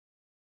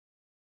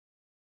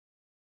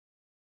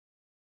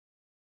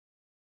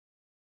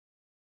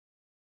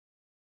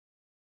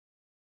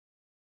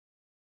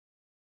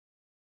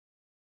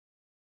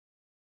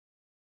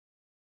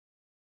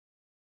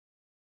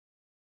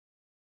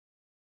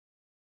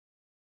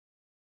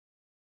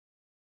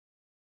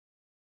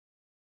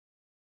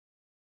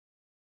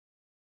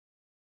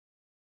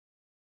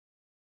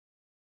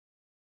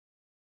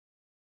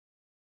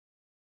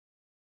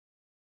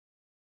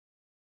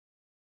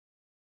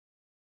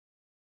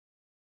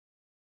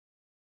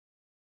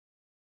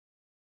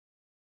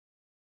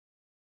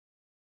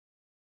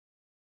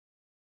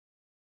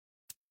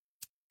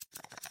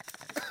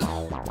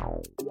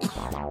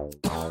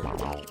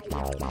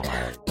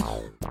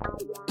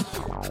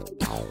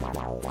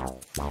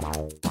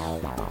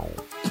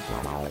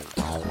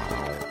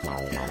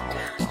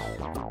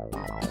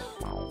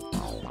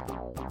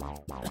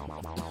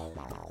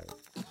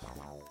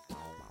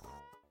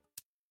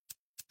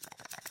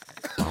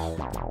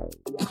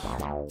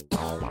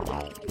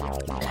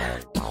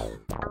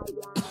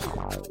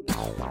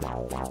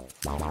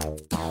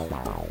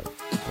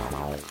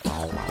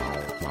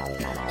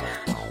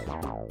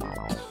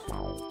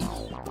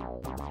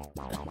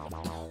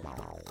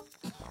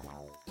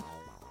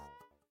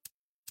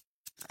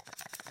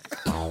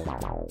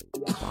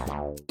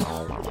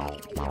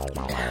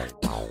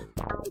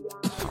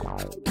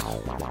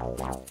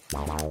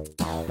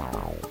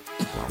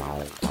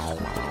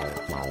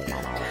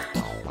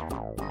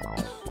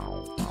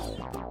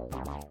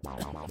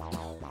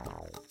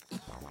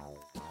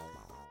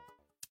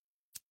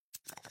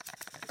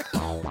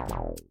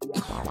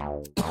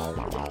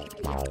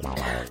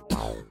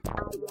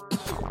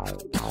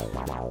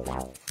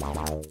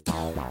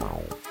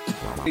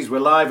We're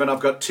live and I've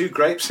got 2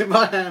 grapes in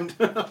my hand.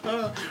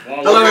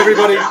 Hello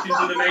everybody.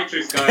 Into the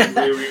Matrix, guys.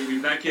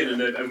 We're back in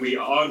and we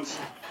aren't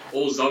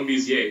all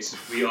zombies yet.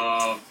 We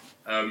are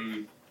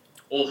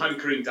all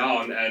hunkering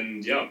down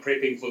and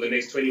prepping for the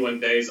next 21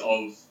 days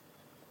of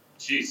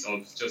just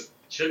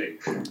chilling.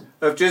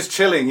 Of just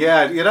chilling,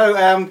 yeah. You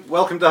know,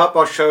 welcome to Hot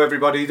Box Show,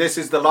 everybody. This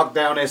is the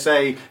Lockdown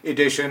SA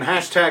edition.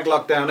 Hashtag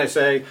Lockdown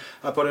SA.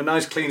 I put a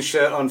nice clean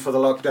shirt on for the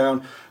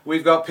lockdown.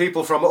 We've got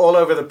people from all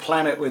over the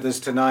planet with us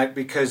tonight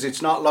because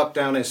it's not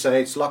Lockdown SA,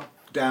 it's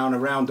lockdown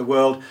around the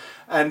world.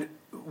 And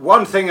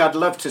one thing I'd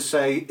love to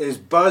say is,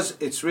 Buzz,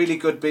 it's really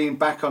good being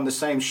back on the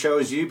same show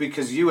as you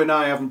because you and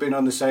I haven't been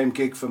on the same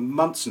gig for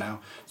months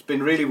now. It's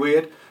been really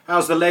weird.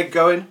 How's the leg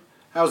going?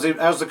 How's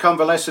the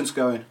convalescence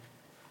going?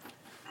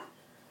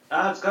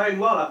 It's going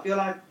well. I feel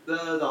like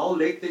the whole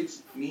leg thing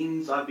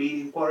means I've been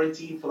in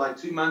quarantine for like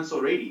 2 months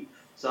already.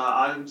 So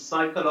I'm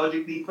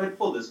psychologically fit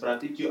for this, but I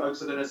think you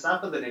Oaks are going to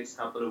suffer the next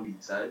couple of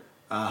weeks, eh?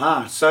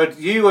 So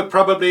you are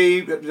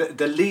probably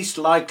the least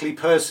likely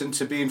person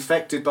to be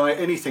infected by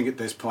anything at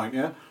this point,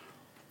 yeah?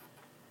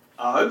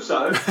 I hope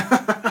so.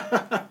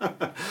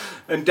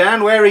 And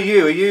Dan, where are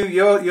you?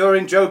 You're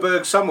in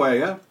Joburg somewhere,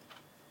 yeah?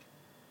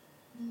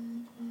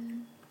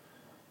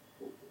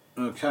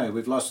 Okay,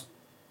 we've lost.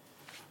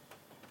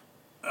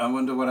 I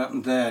wonder what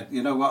happened there.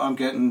 You know what I'm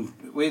getting?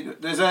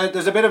 There's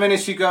a bit of an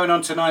issue going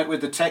on tonight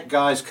with the tech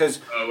guys because.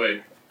 Oh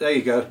wait. There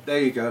you go.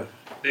 There we go.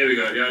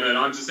 Yeah,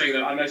 no, I'm just saying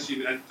that I'm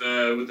actually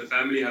with the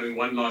family having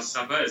one last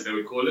supper, as they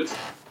would call it,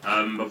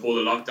 before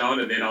the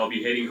lockdown, and then I'll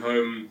be heading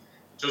home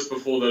just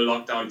before the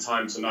lockdown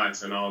time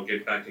tonight, and I'll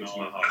get back into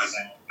my house.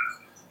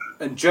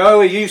 And Joe,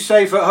 are you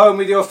safe at home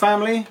with your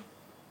family?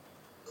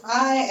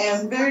 I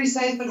am very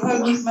safe at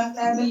home with my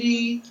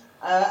family.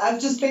 I've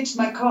just fetched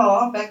my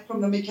car back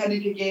from the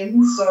mechanic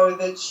again so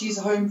that she's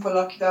home for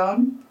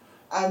lockdown.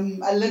 I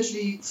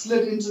literally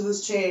slid into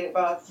this chair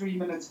about 3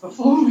 minutes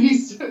before we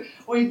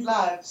went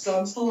live, so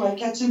I'm still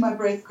catching my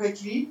breath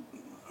quickly.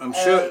 I'm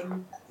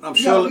sure.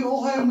 Yeah, we're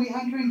all home, we're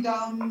hunkering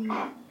down,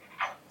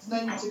 there's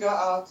no need to go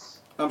out.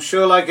 I'm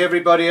sure, like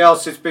everybody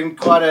else, it's been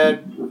quite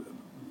a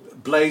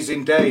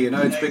blazing day, you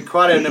know, it's been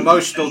quite an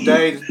emotional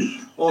day,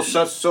 all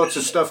sorts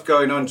of stuff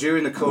going on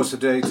during the course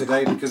of the day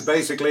today, because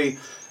basically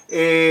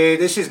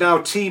this is now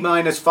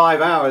T-minus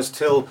 5 hours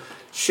till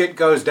shit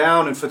goes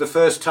down, and for the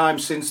first time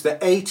since the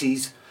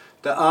 80s,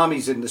 the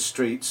army's in the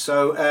streets.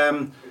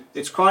 So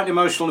it's quite an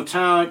emotional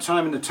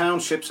time in the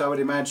townships, I would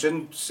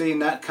imagine, seeing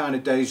that kind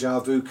of deja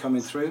vu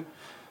coming through.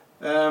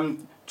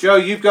 Joe,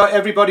 you've got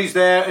everybody's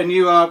there, and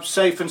you are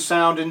safe and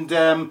sound, and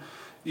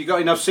you got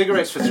enough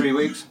cigarettes for 3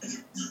 weeks.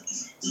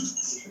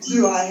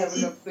 Do I have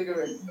enough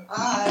cigarettes?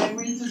 I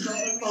went to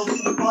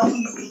the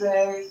parties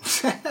today.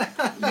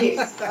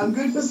 Yes, I'm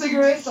good for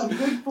cigarettes, I'm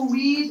good for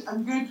weed,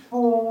 I'm good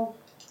for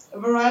a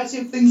variety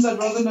of things I'd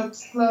rather not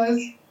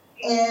disclose.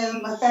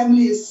 My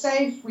family is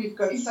safe. We've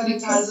got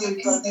sanitizer,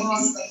 we've got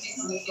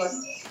masks, we've got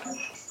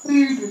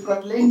food, we've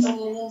got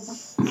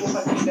lentils. 4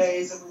 fucking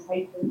days and we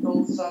hate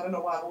lentils, so I don't know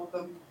why I bought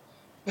them.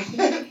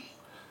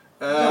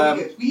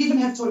 We even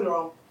have toilet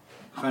roll.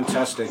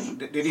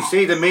 Fantastic. Did you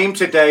see the meme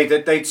today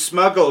that they'd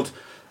smuggled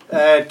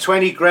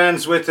 20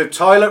 grand's worth of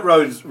toilet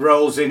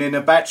rolls in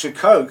a batch of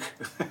Coke?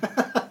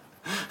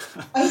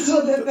 I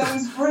saw that. That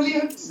was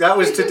brilliant. That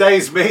was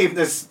today's meme.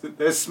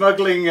 They're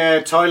smuggling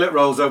toilet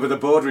rolls over the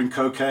border in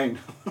cocaine.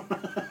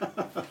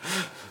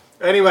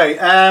 Anyway,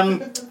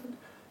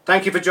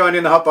 thank you for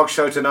joining the Hot Box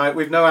Show tonight.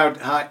 We've no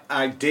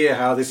idea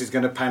how this is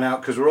going to pan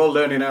out because we're all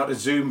learning how to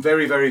Zoom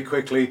very, very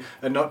quickly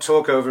and not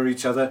talk over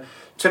each other.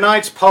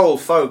 Tonight's poll,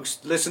 folks,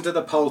 listen to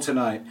the poll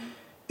tonight.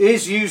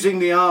 Is using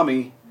the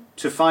army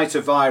to fight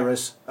a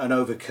virus an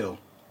overkill?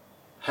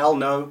 Hell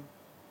no.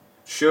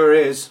 Sure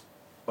is.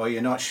 Or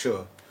you're not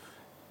sure.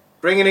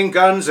 Bringing in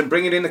guns and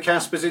bringing in the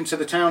Caspers into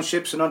the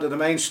townships and onto the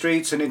main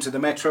streets and into the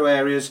metro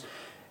areas.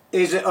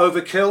 Is it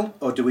overkill,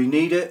 or do we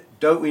need it?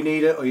 Don't we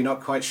need it, or you're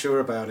not quite sure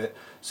about it?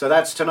 So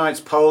that's tonight's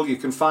poll. You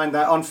can find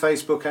that on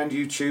Facebook and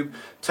YouTube.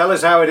 Tell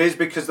us how it is,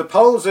 because the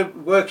polls are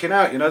working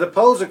out. You know, the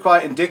polls are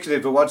quite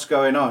indicative of what's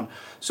going on.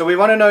 So we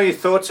want to know your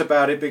thoughts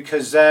about it,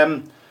 because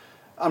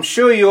I'm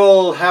sure you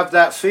all have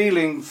that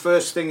feeling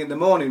first thing in the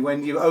morning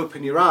when you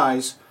open your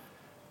eyes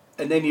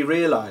and then you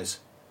realise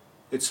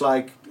it's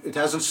like it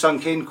hasn't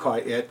sunk in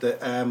quite yet that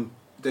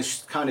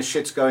this kind of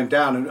shit's going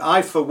down. And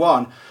I, for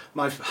one,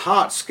 my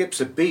heart skips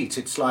a beat.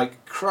 It's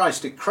like,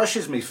 Christ, it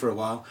crushes me for a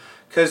while,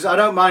 because I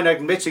don't mind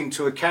admitting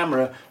to a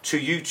camera, to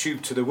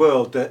YouTube, to the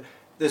world, that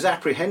there's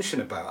apprehension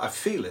about. I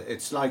feel it.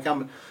 It's like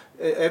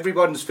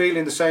everybody's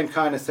feeling the same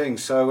kind of thing.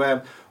 So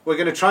we're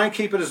going to try and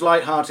keep it as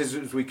light-hearted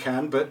as we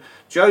can. But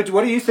Joe,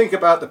 what do you think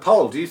about the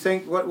poll? Do you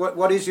think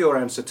what is your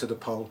answer to the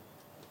poll?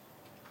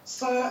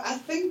 So I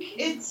think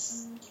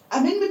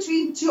I'm in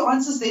between two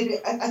answers there.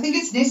 I think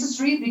it's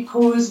necessary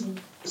because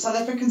South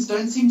Africans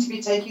don't seem to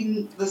be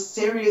taking this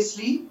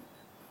seriously.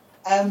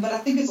 But I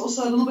think it's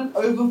also a little bit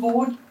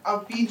overboard.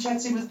 I've been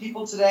chatting with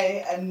people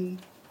today and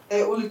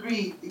they all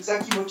agree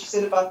exactly what you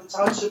said about the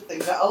township thing.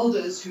 The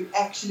elders who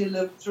actually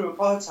lived through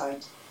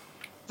apartheid.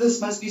 This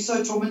must be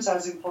so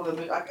traumatizing for them.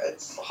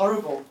 It's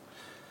horrible.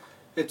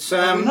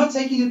 We're not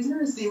taking it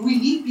seriously. We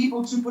need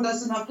people to put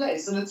us in our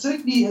place. And it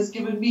certainly has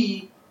given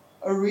me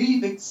a really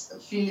big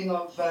feeling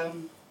of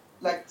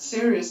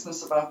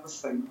seriousness about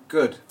this thing.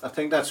 Good. I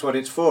think that's what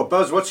it's for.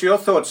 Buzz, what's your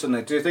thoughts on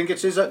it? Do you think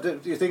it's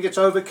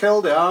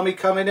overkill? The army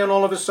coming in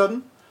all of a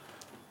sudden?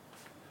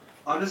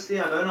 Honestly,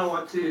 I don't know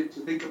what to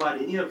think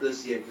about any of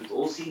this yet. It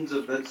all seems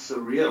a bit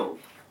surreal.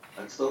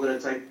 It's still going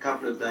to take a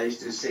couple of days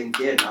to sink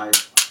in.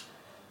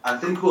 I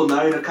think we'll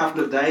know in a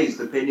couple of days,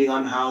 depending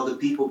on how the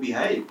people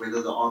behave,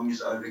 whether the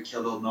army's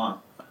overkill or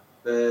not.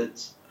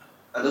 But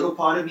a little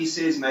part of me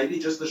says maybe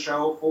just a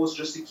show of force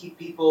just to keep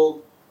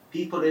people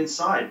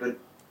inside. But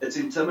it's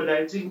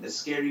intimidating. It's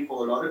scary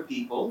for a lot of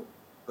people.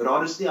 But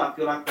honestly, I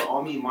feel like the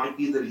army might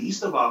be the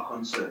least of our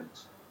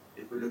concerns.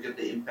 If we look at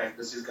the impact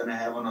this is going to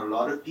have on a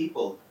lot of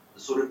people, the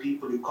sort of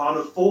people who can't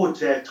afford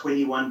to have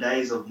 21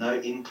 days of no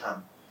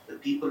income, the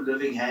people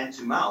living hand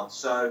to mouth.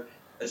 So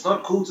it's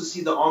not cool to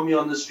see the army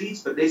on the streets,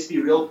 but let's be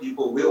real,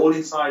 people. We're all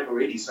inside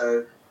already.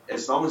 So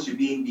as long as you're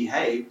being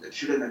behaved, it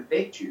shouldn't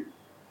affect you.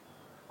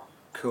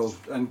 Cool.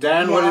 And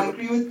Dan, I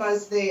agree with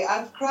Buzz there.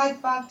 I've cried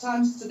 5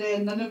 times today,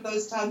 and none of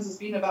those times has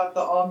been about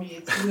the army.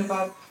 It's been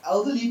about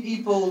elderly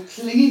people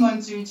clinging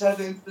onto each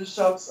other into the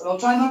shops. And I'll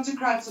try not to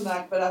cry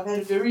tonight, but I've had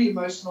a very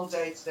emotional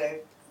day today.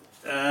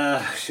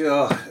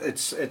 Sure.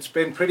 It's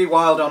been pretty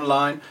wild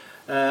online.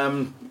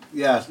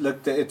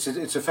 Look,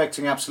 it's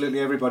affecting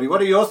absolutely everybody.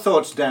 What are your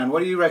thoughts, Dan?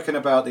 What do you reckon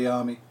about the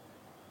army?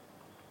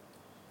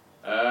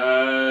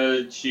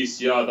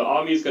 The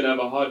army's going to have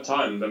a hard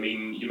time. I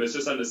mean, you must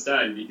just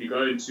understand, if you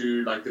go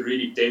into the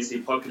really densely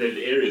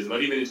populated areas,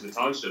 not even into the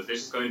townships,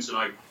 let's just go into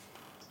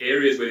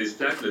areas where there's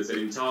flatlets, and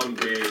in town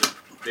where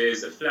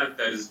there's a flat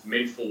that is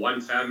meant for one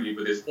family,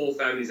 but there's 4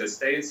 families that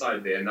stay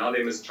inside there, and now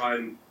they must try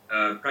and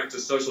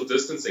practice social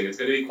distancing. It's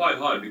going to be quite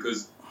hard,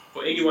 because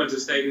for anyone to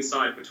stay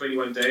inside for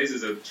 21 days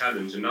is a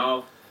challenge. And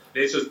now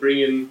let's just bring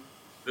in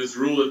this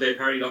rule that they're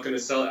apparently not going to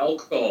sell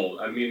alcohol.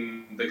 I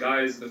mean, the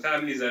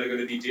families that are going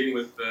to be dealing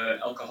with the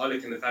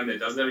alcoholic in the family that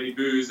doesn't have any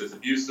booze, that's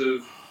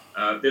abusive.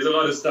 There's a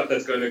lot of stuff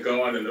that's going to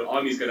go on, and the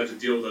army's going to have to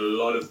deal with a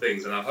lot of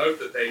things. And I hope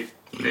that they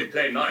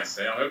play nice.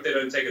 I hope they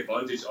don't take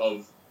advantage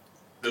of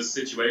this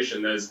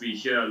situation, as we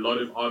hear a lot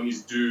of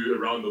armies do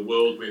around the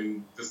world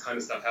when this kind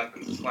of stuff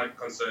happens. It's quite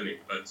concerning,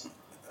 but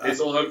let's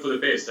all hope for the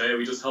best.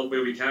 We just help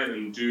where we can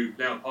and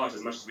play our part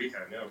as much as we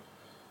can. Yeah.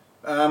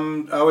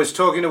 I was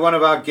talking to one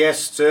of our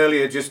guests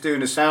earlier, just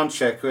doing a sound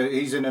check.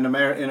 He's in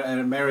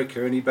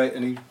America, and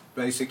he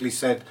basically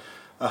said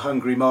a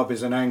hungry mob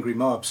is an angry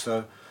mob.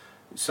 So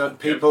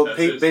people,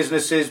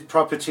 businesses,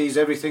 properties,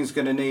 everything's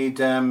going to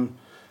need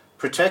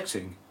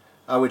protecting,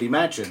 I would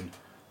imagine.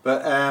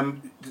 But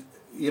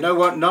you know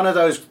what? None of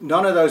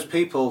those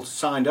people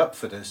signed up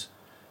for this.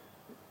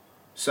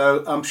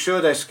 So I'm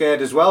sure they're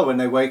scared as well when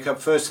they wake up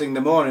first thing in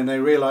the morning. They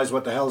realise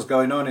what the hell's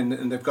going on,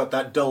 and they've got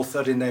that dull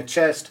thud in their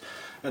chest.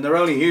 And they're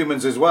only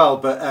humans as well,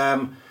 but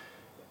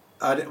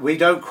we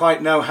don't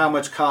quite know how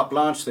much carte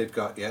blanche they've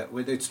got yet.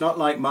 It's not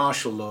like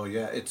martial law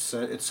yet. It's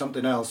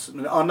something else.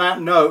 And on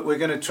that note, we're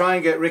going to try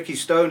and get Ricky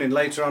Stone in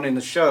later on in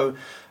the show,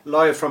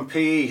 lawyer from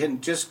PE, and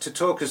just to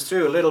talk us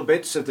through a little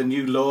bits of the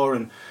new law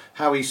and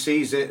how he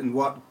sees it and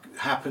what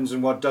happens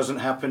and what doesn't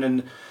happen.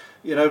 And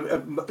you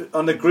know,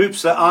 on the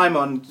groups that I'm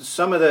on,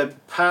 some of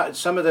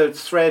the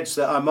threads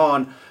that I'm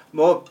on,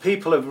 more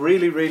people are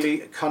really,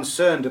 really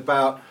concerned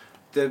about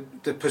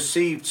the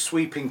perceived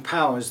sweeping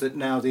powers that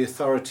now the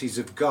authorities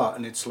have got,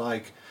 and it's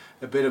like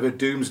a bit of a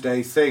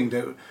doomsday thing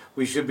that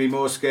we should be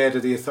more scared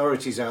of the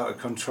authorities out of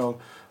control.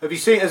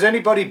 Has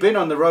anybody been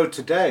on the road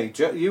today?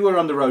 You were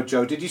on the road,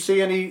 Joe. Did you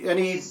see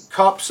any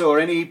cops or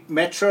any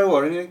metro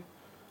or anything?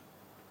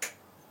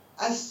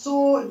 I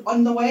saw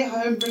on the way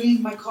home,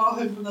 bringing my car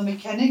home from the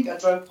mechanic, I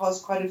drove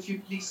past quite a few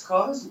police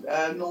cars,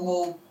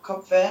 normal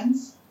cop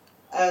vans.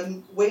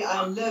 Where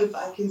I live,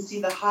 I can see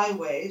the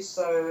highway,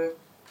 so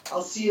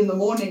I'll see in the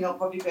morning. I'll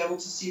probably be able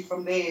to see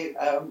from there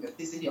if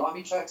there's any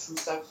army tracks and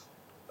stuff.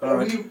 All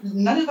right.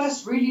 None of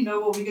us really know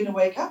what we're going to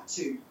wake up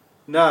to.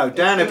 No,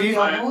 Dan, have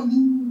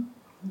you?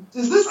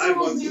 Is this I've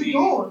people's not new seen-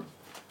 dawn?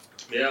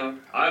 Yeah,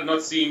 I have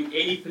not seen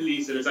any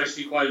police, and it's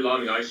actually quite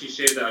alarming. I actually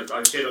shared that.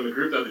 I shared on the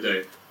group the other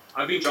day.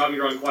 I've been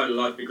driving around quite a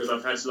lot because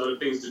I've had a lot of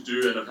things to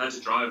do, and I've had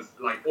to drive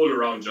like all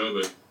around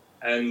Joburg.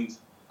 And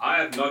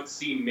I have not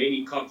seen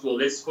many cops. Well,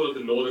 let's call it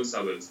the northern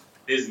suburbs.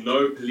 There's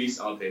no police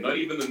out there. Not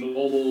even the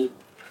normal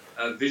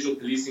visual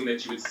policing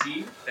that you would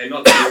see. They're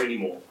not there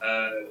anymore.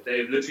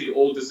 They've literally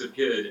all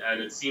disappeared,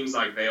 and it seems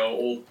like they are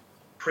all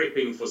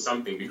prepping for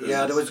something because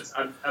it's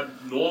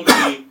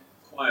abnormally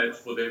quiet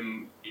for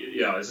them.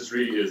 Yeah, it just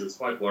really is. It's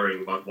quite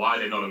worrying about why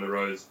they're not on the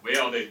roads.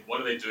 Where are they?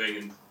 What are they doing?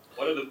 And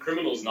what are the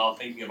criminals now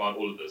thinking about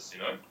all of this? You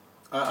know.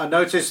 I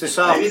noticed this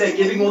Maybe afternoon. they're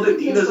giving all the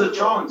dealers a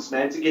chance,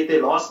 man, to get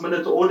their last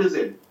minute orders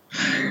in.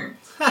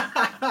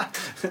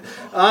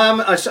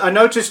 I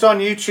noticed on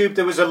YouTube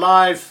there was a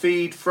live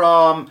feed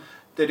from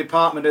the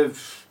Department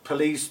of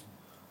Police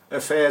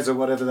Affairs or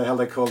whatever the hell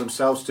they call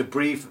themselves to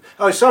brief.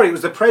 Oh, sorry, it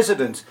was the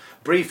President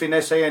briefing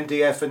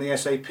SANDF and the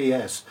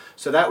SAPS.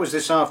 So that was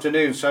this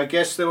afternoon. So I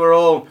guess they were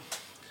all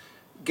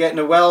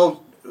getting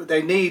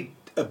they need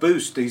a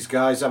boost, these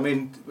guys. I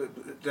mean,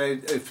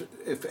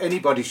 if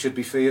anybody should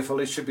be fearful,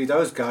 it should be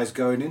those guys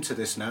going into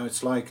this now.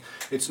 It's like,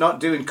 it's not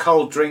doing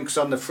cold drinks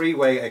on the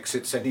freeway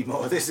exits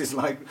anymore. This is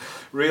like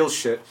real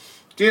shit.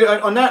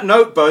 On that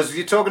note, Buzz,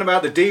 you're talking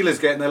about the dealers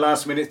getting their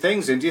last minute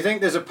things in. Do you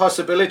think there's a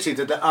possibility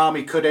that the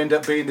army could end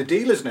up being the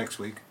dealers next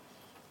week?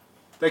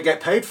 They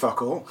get paid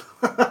fuck all.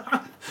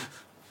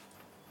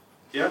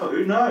 Yeah,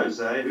 who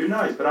knows, eh? Who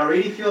knows? But I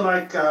really feel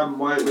like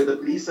where the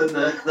police and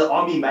the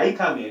army may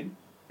come in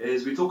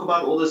is we talk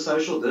about all the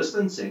social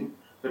distancing,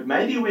 but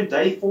maybe when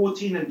day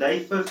 14 and day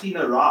 15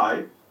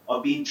 arrive,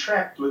 are being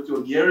trapped with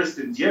your nearest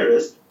and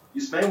dearest,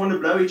 you may want to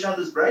blow each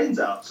other's brains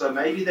out. So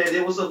maybe they're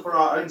there also for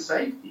our own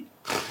safety.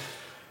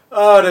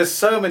 Oh, there's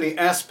so many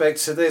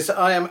aspects to this.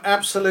 I am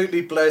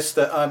absolutely blessed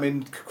that I'm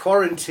in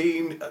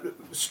quarantine,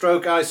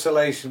 stroke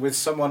isolation with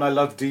someone I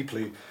love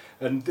deeply.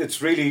 And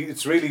it's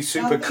really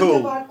super Think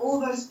cool. about all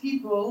those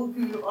people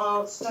who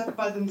are stuck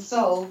by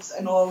themselves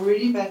and are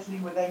already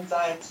battling with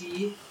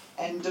anxiety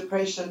and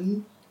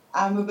depression.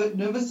 I'm a bit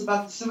nervous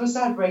about the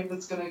suicide rate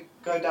that's going to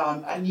go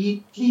down. I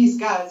need, please,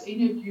 guys,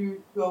 any of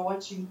you who are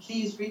watching,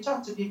 please reach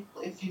out to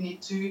people if you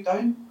need to.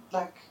 Don't,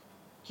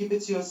 keep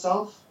it to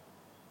yourself.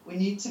 We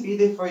need to be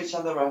there for each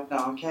other right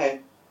now,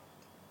 okay?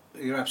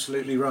 You're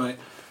absolutely right.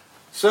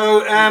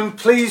 So,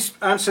 please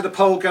answer the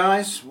poll,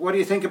 guys. What do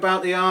you think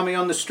about the army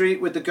on the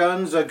street with the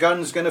guns? Are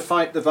guns going to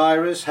fight the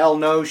virus? Hell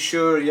no,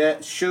 sure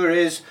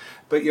is,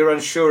 but you're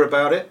unsure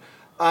about it.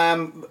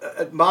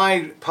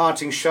 My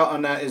parting shot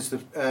on that is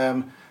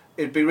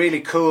it'd be really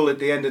cool at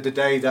the end of the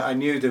day that I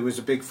knew there was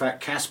a big fat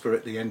Casper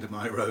at the end of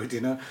my road, you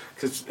know,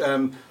 because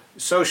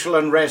social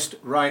unrest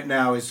right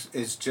now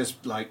is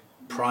just like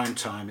prime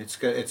time. I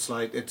think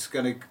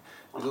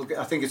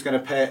it's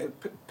going to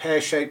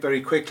pear shape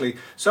very quickly.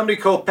 Somebody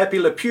called Pepe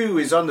Le Pew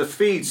is on the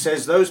feed,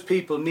 says those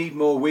people need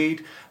more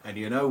weed, and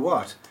you know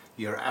what?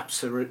 You're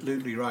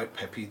absolutely right,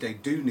 Pepe. They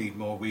do need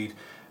more weed.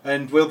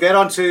 And we'll get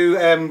on to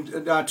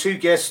our two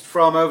guests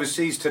from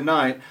overseas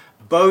tonight.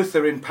 Both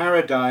are in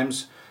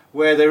paradigms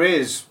where there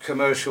is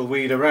commercial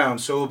weed around.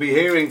 So we'll be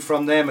hearing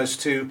from them as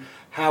to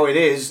how it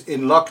is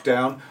in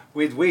lockdown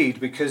with weed,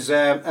 because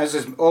as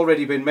has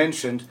already been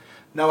mentioned,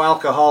 no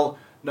alcohol,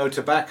 no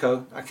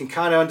tobacco. I can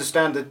kind of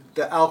understand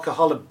the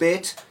alcohol a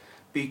bit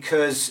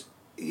because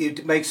you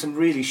make some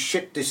really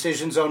shit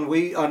decisions on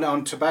weed,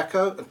 on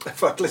tobacco.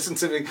 Fuck, listen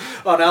to me,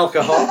 on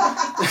alcohol.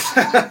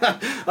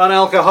 On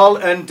alcohol,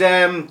 and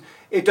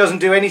it doesn't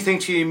do anything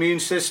to your immune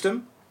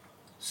system.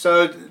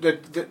 So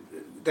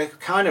they're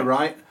kind of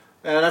right.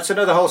 That's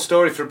another whole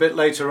story for a bit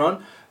later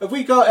on. Have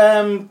we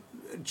got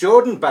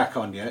Jordan back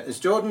on yet? Has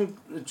Jordan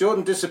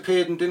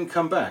disappeared and didn't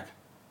come back?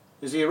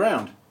 Is he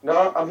around?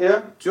 No, I'm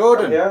here.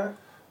 Jordan. I'm here.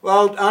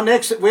 Well, our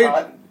next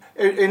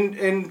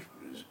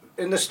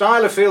in the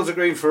style of Fields of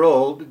Green for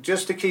All,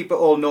 just to keep it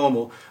all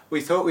normal,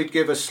 we thought we'd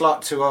give a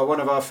slot to one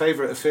of our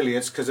favourite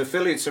affiliates, because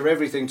affiliates are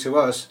everything to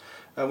us,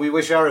 and we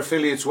wish our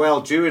affiliates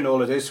well during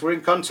all of this. We're in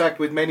contact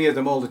with many of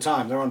them all the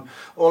time. They're on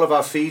all of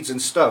our feeds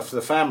and stuff,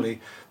 the family.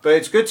 But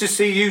it's good to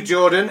see you,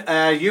 Jordan.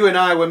 You and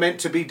I were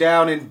meant to be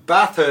down in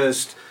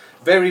Bathurst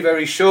very,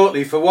 very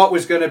shortly for what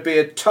was going to be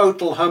a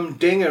total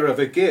humdinger of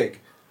a gig.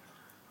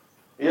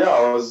 Yeah,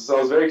 I was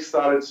very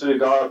excited to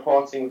go out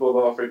partying for the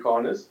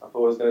Afrikaners. I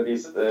thought it was going to be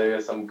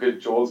some good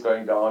jaws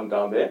going down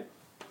there.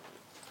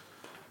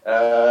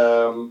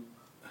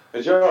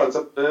 But yeah, it's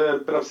a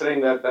bit upsetting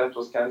that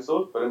was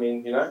cancelled. But I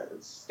mean, you know,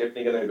 it's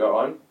definitely going to go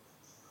on.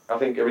 I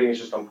think everything is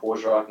just on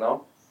pause right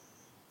now.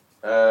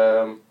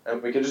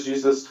 And we can just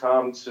use this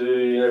time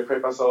to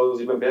prep ourselves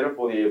even better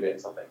for the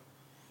events, I think.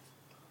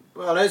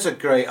 Well, that's a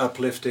great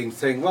uplifting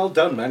thing. Well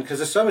done, man, because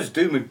there's so much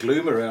doom and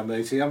gloom around,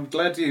 matey. I'm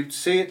glad you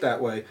see it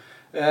that way.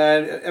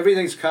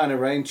 Everything's kind of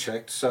rain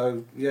checked,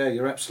 so yeah,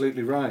 you're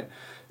absolutely right.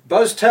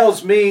 Buzz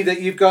tells me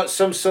that you've got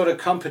some sort of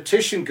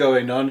competition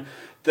going on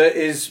that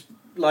is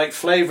like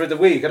flavour of the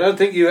week. I don't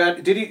think you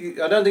had. Did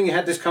you? I don't think you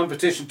had this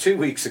competition 2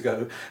 weeks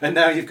ago, and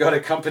now you've got a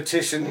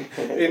competition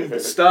in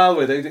style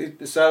with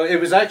it. So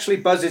it was actually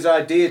Buzz's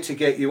idea to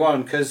get you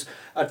on, because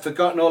I'd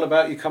forgotten all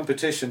about your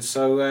competition.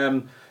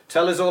 So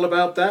tell us all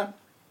about that.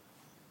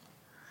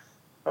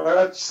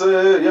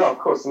 Yeah, of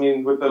course. I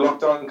mean, with the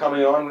lockdown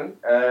coming on,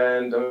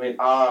 and I mean,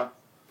 I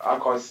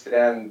can't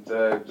stand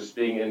just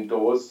being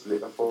indoors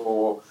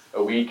for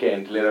a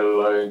weekend, let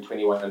alone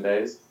 21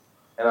 days.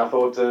 And I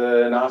thought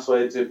a nice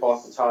way to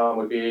pass the time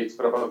would be to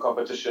put up a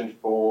competition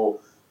for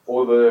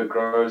all the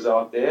growers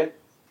out there.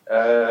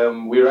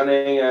 We're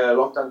running a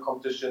lockdown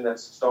competition that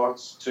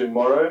starts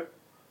tomorrow.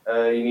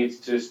 You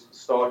need to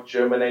start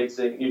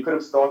germinating. You could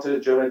have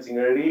started germinating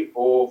already,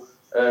 or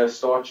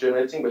start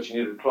germinating, but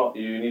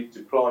you need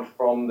to plant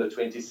from the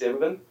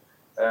 27th.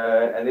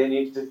 And then you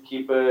need to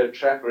keep a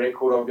track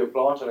record of your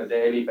plant on a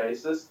daily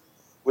basis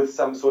with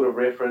some sort of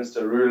reference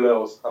to a ruler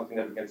or something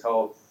that we can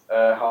tell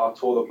how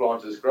tall the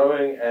plant is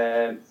growing.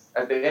 And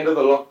at the end of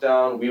the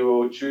lockdown, we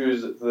will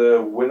choose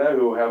the winner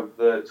who will have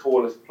the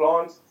tallest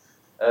plant.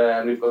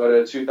 And we've got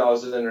a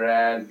 2,000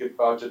 Rand gift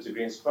voucher to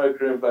Green Smoke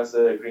Room plus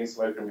a Green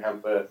Smoke Room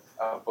hamper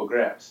for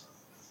grabs.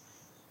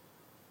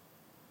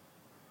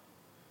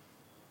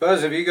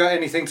 Buzz, have you got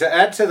anything to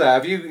add to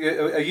that?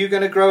 Are you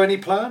going to grow any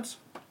plants?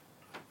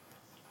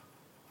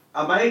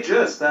 I may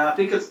just. I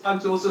think it's time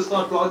to also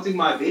start planting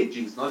my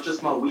veggies, not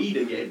just my weed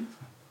again.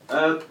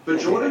 But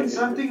Jordan,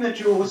 something that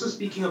you were also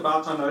speaking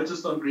about, I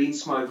noticed on Green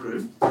Smoke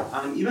Room,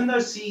 even though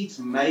seeds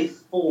may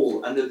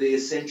fall under the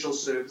essential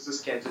services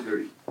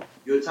category,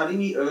 you were telling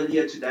me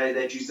earlier today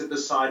that you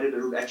decided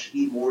it would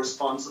actually be more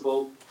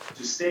responsible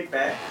to step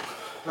back,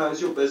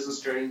 close your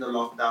business during the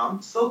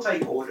lockdown, still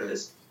take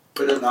orders,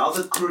 but allow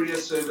the courier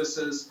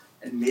services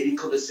and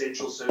medical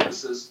essential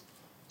services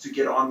to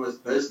get on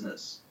with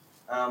business.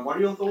 What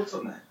are your thoughts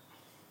on that?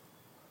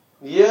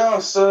 Yeah,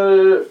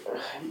 so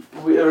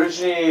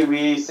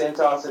we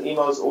sent out some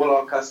emails to all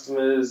our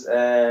customers,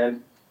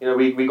 and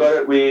we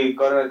got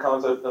an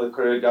account open for the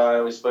courier guy,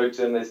 and we spoke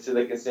to them. They said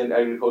they can send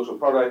agricultural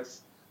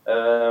products.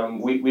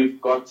 We've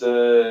got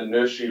a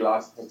nursery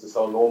license to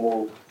sell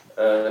normal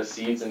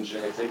seeds and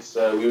genetics,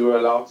 so we were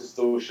allowed to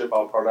still ship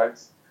our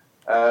products.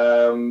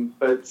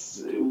 But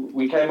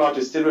we came out,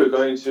 just said we were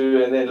going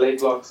to, and then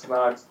late last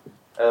night,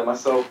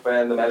 myself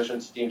and the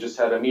management team just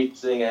had a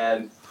meeting,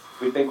 and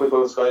we think with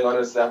what's going on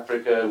in South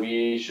Africa,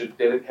 we should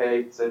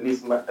dedicate at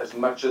least as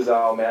much as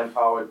our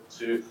manpower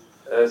to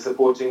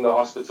supporting the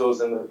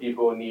hospitals and the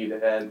people in need.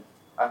 And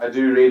I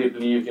do really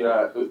believe,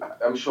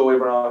 I'm sure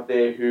everyone out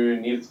there who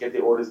needed to get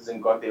their orders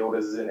in got their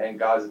orders in, and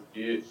guys,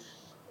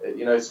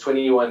 it's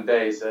 21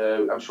 days.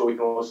 I'm sure we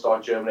can all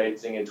start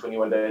germinating in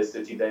 21 days,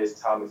 30 days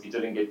time if you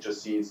didn't get your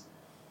seeds.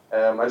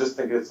 I just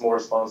think it's more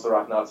responsible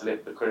right now to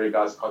let the courier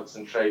guys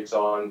concentrate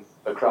on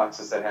the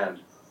crisis at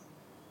hand.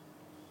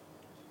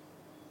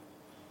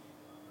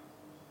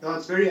 No,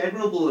 it's very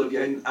admirable of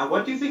you. And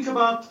what do you think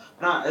about,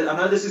 and I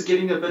know this is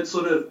getting a bit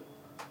sort of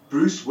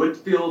Bruce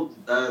Whitfield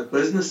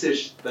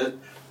business-ish, but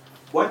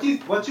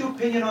what's your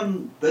opinion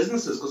on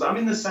businesses? Because I'm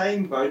in the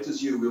same boat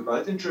as you. We're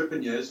both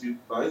entrepreneurs. We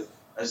both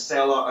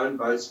sell our own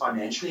boats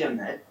financially and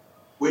that.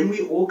 When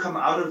we all come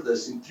out of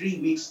this in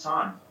 3 weeks'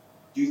 time,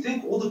 do you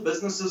think all the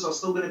businesses are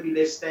still going to be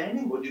left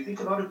standing, or do you think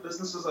a lot of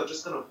businesses are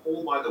just going to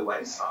fall by the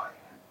wayside?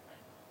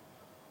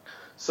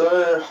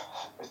 So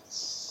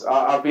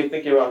I've been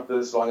thinking about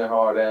this long and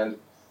hard, and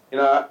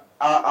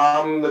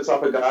I'm the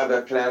type of guy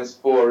that plans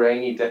for a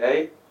rainy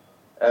day,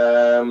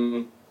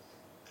 and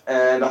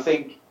I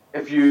think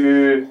if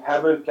you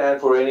haven't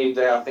planned for a rainy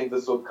day, I think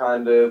this will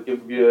kind of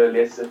give you a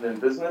lesson in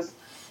business.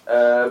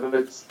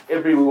 But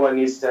everyone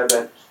needs to have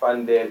that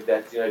fund there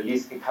that at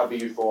least can cover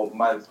you for a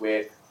month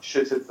where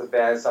shit hits the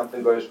fan,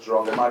 something goes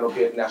wrong. It might not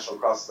be a national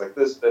crisis like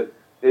this, but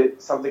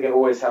something can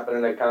always happen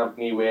in a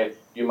company where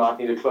you might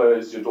need to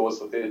close your doors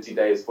for 30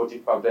 days,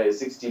 45 days,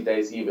 60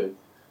 days even.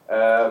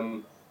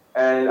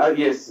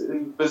 Yes,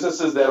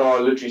 businesses that are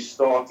literally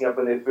starting up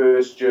in their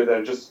first year,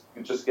 they're just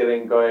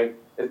getting going,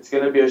 it's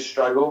going to be a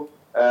struggle.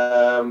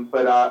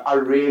 But I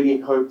really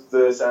hope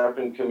the South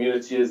African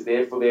community is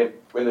there for them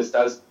when this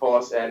does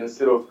pass, and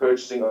instead of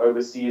purchasing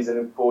overseas and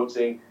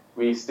importing,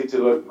 we stick to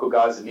local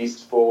guys at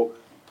least for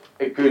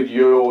a good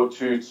year or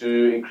two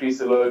to increase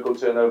the local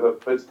turnover.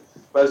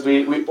 But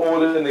we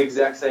all in the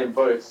exact same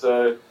boat.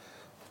 So,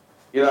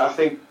 I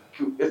think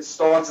it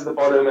starts at the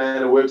bottom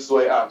and it works the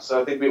way up.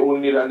 So I think we all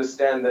need to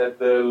understand that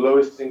the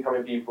lowest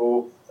incoming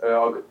people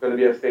are going to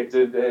be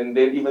affected, and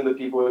then even the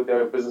people with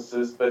their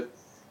businesses. But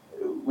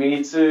we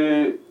need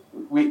to,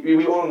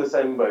 we're all in the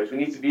same boat. We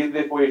need to be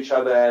there for each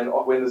other. And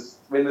when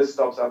this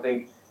stops, I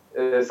think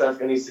South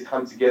Africa needs to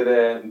come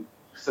together and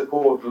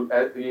support.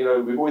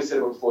 We've always said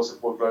it before,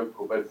 support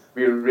local, but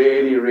we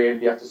really,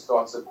 really have to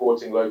start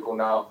supporting local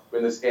now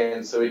when this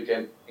ends, so we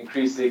can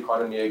increase the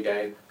economy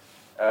again.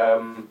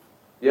 And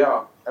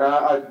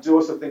I do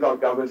also think our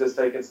government has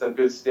taken some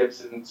good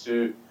steps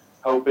into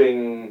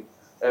helping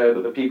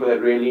the people that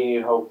really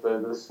need help,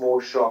 the small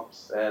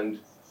shops, and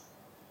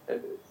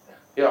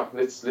yeah,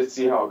 let's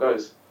see how it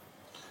goes.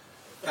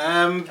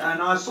 And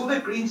I saw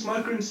that Green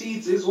Smoke Room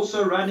Seeds is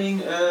also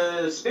running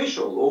a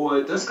special or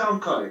a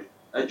discount code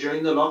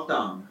during the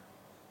lockdown.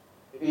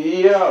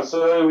 Yeah,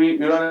 so we're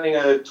running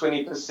a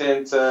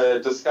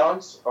 20%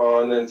 discount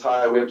on the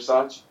entire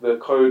website. The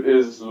code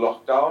is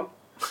lockdown.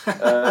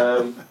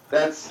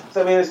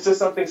 It's just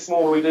something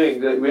small we're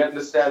doing. We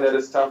understand that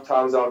it's tough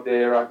times out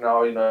there right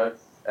now,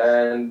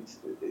 and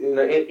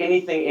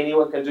anything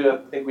anyone can do, I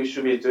think we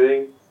should be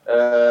doing.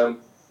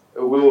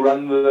 We'll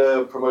run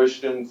the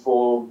promotion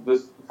for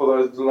as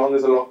long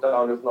as the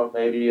lockdown, if not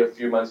maybe a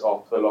few months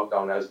after the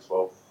lockdown as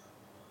well.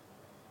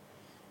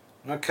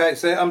 Okay,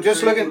 so I'm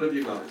just looking. Cool of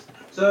you guys.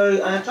 So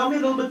tell me a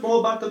little bit more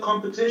about the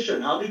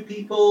competition. How do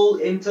people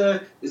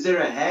enter? Is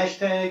there a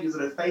hashtag? Is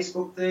it a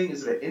Facebook thing?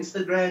 Is it an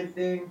Instagram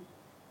thing?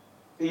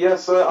 Yeah,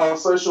 so our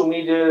social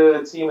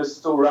media team is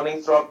still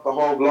running throughout the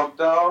whole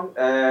lockdown,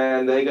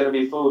 and they're going to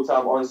be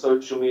full-time on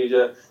social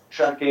media,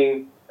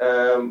 tracking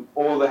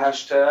all the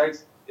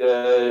hashtags.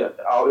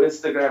 Our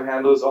Instagram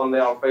handles on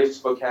there, our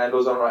Facebook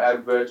handles on our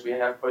adverts we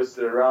have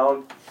posted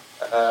around.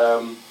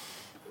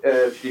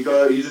 If you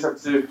go, you just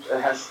have to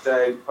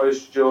hashtag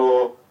post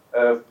your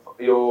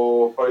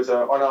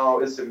photo on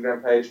our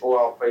Instagram page or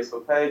our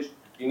Facebook page.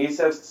 You need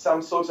to have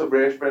some sort of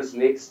reference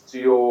next to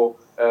your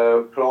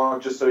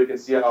plant just so you can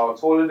see how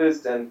tall it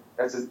is, and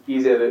that's as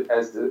easy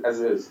as it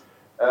is.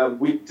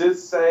 We did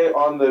say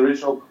on the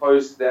original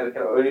post that it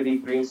can only be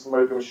green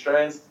smoke room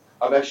strains.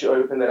 I've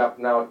actually opened that up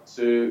now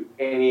to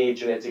any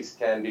genetics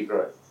can be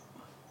grown.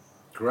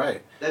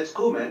 Great. That's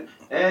cool, man.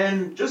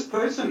 And just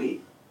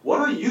personally, what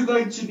are you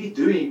going to be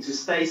doing to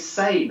stay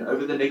sane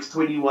over the next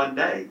 21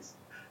 days?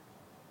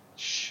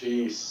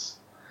 Jeez.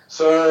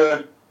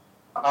 So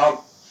I've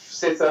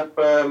set up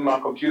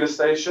my computer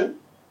station.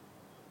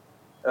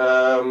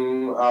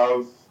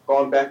 I've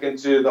gone back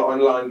into the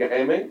online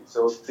gaming,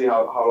 so we'll see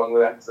how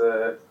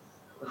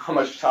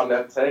much time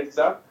that takes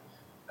up.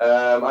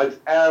 I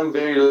am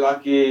very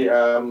lucky.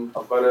 I've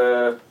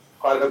got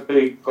quite a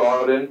big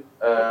garden,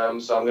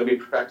 so I'm going to be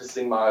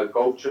practicing my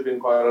golf chipping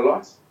quite a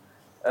lot.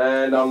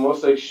 And I'm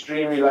also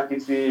extremely lucky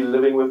to be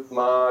living with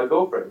my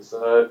girlfriend,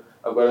 so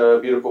I've got a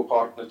beautiful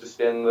partner to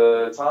spend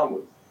the time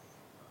with.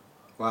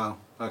 Wow,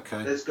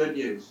 okay. That's good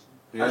news.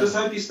 Yeah. I just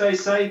hope you stay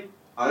safe.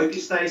 I hope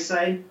you stay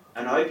sane,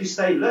 and I hope you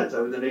stay lit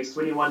over the next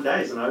 21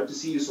 days, and I hope to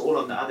see you all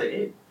on the other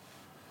end.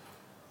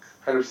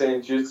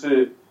 100% you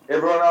too.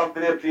 Everyone out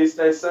there, please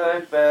stay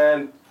safe,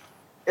 and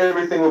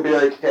everything will be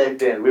okay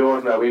then. We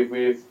all know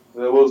the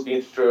world's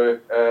been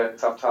through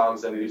tough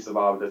times, and we've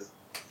survived it.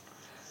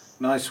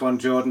 Nice one,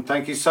 Jordan.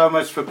 Thank you so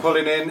much for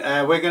pulling in.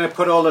 We're going to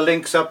put all the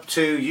links up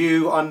to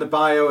you on the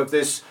bio of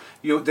this.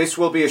 This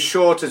will be a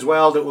short as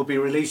well that will be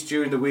released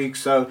during the week,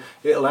 so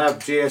it'll have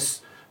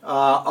GS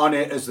on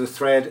it as the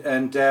thread,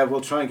 and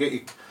we'll try and get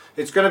you.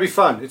 It's going to be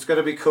fun. It's going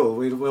to be cool.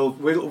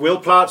 We'll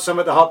plant some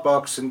at the hot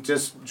box and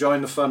just join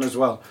the fun as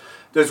well.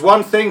 There's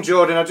one thing,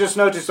 Jordan, I just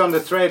noticed on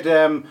the thread,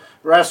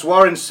 Ras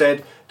Warren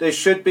said there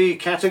should be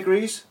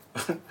categories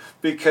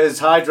because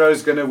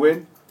Hydro's going to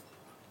win.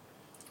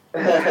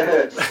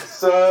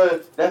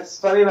 So that's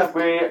funny enough.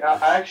 I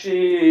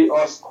actually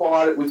asked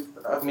I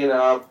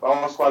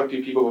asked quite a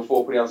few people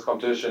before putting on this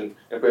competition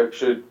if we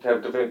should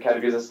have different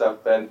categories and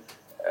stuff. And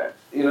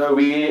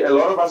a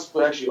lot of us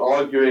were actually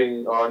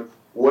arguing on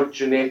what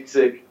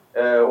genetic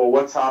or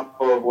what type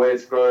of way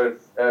it's grown,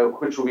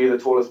 which will be the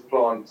tallest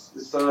plant.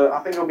 So I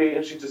think it'll be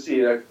interesting to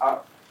see.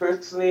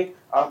 Personally,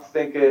 I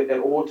think an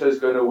auto is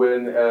going to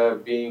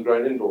win being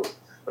grown indoors.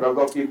 But I've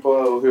got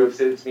people who have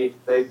said to me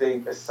they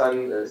think a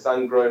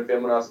sun-grown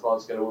feminized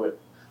plant is going to win.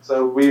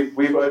 So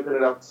we've opened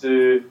it up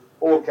to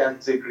all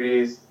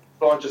categories,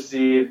 plant your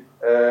seed,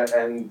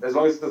 and as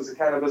long as it's a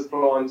cannabis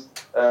plant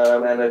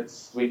and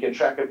we can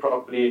track it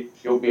properly,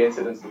 you'll be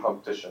entered into the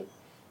competition.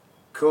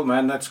 Cool,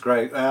 man. That's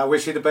great. I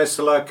wish you the best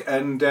of luck,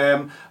 and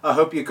I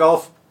hope your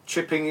golf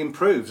chipping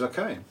improves.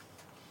 Okay.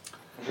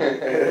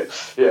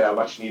 Yeah,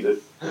 much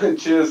needed.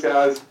 Cheers,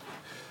 guys.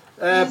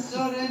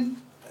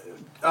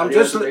 I'm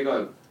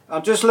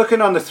just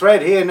looking on the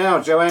thread here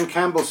now. Joanne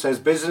Campbell says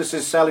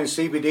businesses selling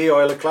CBD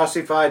oil are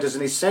classified as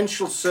an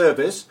essential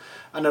service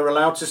and are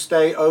allowed to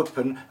stay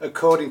open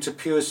according to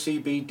Pure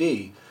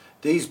CBD.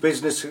 These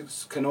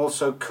businesses can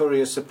also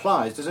courier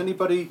supplies. Does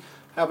anybody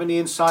have any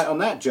insight on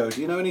that, Joe?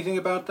 Do you know anything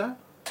about that?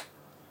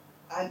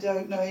 I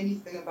don't know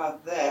anything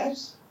about that.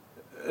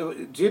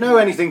 Do you know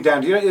anything,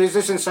 Dan? Is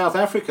this in South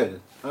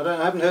Africa? I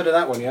haven't heard of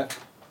that one yet.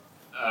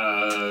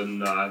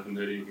 No, I haven't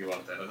heard anything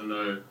about that. I don't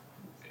know.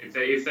 If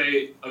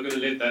they are going to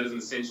let that as an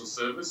essential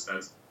service,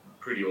 that's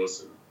pretty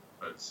awesome.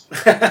 But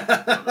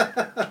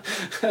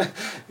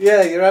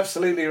yeah, you're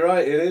absolutely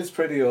right. It is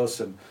pretty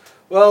awesome.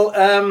 Well,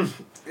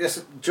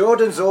 yes,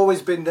 Jordan's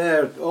always been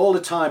there all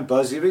the time,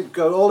 Buzz. You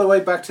go all the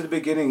way back to the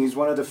beginning. He's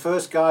one of the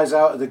first guys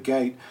out of the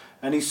gate,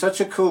 and he's such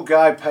a cool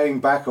guy paying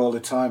back all the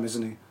time,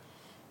 isn't he?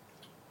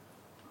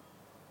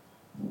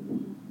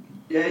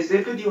 Yeah, he's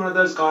definitely one of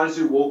those guys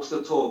who walks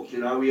the talk.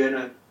 We're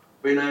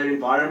in an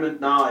environment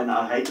now, and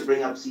I hate to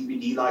bring up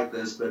CBD like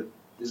this, but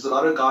There's a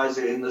lot of guys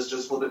that are in this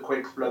just for the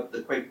quick flip,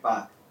 the quick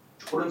buck.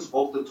 Jordan's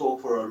walked the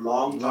talk for a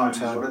long time.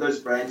 He's one of those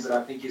brands that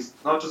I think is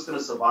not just going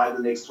to survive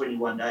the next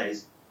 21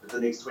 days, but the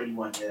next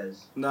 21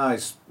 years.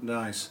 Nice,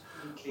 nice.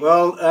 Okay.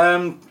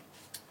 Well,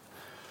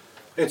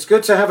 it's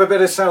good to have a bit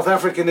of South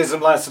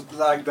Africanism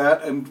like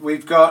that, and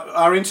we've got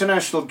our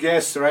international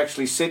guests are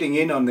actually sitting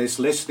in on this,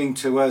 listening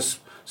to us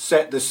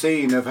set the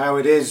scene of how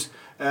it is.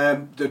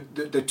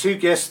 The two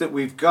guests that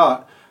we've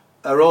got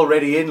are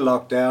already in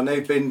lockdown.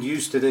 They've been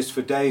used to this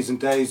for days and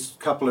days,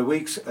 couple of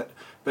weeks.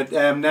 But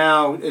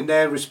now, in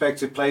their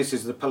respective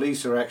places, the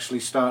police are actually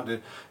starting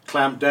to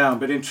clamp down.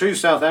 But in true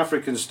South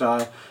African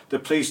style, the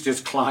police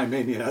just climb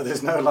in, you know.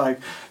 There's no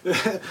like,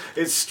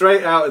 it's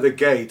straight out of the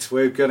gate.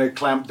 We're going to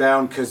clamp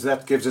down because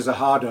that gives us a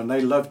hard-on. They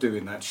love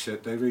doing that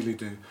shit. They really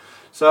do.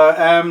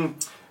 So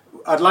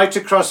I'd like to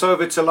cross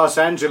over to Los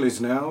Angeles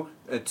now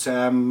at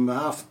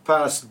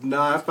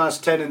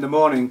 10:30 in the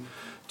morning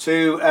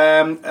to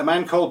a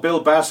man called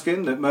Bill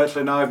Baskin that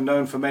Myrtle and I have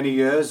known for many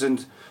years.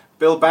 And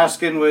Bill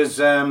Baskin was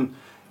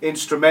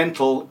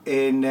instrumental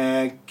in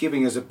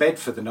giving us a bed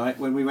for the night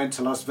when we went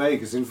to Las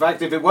Vegas. In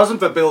fact, if it wasn't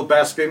for Bill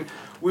Baskin,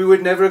 we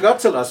would never have got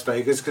to Las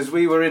Vegas because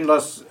we were in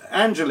Los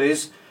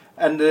Angeles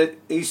and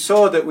he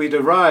saw that we'd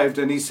arrived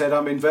and he said,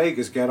 I'm in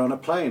Vegas, get on a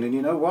plane. And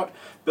you know what?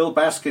 Bill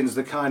Baskin's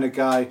the kind of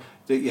guy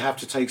that you have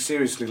to take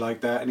seriously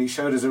like that, and he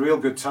showed us a real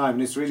good time,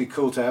 and it's really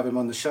cool to have him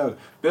on the show.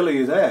 Bill, are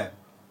you there?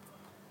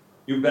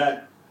 You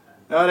bet.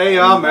 Oh, there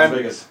you are, man. Las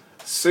Vegas.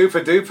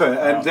 Super duper.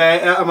 Wow. And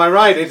am I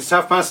right? It's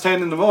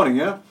 10:30 in the morning,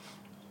 yeah?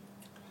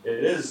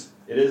 It is.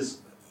 It is.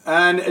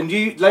 And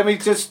you, let me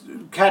just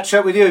catch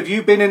up with you. Have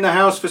you been in the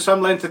house for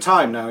some length of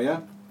time now,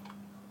 yeah?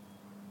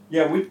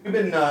 Yeah, we've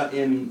been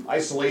in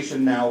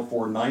isolation now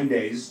for 9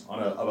 days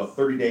of a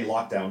 30-day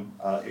lockdown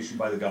issued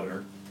by the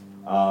governor.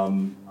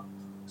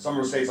 Some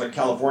of the states like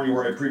California,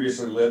 where I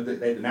previously lived,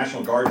 the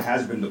National Guard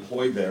has been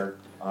deployed there.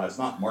 It's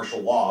not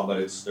martial law,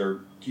 but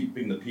they're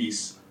keeping the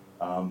peace.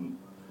 You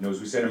know,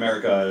 as we say in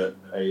America,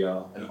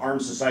 an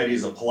armed society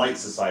is a polite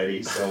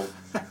society. So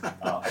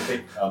I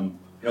think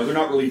you know, they're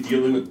not really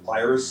dealing with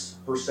virus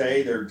per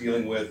se. They're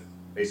dealing with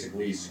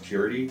basically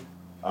security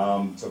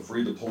to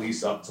free the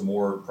police up to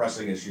more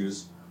pressing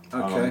issues.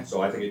 Okay.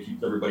 So I think it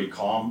keeps everybody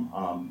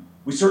calm.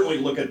 We certainly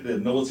look at the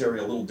military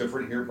a little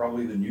different here,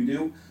 probably than you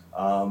do.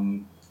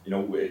 You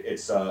know,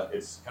 it's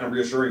kind of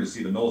reassuring to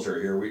see the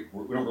military here. We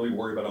don't really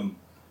worry about them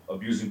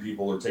abusing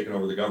people or taking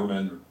over the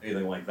government or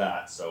anything like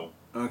that. So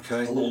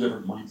okay, it's a little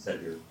different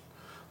mindset here.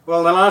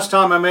 Well, the last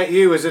time I met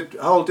you was a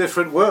whole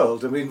different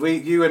world. I mean,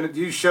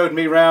 you showed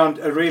me around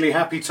a really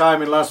happy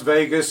time in Las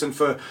Vegas, and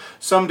for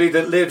somebody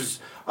that lives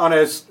on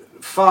a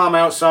farm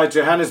outside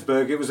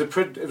Johannesburg, it was a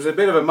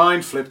bit of a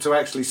mind flip to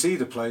actually see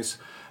the place.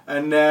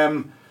 And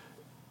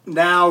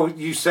now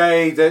you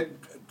say that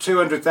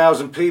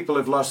 200,000 people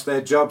have lost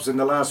their jobs in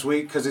the last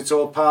week because it's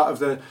all part of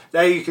the...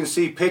 There you can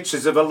see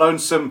pictures of a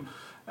lonesome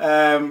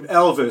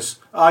Elvis.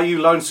 Are you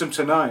lonesome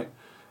tonight?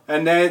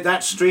 And there,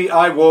 that street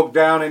I walked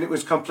down and it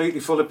was completely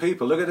full of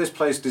people. Look at this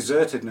place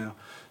deserted now.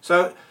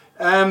 So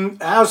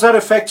how's that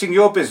affecting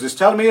your business?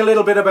 Tell me a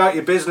little bit about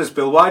your business,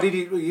 Bill. Why did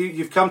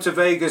you've come to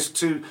Vegas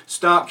to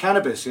start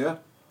cannabis, yeah?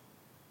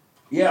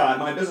 Yeah,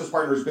 my business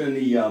partner has been in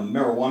the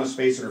marijuana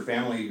space, and her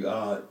family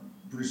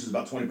produces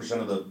about 20%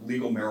 of the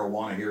legal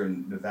marijuana here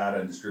in Nevada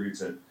and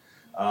distributes it.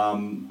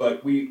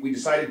 But we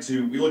decided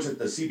we looked at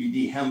the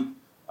CBD hemp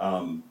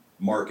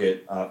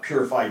market.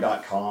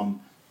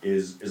 Purify.com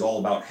is all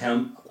about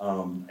hemp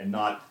and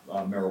not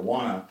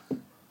marijuana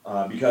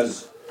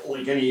because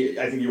like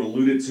I think you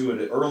alluded to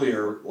it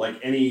earlier, like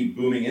any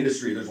booming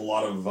industry, there's a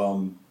lot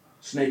of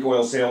snake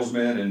oil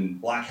salesmen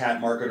and black hat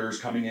marketers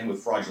coming in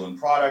with fraudulent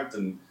product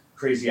and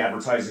crazy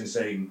advertising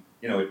saying,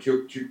 you know, it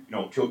cure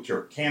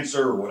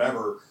cancer or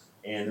whatever.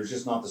 And there's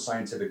just not the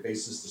scientific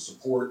basis to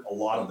support a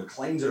lot of the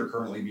claims that are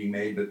currently being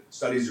made, but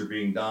studies are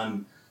being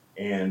done.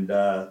 And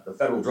the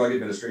Federal Drug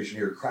Administration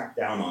here cracked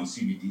down on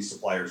CBD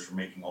suppliers for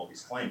making all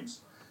these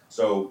claims.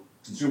 So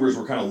consumers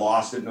were kind of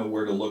lost, didn't know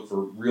where to look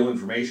for real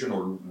information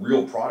or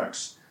real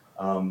products.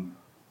 One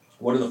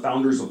of the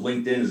founders of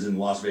LinkedIn is in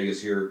Las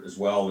Vegas here as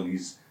well, and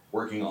he's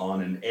working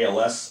on an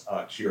ALS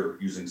cure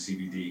using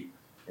CBD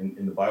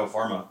in the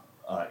biopharma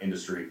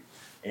industry.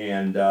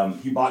 And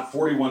he bought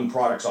 41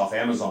 products off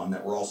Amazon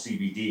that were all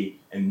CBD,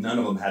 and none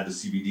of them had the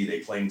CBD they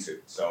claimed to.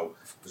 So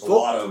there's a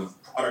lot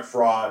of product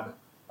fraud,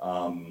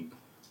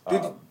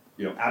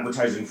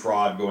 advertising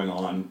fraud going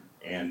on.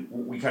 And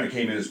we kind of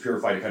came in as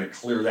Purify to kind of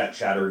clear that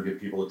chatter and give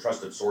people a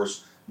trusted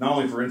source, not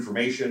only for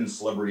information and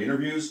celebrity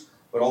interviews,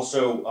 but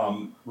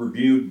also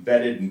reviewed,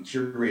 vetted, and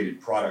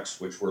curated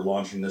products, which we're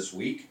launching this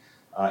week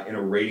in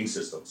a rating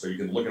system. So you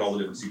can look at all the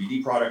different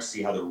CBD products,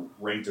 see how they're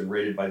ranked and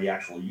rated by the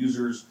actual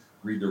users,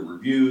 read their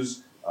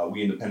reviews.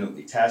 We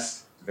independently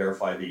test to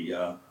verify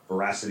the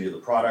veracity of the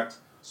product.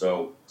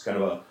 So it's kind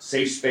of a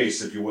safe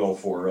space, if you will,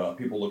 for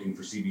people looking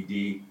for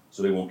CBD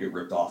so they won't get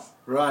ripped off.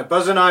 Right.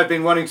 Buzz and I have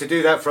been wanting to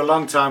do that for a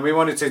long time. We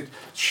wanted to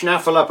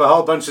snaffle up a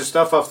whole bunch of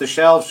stuff off the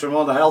shelves from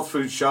all the health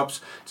food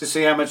shops to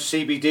see how much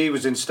CBD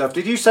was in stuff.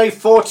 Did you say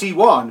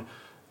 41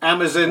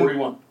 Amazon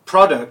 41.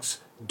 products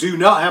do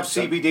not have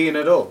CBD in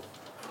at all.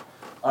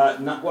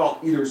 Not well.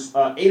 Either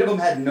 8 of them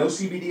had no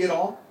CBD at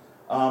all.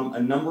 A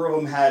number of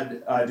them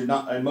did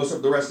not, and most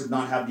of the rest did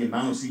not have the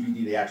amount of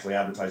CBD they actually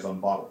advertised on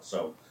the bottle.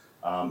 So,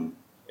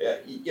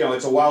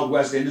 it's a Wild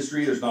West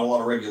industry. There's not a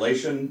lot of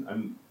regulation.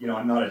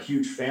 I'm not a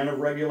huge fan of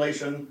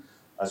regulation,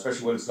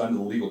 especially when it's done to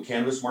the legal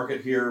cannabis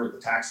market here with the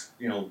tax,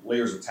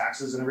 layers of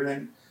taxes and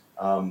everything.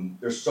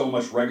 There's so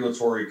much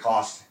regulatory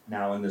cost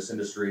now in this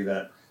industry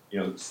that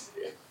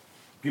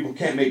people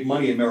can't make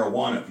money in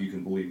marijuana, if you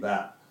can believe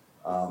that.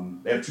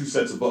 They have 2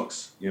 sets of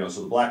books,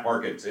 so the black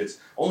market, it's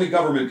only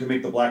government can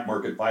make the black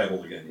market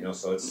viable again,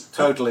 so it's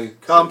totally,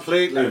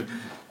 completely.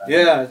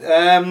 Yeah.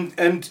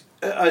 And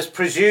I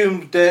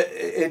presume that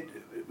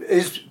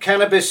is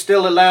cannabis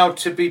still allowed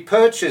to be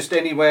purchased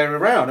anywhere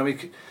around? I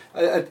mean,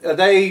 are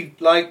they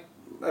like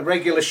a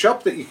regular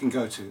shop that you can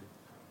go to?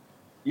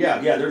 Yeah,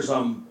 there's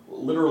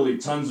literally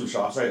tons of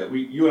shops.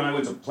 You and I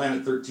went to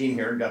Planet 13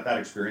 here and got that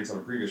experience on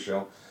a previous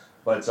show.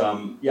 But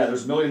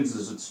there's millions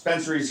of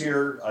dispensaries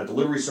here,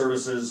 delivery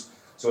services.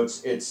 So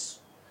it's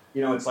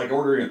like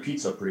ordering a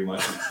pizza pretty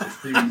much. It's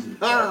pretty easy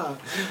to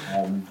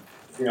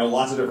get.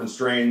 Lots of different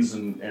strains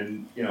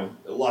and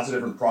lots of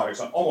different products.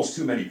 Almost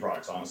too many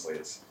products, honestly.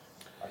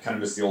 I kind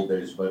of miss the old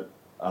days, but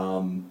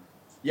Las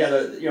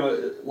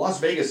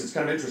Vegas. It's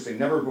kind of interesting.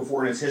 Never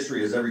before in its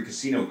history has every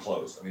casino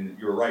closed. I mean,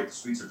 you were right. The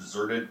streets are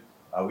deserted.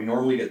 We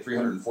normally get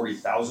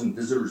 340,000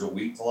 visitors a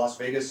week to Las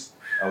Vegas.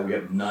 We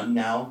have none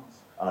now.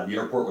 The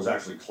airport was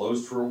actually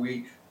closed for a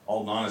week.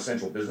 All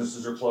non-essential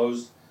businesses are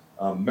closed.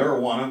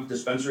 Marijuana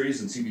dispensaries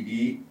and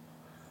CBD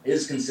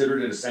is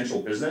considered an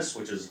essential business,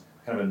 which is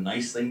kind of a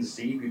nice thing to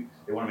see.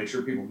 They want to make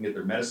sure people can get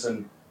their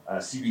medicine.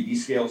 CBD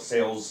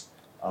sales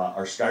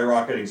are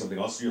skyrocketing, something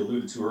else you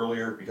alluded to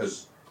earlier,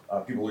 because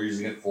people are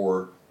using it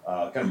for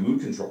kind of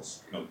mood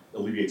controls,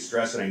 alleviate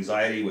stress and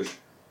anxiety, which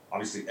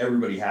obviously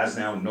everybody has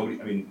now.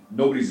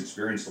 Nobody's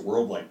experienced a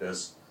world like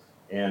this.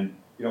 And,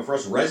 for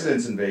us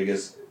residents in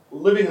Vegas,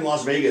 living in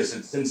Las Vegas,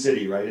 it's Sin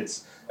City, right?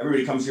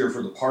 Everybody comes here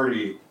for the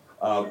party.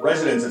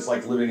 Residents, it's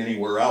like living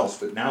anywhere else,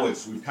 but now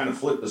we've kind of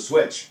flipped the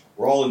switch.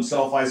 We're all in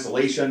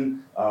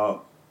self-isolation.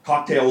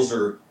 Cocktails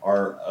are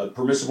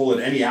permissible at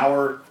any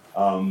hour.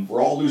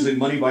 We're all losing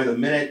money by the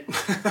minute,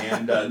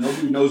 and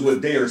nobody knows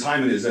what day or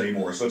time it is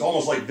anymore. So it's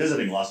almost like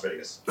visiting Las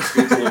Vegas. It's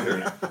good to live here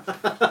now.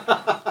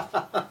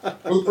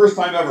 For the first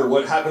time ever,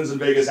 what happens in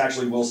Vegas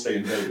actually will stay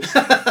in Vegas.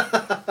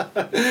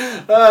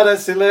 Oh,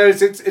 that's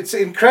hilarious. It's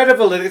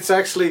incredible that it's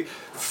actually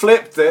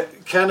flipped,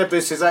 that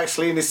cannabis is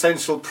actually an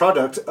essential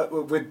product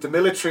with the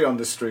military on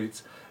the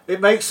streets. It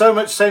makes so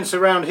much sense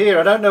around here.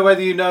 I don't know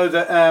whether you know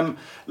that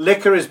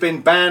liquor has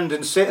been banned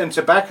and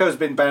tobacco has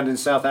been banned in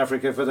South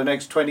Africa for the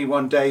next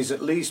 21 days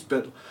at least,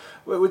 but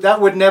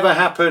that would never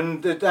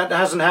happen. That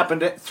hasn't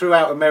happened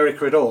throughout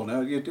America at all.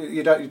 No, you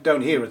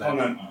don't hear of that. Oh,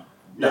 no.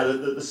 Yeah,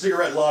 the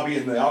cigarette lobby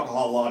and the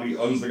alcohol lobby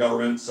owns the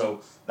government,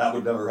 so that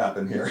would never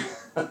happen here.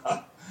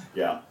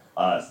 Yeah.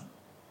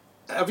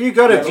 Have you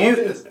got a view?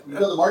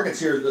 The markets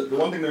here, the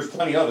one thing there's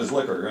plenty of is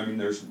liquor. I mean,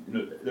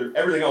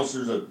 everything else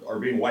are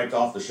being wiped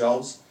off the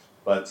shelves.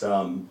 But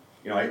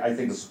I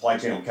think the supply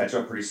chain will catch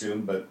up pretty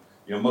soon. But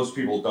most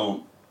people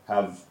don't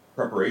have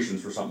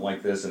preparations for something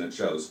like this, and it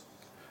shows.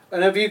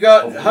 And have you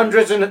got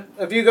hundreds and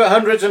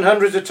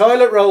hundreds of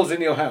toilet rolls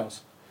in your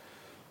house?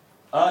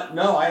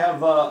 No, I have,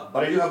 but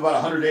I do have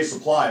about 100-day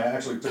supply. I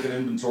actually took an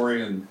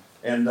inventory and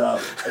I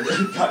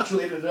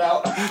calculated it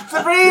out.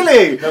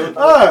 Really?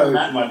 Oh,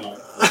 that in my life.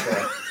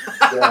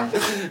 So, yeah.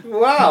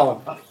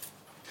 Wow.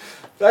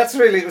 That's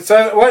really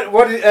so.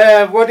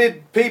 What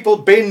did people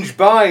binge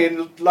buy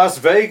in Las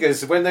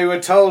Vegas when they were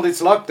told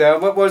it's lockdown?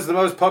 What was the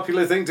most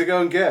popular thing to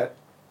go and get?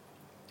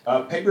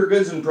 Paper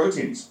goods and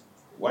proteins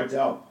wiped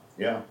out.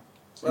 Yeah,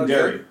 and Okay.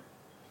 dairy.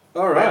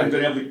 All I right. haven't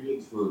been able to get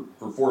it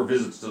for 4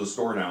 visits to the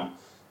store now,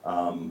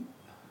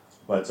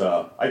 but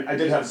I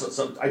did have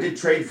some. I did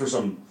trade for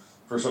some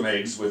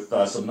eggs with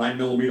some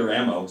 9mm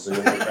ammo. So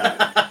you'll like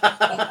that.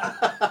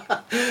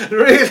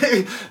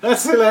 Really?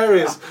 That's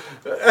hilarious.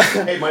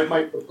 Hey,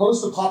 my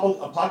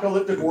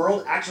post-apocalyptic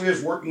world actually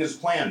is working as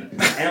planned.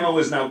 Ammo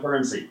is now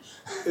currency.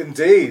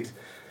 Indeed.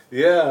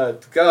 Yeah,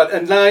 God.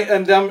 And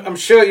I'm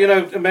sure,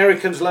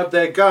 Americans love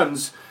their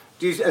guns.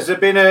 Has there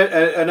been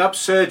an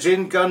upsurge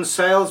in gun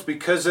sales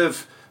because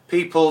of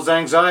people's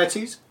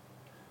anxieties?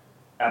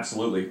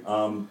 Absolutely.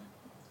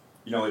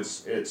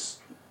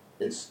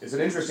 It's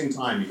an interesting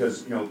time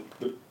because,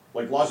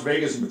 like Las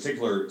Vegas in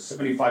particular,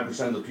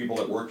 75% of the people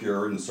that work here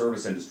are in the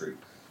service industry.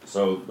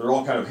 So they're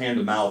all kind of hand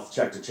to mouth,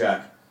 check to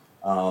check.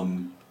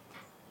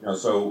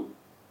 So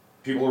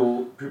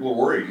people are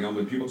worried.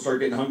 When people start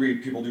getting hungry,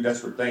 people do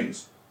desperate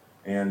things.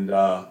 And,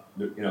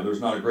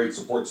 there's not a great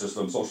support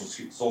system,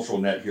 social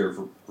net here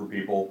for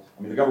people.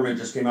 I mean, the government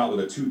just came out with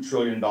a $2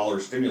 trillion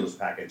stimulus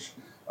package.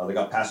 They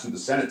got passed through the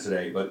Senate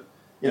today, but,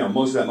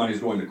 most of that money is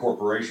going to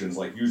corporations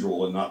like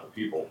usual and not the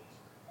people.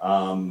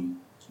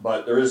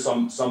 But there is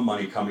some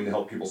money coming to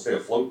help people stay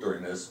afloat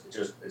during this.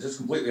 It's just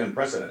completely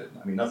unprecedented.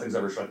 I mean, nothing's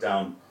ever shut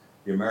down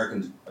the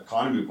American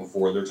economy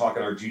before. They're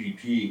talking our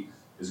GDP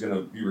is going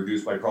to be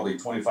reduced by probably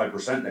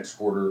 25% next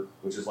quarter,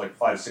 which is like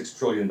 $5-6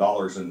 trillion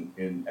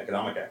in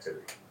economic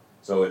activity.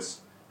 So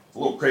it's a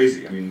little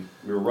crazy. I mean,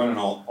 we were running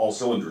all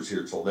cylinders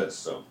here till this.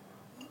 So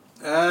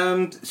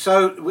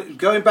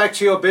going back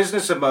to your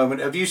business a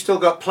moment, have you still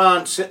got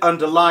plants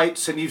under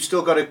lights and you've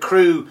still got a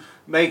crew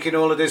making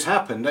all of this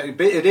happen?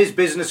 It is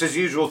business as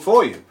usual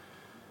for you.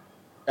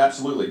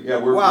 Absolutely, yeah.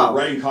 We're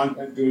writing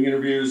content, doing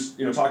interviews,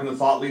 talking to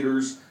thought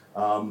leaders.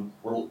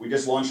 We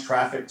just launched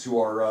traffic to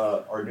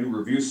our new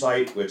review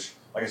site, which,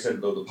 like I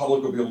said, the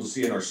public will be able to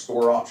see in our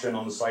store option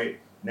on the site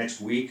next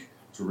week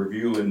to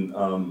review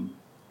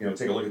and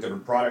take a look at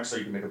different products so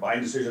you can make a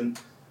buying decision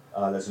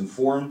that's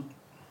informed.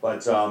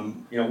 But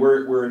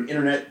we're an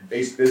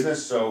internet-based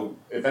business, so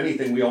if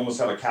anything, we almost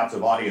have a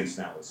captive audience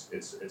now.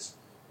 It's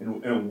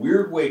in a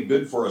weird way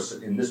good for us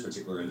in this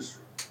particular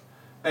industry.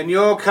 And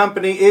your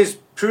company is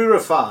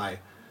Purify.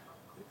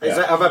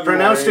 Have I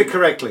pronounced it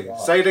correctly?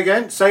 Say it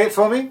again. Say it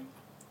for me.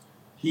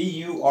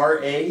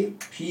 Puraphy.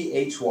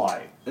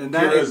 And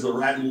Pure is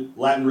the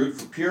Latin root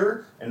for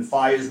pure, and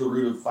phi is the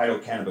root of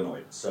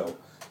phytocannabinoid. So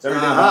it's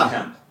everything about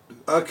hemp.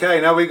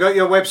 Okay, now we've got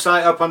your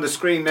website up on the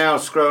screen now,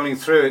 scrolling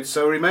through it.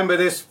 So remember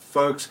this,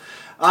 folks.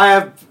 I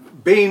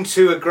have been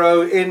to a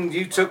grow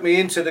you took me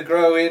into the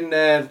grow in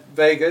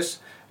Vegas,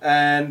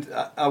 and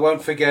I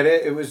won't forget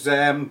it. It was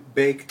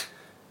big.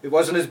 It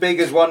wasn't as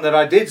big as one that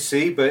I did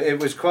see, but it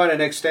was quite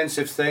an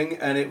extensive thing,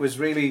 and it was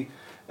really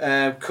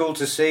cool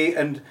to see.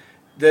 And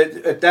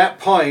at that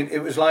point,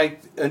 it was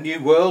like a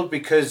new world,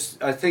 because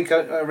I think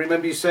I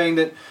remember you saying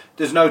that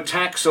there's no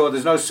tax, or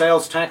there's no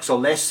sales tax, or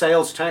less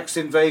sales tax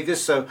in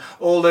Vegas. So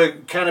all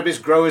the cannabis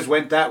growers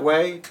went that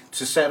way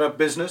to set up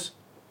business.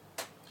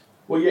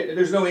 Well, yeah,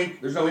 there's no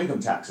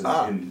income tax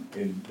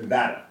in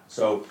Nevada,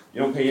 so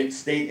you don't pay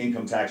state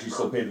income tax. You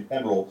still pay the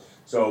federal.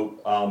 So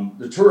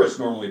the tourists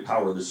normally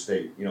power the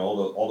state.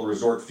 All the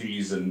resort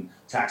fees and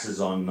taxes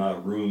on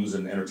rooms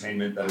and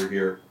entertainment that are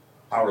here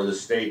power the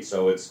state.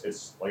 So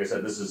it's like I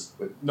said, this is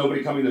with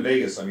nobody coming to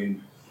Vegas. I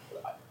mean,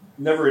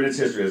 never in its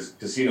history has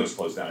casinos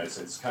closed down.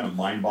 It's kind of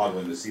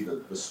mind-boggling to see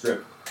the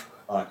strip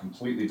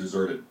completely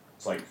deserted.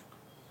 It's like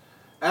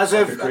a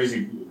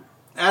crazy.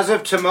 As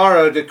of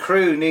tomorrow, the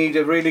crew need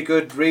a really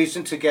good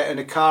reason to get in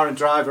a car and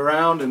drive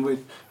around, and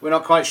we're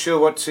not quite sure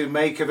what to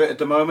make of it at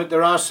the moment.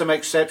 There are some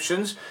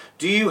exceptions.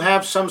 Do you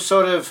have some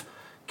sort of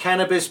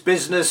cannabis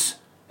business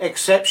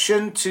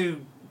exception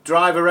to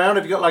drive around?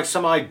 Have you got like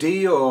some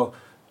ID or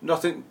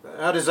nothing?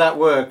 How does that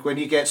work when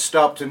you get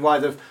stopped, and why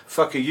the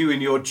fuck are you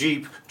in your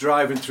Jeep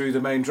driving through the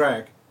main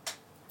drag?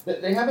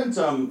 They haven't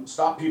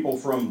stopped people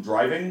from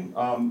driving.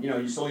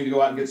 You still need to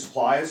go out and get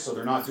supplies, so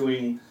they're not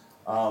doing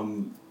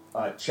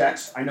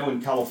checks. I know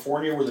in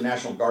California, where the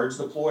National Guard's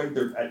deployed,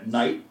 at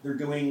night they're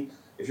doing,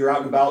 if you're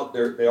out and about,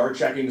 they are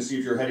checking to see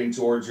if you're heading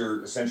towards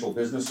your essential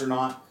business or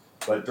not.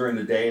 But during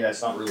the day,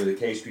 that's not really the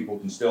case. People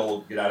can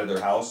still get out of their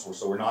house.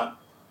 So we're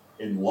not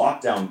in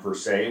lockdown per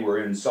se.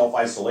 We're in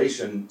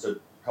self-isolation to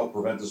help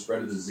prevent the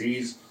spread of the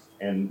disease,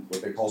 and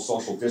what they call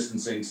social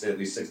distancing, stay at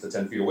least 6 to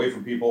 10 feet away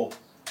from people.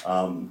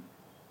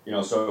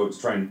 So to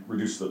try and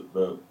reduce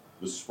the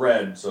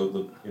spread, so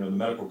the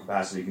medical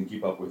capacity can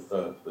keep up with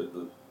the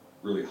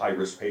really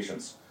high-risk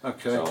patients.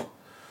 Okay. So a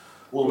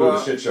little bit of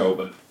a shit show,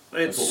 but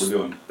that's what we're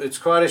doing. It's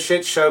quite a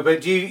shit show,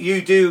 but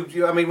you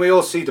do. I mean, we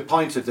all see the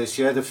point of this.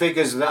 Yeah, the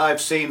figures that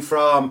I've seen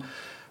from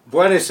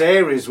Buenos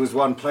Aires was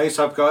one place.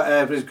 We've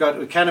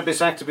got a cannabis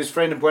activist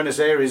friend in Buenos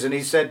Aires, and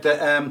he said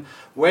that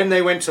when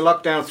they went to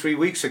lockdown 3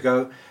 weeks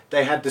ago,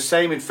 they had the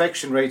same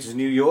infection rate as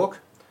New York,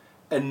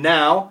 and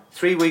now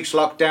 3 weeks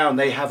locked down,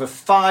 they have a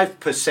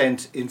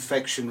 5%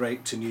 infection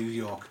rate to New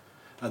York,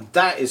 and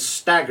that is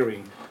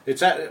staggering. I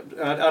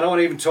don't want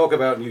to even talk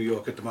about New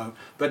York at the moment,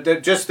 but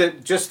just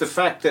the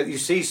fact that you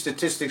see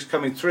statistics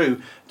coming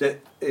through,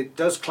 that it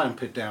does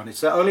clamp it down.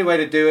 It's the only way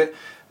to do it.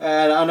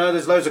 I know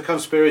there's loads of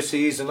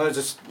conspiracies and loads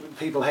of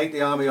people hate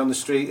the army on the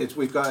street.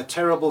 We've got a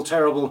terrible,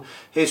 terrible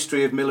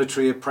history of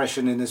military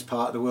oppression in this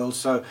part of the world,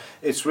 so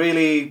it's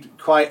really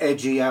quite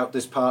edgy out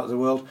this part of the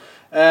world.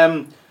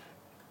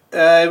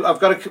 I've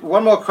got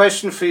one more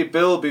question for you,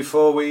 Bill,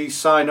 before we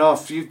sign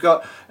off. You've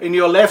got, in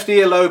your left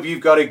earlobe,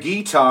 you've got a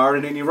guitar,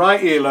 and in your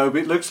right earlobe,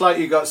 it looks like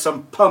you've got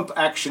some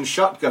pump-action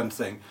shotgun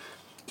thing.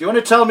 Do you want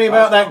to tell me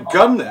about that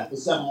gun there?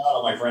 It's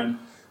out, my friend.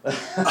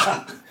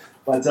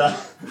 But how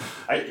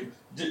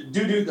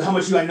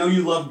much I know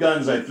you love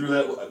guns. I threw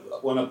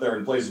that one up there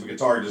in place of a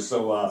guitar just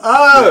so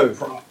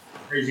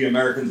crazy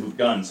Americans with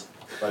guns.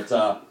 But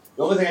the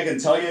only thing I can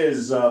tell you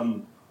is,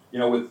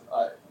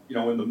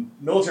 when the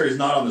military is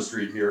not on the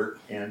street here,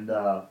 and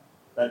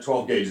that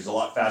 12 gauge is a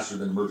lot faster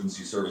than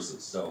emergency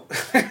services. So.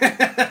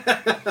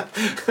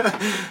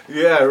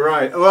 Yeah,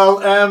 right.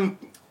 Well,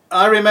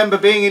 I remember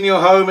being in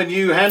your home, and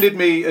you handed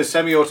me a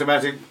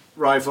semi-automatic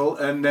rifle,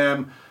 and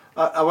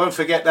I won't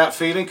forget that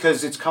feeling,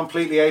 because it's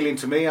completely alien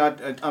to me.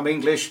 I'm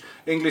English.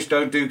 English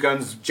don't do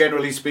guns,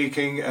 generally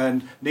speaking,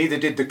 and neither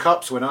did the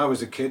cops when I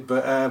was a kid.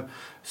 But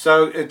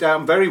so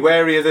I'm very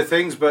wary of the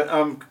things, but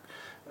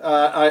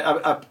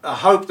I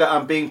hope that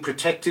I'm being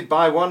protected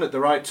by one at the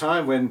right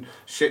time when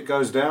shit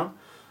goes down.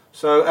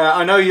 So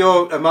I know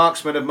you're a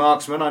marksman of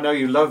marksmen. I know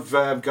you love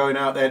going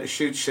out there to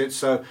shoot shit.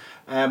 So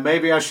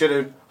maybe I should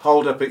have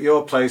holed up at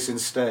your place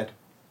instead.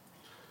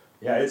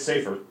 Yeah, it's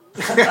safer.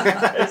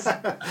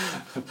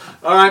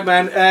 All right,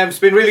 man. It's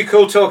been really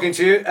cool talking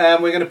to you.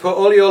 We're going to put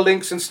all your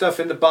links and stuff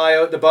in the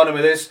bio at the bottom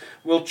of this.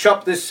 We'll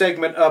chop this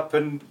segment up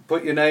and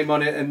put your name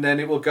on it, and then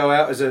it will go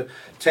out as a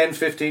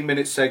 10-15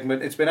 minute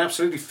segment. It's been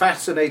absolutely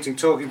fascinating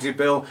talking to you,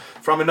 Bill,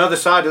 from another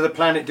side of the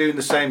planet doing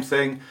the same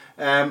thing.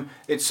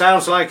 It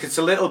sounds like it's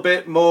a little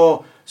bit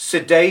more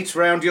sedate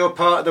around your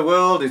part of the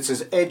world. It's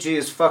as edgy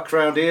as fuck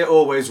around here.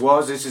 Always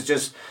was. This has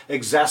just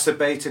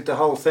exacerbated the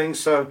whole thing.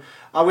 So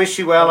I wish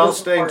you well. I'll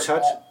stay in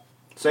touch.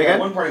 Say again?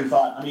 One parting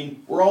thought. I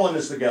mean, we're all in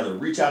this together.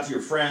 Reach out to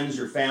your friends,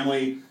 your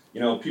family,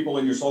 people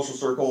in your social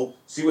circle.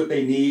 See what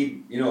they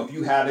need. If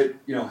you have it,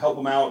 help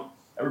them out.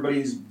 Everybody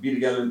needs to be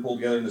together and pull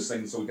together in this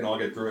thing so we can all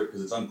get through it,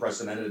 because it's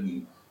unprecedented,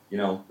 and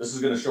this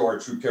is going to show our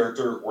true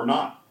character or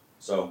not.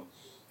 So,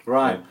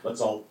 right. Let's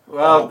all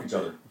help each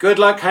other. Good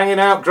luck hanging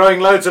out,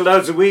 growing loads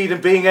of weed,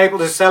 and being able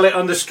to sell it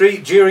on the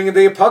street during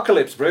the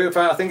apocalypse, bro.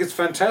 I think it's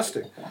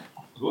fantastic.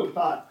 Good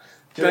thought.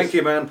 Cheers. Thank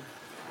you, man.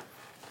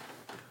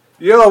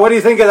 Yo, what do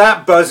you think of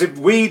that, Buzz?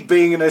 Weed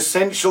being an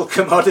essential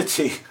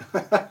commodity.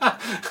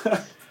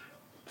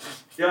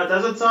 Yeah, it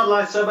doesn't sound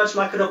like so much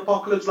like an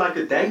apocalypse, like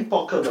a dank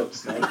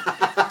apocalypse, man.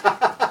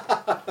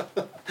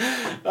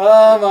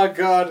 Oh my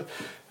God.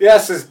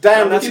 Yes, it's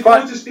damn. I'm That's looking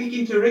quite. forward to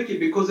speaking to Ricky,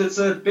 because it's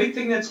a big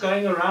thing that's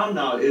going around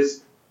now.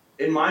 Is,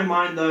 in my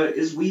mind though,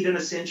 is weed an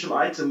essential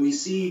item? We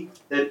see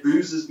that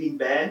booze has been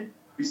banned.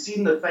 We've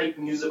seen the fake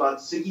news about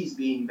ciggies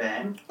being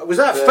banned. Was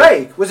that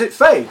fake? Was it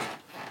fake?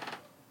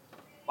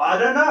 I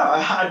don't know.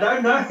 I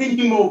don't know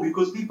anymore,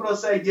 because people are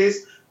saying yes,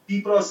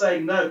 people are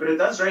saying no. But it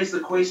does raise the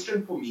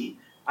question for me.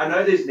 I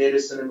know there's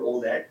medicine and all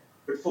that,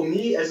 but for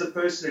me as a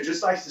person who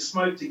just likes to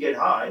smoke to get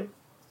high,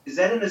 is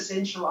that an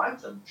essential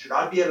item? Should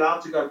I be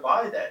allowed to go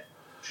buy that?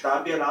 Should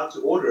I be allowed to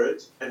order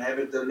it and have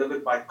it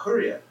delivered by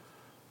courier?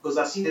 Because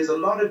I see there's a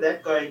lot of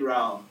that going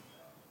around.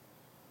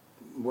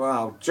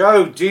 Wow.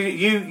 Joe,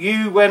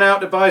 you went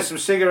out to buy some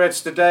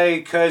cigarettes today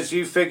because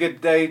you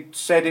figured they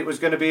said it was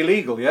going to be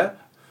illegal, yeah?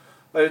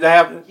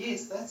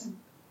 Yes, that's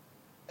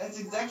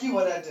exactly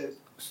what I did.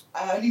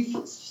 I only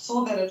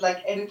saw that at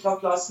like 8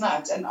 o'clock last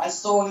night, and I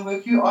saw there were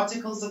a few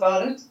articles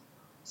about it.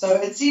 So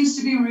it seems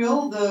to be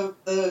real.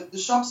 The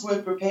shops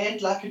were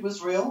prepared like it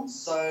was real.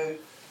 So,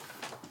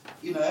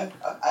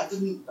 I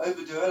didn't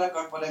overdo it. I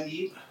got what I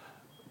need.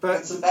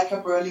 Got some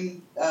backup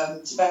rolling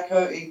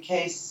tobacco in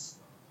case,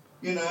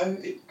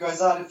 it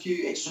goes out a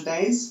few extra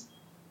days.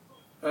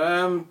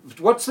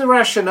 What's the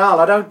rationale?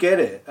 I don't get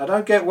it. I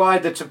don't get why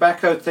the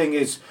tobacco thing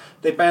is.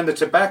 They banned the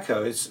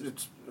tobacco.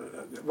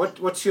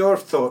 What's your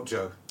thought,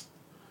 Joe?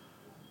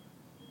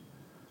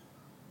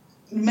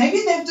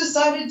 Maybe they've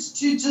decided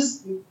to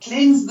just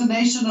cleanse the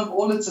nation of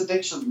all its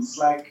addictions.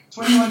 Like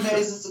 21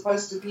 days is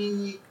supposed to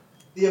be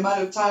the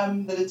amount of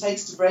time that it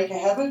takes to break a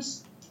habit.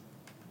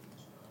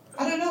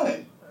 I don't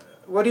know.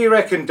 What do you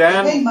reckon,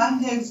 Dan? They're playing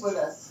mind games with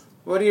us.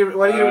 What do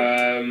you?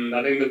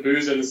 I think the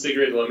booze and the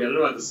cigarette. Well, I don't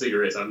know about the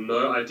cigarettes. I have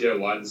no idea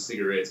why the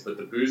cigarettes, but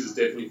the booze is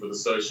definitely for the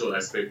social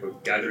aspect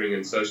of gathering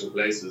in social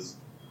places.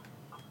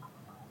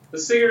 The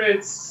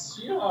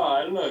cigarettes,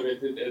 I don't know.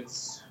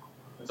 It's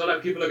not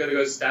like people are going to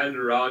go stand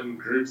around in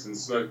groups and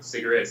smoke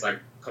cigarettes, like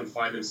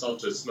confine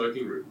themselves to a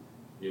smoking room.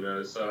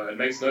 So it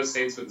makes no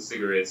sense with the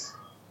cigarettes.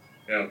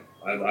 Yeah,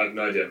 I have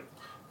no idea.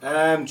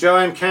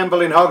 Joanne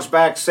Campbell in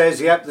Hogsback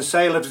says, yep, the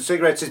sale of the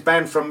cigarettes is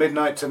banned from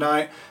midnight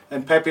tonight.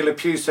 And Pepe Le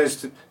Pew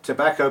says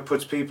tobacco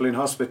puts people in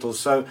hospitals.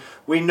 So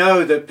we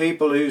know that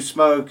people who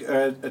smoke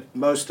are at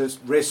most at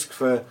risk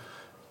for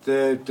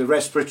the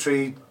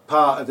respiratory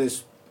part of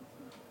this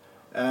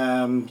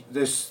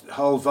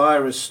whole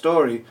virus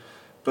story.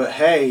 But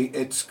hey,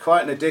 it's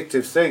quite an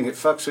addictive thing. It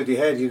fucks with your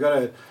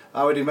head.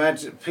 I would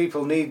imagine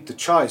people need the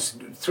choice.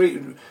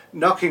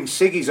 Knocking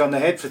ciggies on the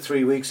head for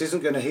 3 weeks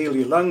isn't going to heal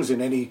your lungs in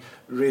any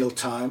real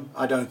time,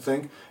 I don't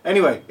think.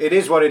 Anyway, it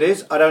is what it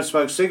is. I don't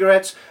smoke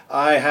cigarettes.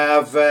 I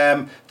have,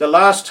 the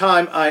last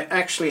time I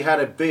actually had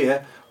a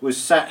beer was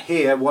sat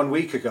here 1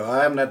 week ago.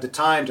 I haven't had the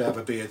time to have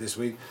a beer this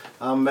week.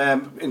 I'm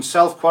in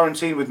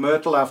self-quarantine with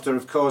Myrtle after,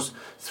 of course,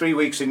 3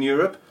 weeks in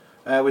Europe.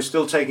 We're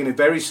still taking it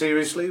very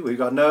seriously.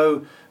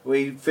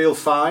 We feel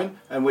fine,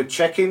 and we're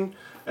checking.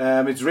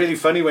 It's really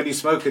funny when you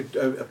smoke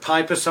a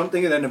pipe or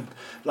something, and then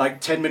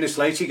like 10 minutes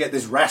later you get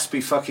this raspy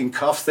fucking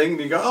cough thing,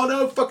 and you go, oh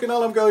no, fucking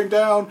hell, I'm going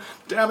down,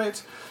 damn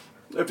it.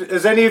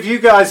 Has any of you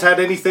guys had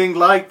anything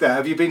like that?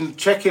 Have you been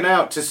checking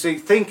out to see,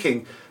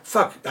 thinking,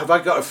 fuck, have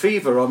I got a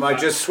fever, or am I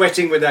just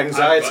sweating with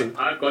anxiety?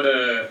 I've got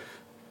a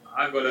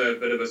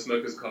bit of a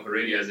smoker's cough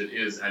already as it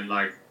is, and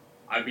like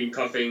I've been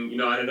coughing,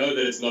 I know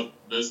that it's not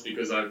this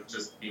because I've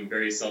just been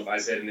very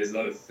self-isolated and there's a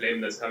lot of phlegm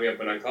that's coming up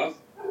when I cough,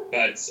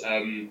 but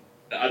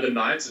the other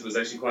night it was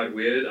actually quite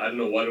weird. I don't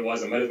know what it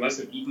was. I must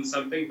have eaten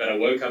something, but I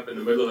woke up in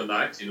the middle of the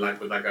night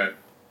with like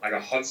a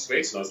hot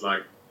sweat, and I was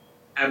like,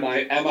 am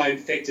I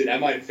infected?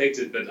 Am I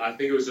infected? But I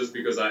think it was just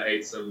because I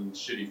ate some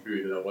shitty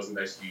food and I wasn't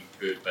actually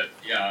good. But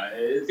yeah,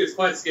 it's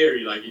quite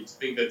scary. Like you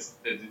think that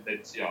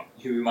yeah,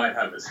 you might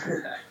have it.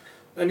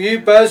 And you,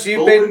 Buzz, you've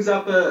Bill been... brings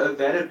up a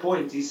valid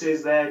point. He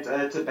says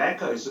that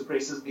tobacco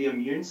suppresses the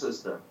immune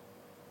system.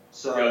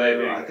 So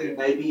Yeah, I think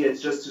maybe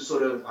it's just to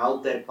sort of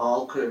help that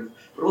bile curve.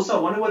 But also, I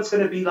wonder what's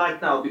going to be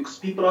like now, because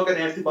people are going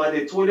to have to buy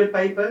their toilet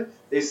paper,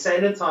 their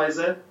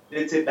sanitizer,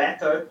 their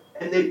tobacco,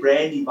 and their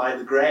brandy by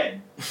the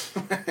gram.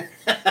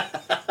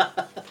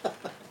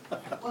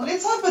 Well,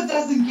 let's hope it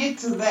doesn't get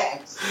to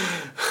that.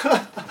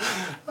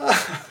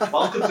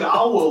 Welcome to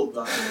our world,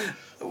 though.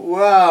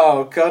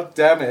 Wow, God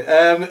damn it.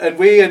 And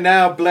we are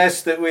now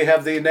blessed that we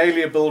have the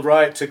inalienable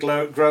right to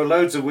grow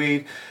loads of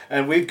weed,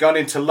 and we've gone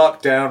into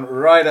lockdown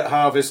right at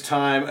harvest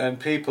time, and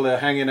people are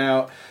hanging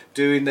out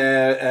doing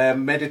their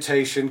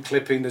meditation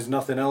clipping. There's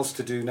nothing else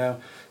to do now.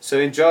 So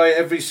enjoy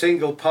every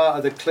single part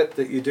of the clip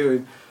that you're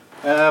doing.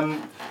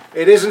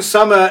 It isn't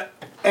summer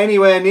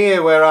anywhere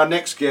near where our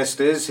next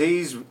guest is.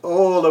 He's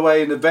all the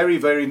way in the very,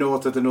 very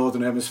north of the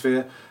Northern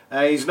Hemisphere.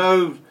 He's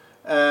no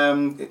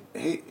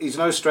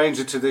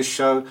stranger to this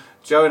show.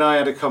 Joe and I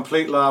had a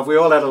complete laugh. We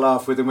all had a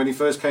laugh with him when he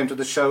first came to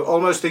the show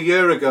almost a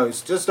year ago.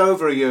 It's just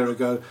over a year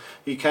ago.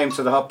 He came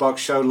to the Hotbox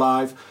show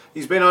live.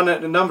 He's been on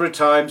it a number of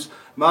times.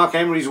 Mark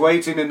Emery's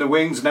waiting in the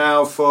wings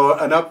now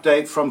for an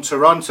update from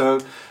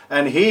Toronto,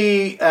 and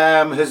he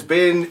has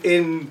been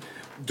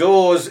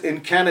indoors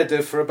in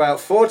Canada for about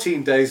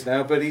 14 days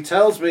now, but he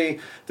tells me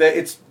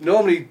that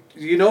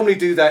you normally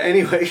do that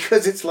anyway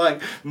because it's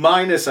like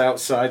minus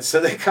outside,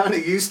 so they're kind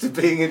of used to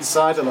being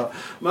inside a lot.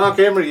 Mark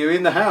Emery, you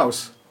in the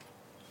house?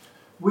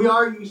 We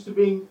are used to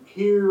being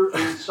here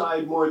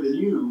inside more than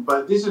you,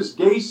 but this is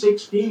day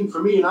 16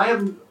 for me, and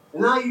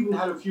I even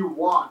had a few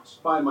walks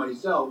by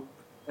myself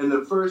in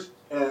the first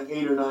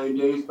 8 or 9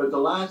 days, but the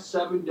last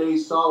 7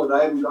 days solid,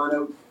 I haven't gone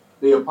out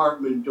the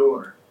apartment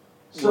door.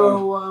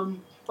 So,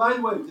 by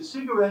the way, the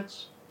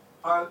cigarettes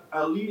are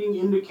a leading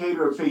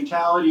indicator of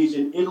fatalities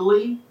in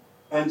Italy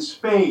and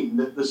Spain,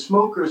 that the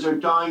smokers are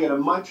dying at a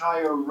much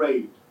higher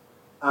rate.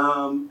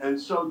 And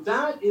so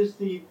that is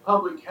the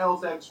public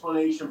health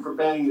explanation for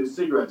banning the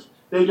cigarettes.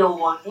 They don't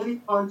want any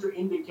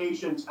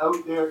contraindications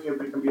out there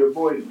if it can be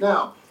avoided.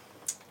 Now,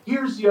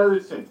 here's the other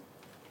thing.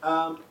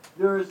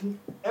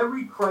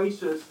 Every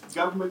crisis,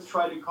 governments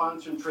try to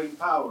concentrate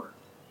power.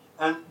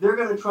 And they're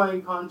going to try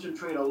and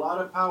concentrate a lot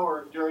of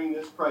power during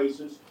this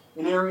crisis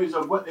in areas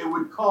of what they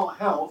would call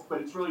health, but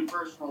it's really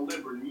personal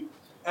liberty,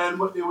 and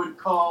what they would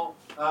call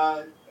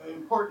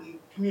important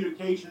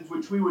communications,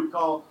 which we would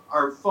call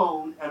our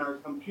phone and our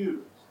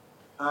computers,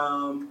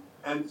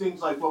 and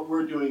things like what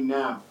we're doing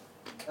now.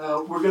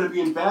 We're going to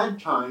be in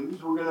bad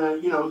times. We're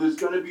going to, there's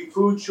going to be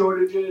food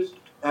shortages,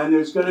 and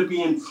there's going to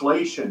be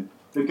inflation.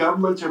 The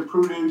governments are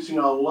producing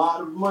a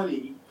lot of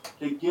money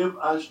to give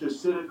us to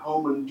sit at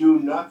home and do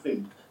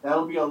nothing.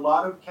 That'll be a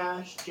lot of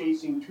cash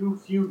chasing too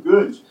few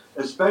goods,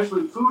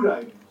 especially food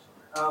items,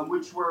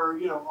 which we're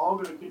all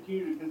going to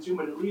continue to consume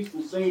at least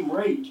the same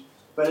rate,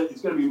 but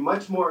it's going to be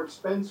much more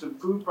expensive.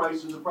 Food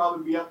prices will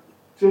probably be up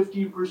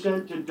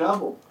 50% to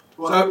double,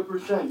 to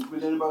 100%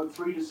 within about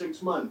 3 to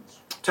 6 months.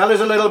 Tell us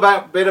a little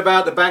bit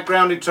about the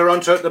background in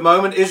Toronto at the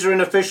moment. Is there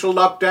an official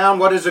lockdown?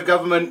 What is the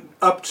government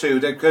up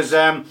to? Because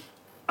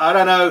I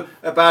don't know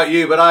about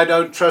you, but I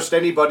don't trust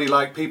anybody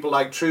like people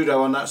like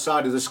Trudeau on that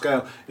side of the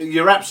scale.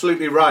 You're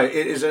absolutely right.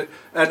 It is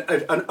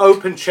an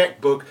open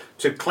checkbook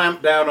to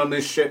clamp down on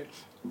this shit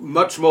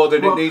much more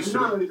than it needs to be.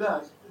 Not only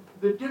that,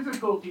 the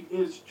difficulty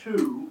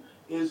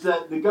is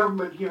that the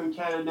government here in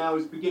Canada now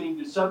is beginning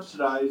to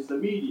subsidize the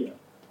media.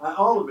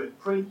 All of it,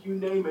 print, you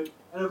name it.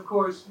 And of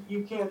course,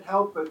 you can't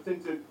help but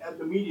think that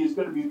the media is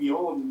going to be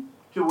beholden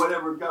to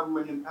whatever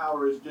government in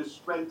power is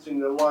dispensing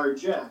the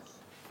largesse.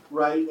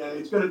 Right?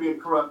 It's going to be a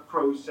corrupt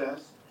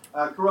process.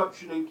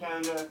 Corruption in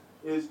Canada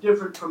is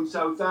different from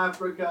South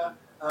Africa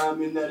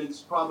in that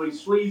it's probably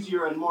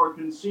sleazier and more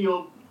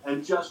concealed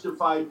and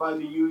justified by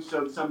the use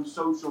of some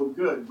social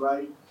good,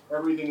 right?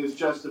 Everything is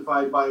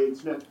justified by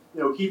its,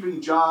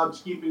 keeping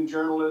jobs, keeping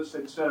journalists,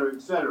 et cetera,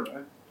 et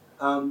cetera.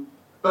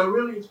 But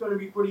really, it's going to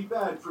be pretty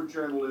bad for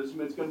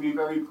journalism. It's going to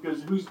be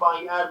because who's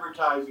buying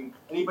advertising?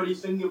 Anybody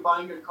thinking of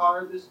buying a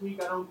car this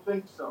week? I don't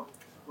think so,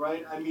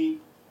 right? I mean,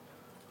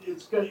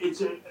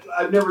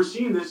 I've never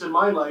seen this in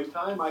my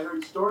lifetime. I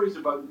heard stories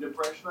about the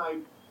Depression. I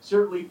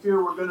certainly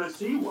fear we're going to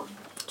see one.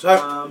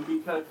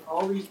 Because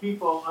all these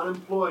people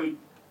unemployed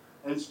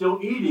and still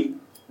eating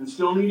and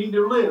still needing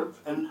to live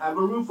and have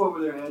a roof over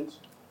their heads,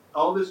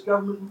 all this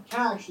government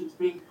cash that's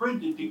being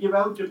printed to give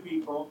out to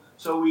people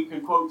so we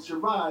can, quote,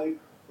 survive,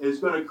 is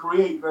going to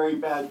create very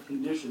bad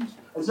conditions.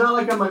 It's not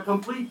like I'm a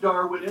complete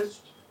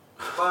Darwinist,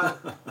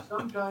 but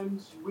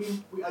sometimes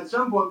at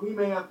some point we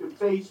may have to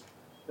face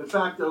the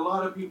fact that a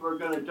lot of people are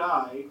going to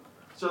die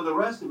so the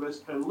rest of us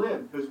can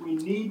live, because we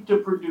need to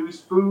produce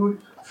food,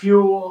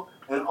 fuel,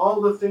 and all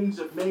the things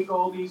that make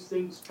all these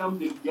things come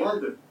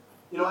together.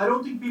 I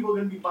don't think people are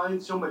going to be buying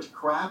so much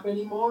crap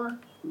anymore,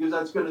 because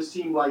that's going to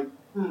seem like,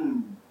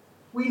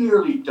 we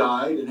nearly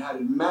died and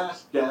had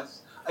mass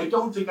deaths I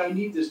don't think I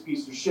need this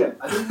piece of shit.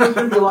 I think there's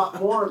going to be a lot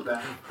more of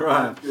that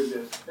after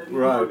this. I think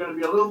people are going to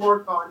be a little more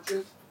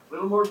conscious, a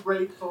little more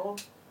grateful,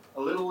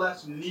 a little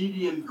less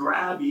needy and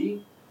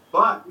grabby.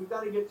 But we've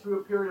got to get through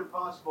a period of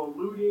possible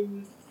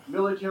looting,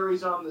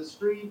 militaries on the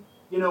street.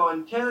 You know,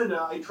 in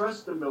Canada, I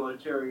trust the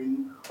military,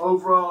 and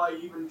overall, I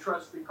even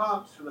trust the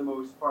cops for the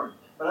most part.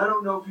 But I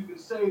don't know if you can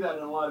say that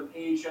in a lot of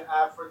Asia,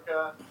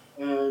 Africa,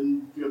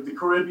 and the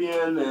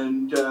Caribbean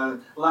and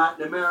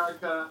Latin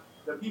America.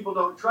 That people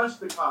don't trust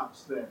the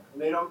cops there,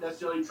 and they don't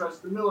necessarily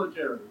trust the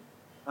military.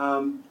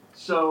 And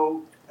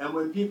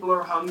when people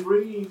are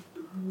hungry,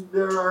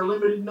 there are a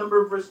limited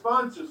number of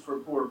responses for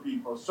poor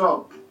people.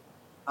 So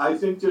I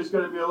think there's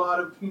going to be a lot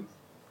of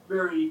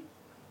very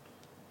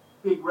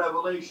big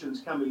revelations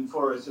coming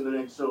for us in the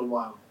next little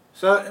while.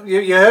 So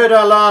you heard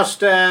our last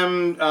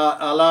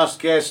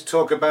guest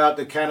talk about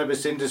the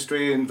cannabis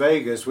industry in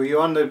Vegas. Were you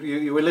on the?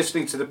 You were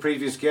listening to the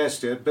previous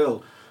guest here,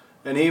 Bill,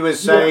 and he was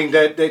saying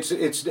that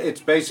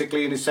it's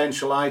basically an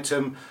essential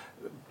item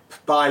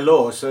by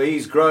law. So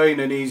he's growing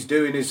and he's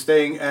doing his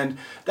thing, and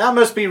that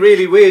must be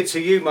really weird to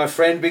you, my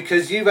friend,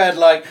 because you've had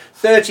like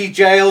 30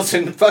 jails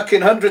and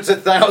fucking hundreds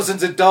of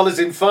thousands of dollars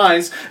in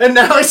fines, and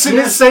now it's an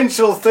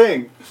essential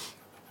thing.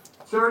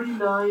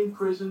 39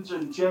 prisons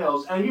and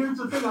jails. And here's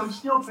the thing, I'm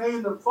still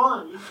paying the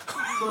fine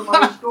for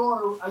my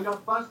store I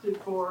got busted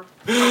for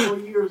a couple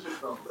of years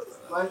ago.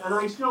 Right? And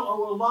I still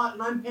owe a lot,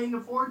 and I'm paying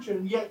a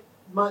fortune, yet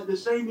the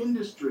same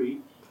industry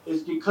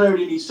is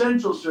declared an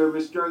essential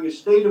service during a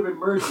state of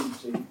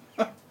emergency.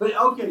 But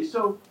okay,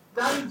 so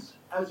that is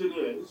as it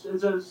is.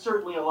 There's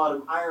certainly a lot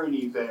of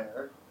irony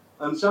there.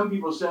 Some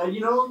people said,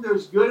 you know,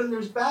 there's good and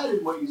there's bad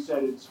in what you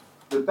said.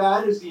 The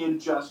bad is the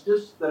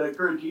injustice that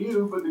occurred to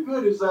you, but the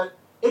good is that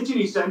it's an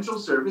essential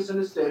service in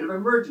a state of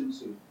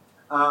emergency.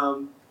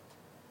 And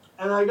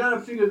I got to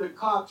figure the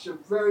cops are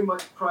very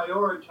much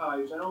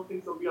prioritized. I don't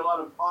think there'll be a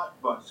lot of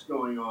hot bus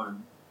going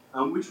on,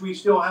 which we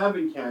still have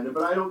in Canada,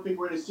 but I don't think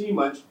we're going to see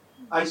much.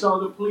 I saw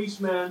the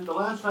policeman, the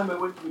last time I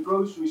went to the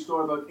grocery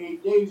store about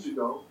 8 days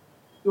ago,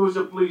 there was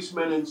a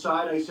policeman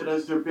inside. I said,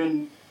 has there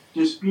been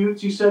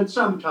disputes? He said,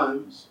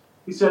 sometimes.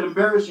 He said,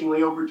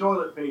 embarrassingly, over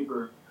toilet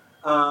paper.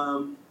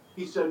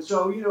 He said,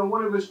 so, you know,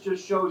 one of us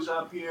just shows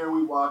up here,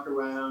 we walk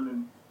around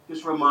and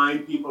just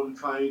remind people to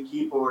try and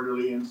keep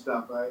orderly and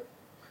stuff, right?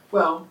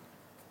 Well,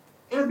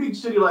 in a big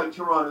city like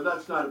Toronto,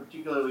 that's not a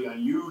particularly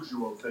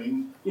unusual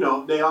thing. You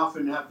know, they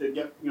often have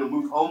to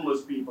move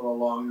homeless people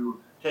along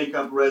who take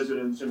up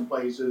residence in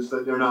places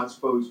that they're not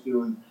supposed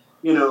to. And,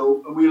 you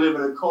know, we live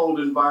in a cold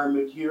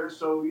environment here,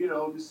 so, you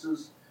know,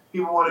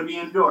 people want to be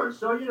indoors.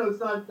 So, you know, it's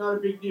not a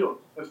big deal.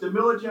 If the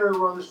military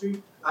were on the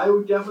street, I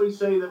would definitely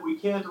say that we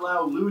can't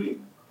allow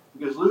looting.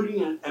 Because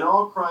looting and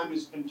all crime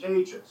is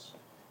contagious.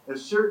 If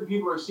certain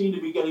people are seen to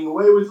be getting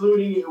away with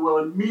looting, it will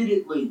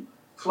immediately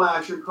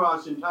flash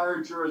across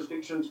entire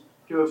jurisdictions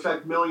to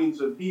affect millions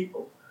of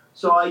people.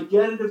 So I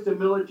get it if the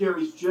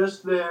military is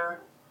just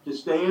there to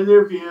stay in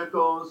their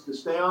vehicles, to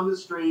stay on the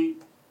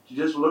street, to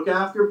just look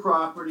after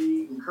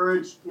property,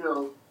 encourage, you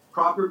know,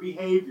 proper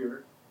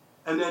behavior,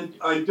 and then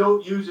I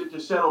don't use it to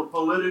settle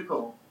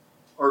political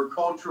or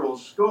cultural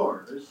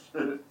scores,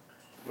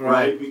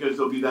 right? Because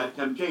there'll be that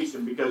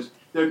temptation, because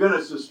they're going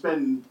to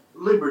suspend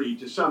liberty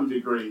to some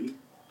degree,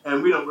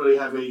 and we don't really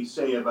have any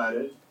say about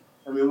it.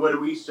 I mean, what do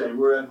we say?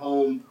 We're at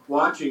home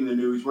watching the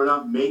news. We're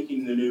not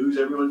making the news.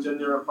 Everyone's in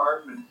their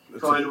apartment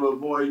trying to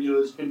avoid, you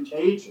know, this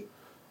contagion.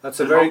 Hope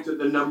that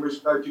the numbers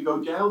start to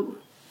go downward.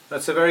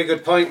 That's a very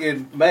good point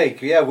you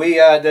make. Yeah,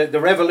 the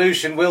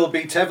revolution will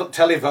be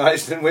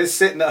televised, and we're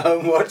sitting at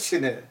home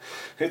watching it.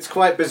 It's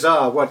quite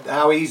bizarre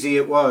how easy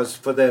it was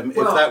for them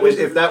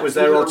if that was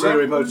their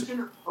ulterior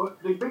motive.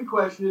 The big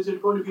question is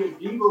it going to be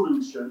a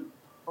devolution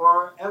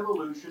or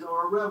evolution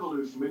or a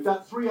revolution? We've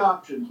got three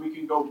options. We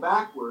can go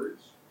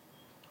backwards,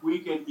 we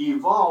can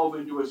evolve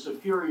into a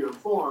superior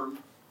form,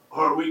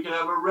 or we can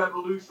have a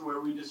revolution where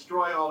we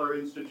destroy all our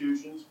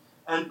institutions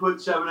and put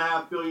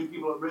 7.5 billion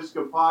people at risk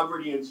of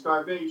poverty and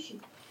starvation.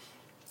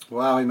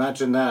 Wow,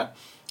 imagine that.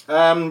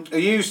 Are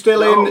you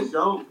still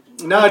Don't.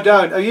 No,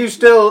 don't. Are you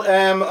still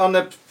on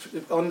the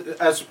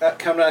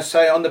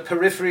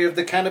periphery of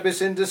the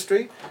cannabis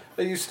industry?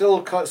 Are you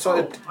still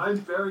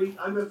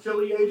I'm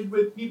affiliated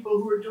with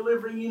people who are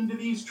delivering into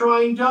these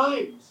trying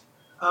times,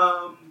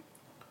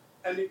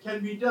 and it can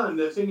be done.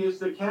 The thing is,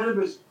 the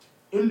cannabis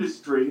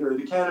industry or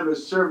the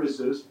cannabis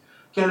services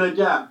can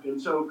adapt,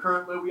 and so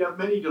currently we have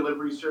many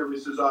delivery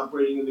services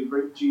operating in the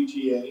great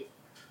GTA,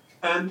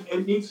 and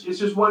it's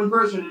just one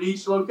person at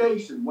each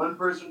location. One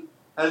person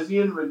has the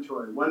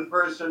inventory. One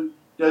person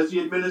does the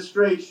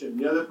administration.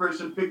 The other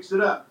person picks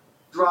it up,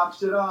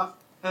 drops it off,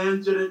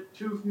 hands it at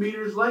 2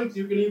 meters length.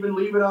 You can even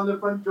leave it on the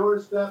front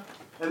doorstep,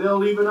 and they'll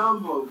leave an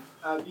envelope.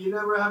 You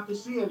never have to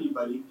see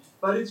anybody,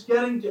 but it's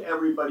getting to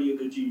everybody in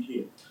the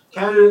GTA.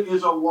 Canada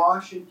is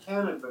awash in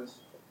cannabis.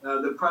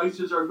 The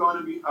prices are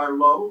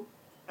low,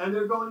 and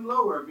they're going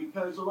lower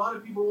because a lot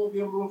of people won't be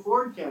able to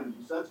afford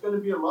cannabis. That's going to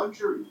be a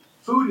luxury.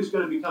 Food is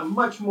going to become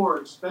much more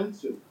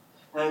expensive.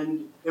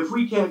 And if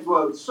we can't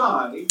go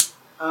outside,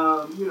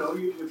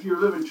 If you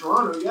live in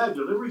Toronto, yeah,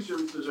 delivery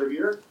services are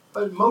here,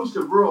 but most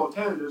of rural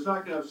Canada is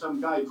not going to have some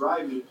guy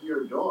driving it to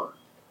your door.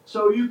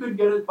 So you could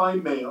get it by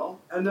mail,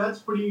 and that's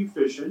pretty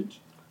efficient.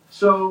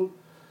 So,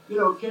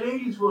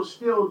 Canadians will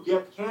still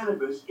get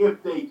cannabis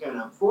if they can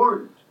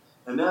afford it.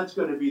 And that's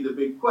going to be the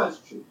big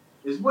question,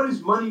 is what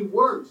is money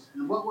worth,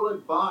 and what will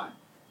it buy?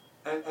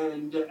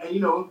 And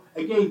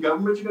again,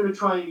 governments are going to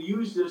try and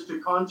use this to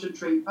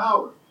concentrate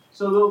power.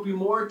 So there'll be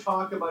more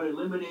talk about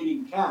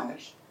eliminating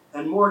cash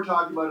and more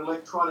talk about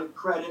electronic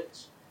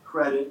credits,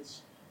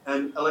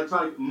 and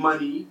electronic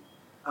money,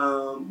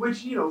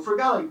 which, for a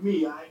guy like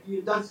me,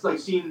 that's like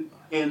seen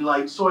in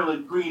like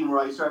Soylent Green, where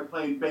I start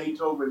playing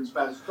Beethoven's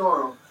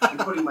Pastoral and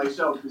putting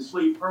myself to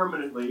sleep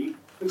permanently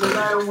because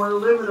I don't want to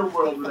live in a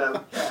world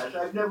without cash.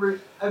 I've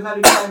had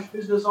a cash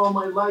business all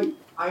my life.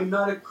 I'm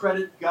not a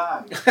credit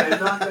guy. I'm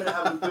not going to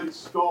have a good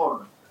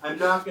score. I'm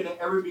not going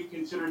to ever be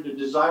considered a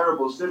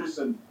desirable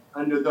citizen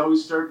under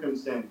those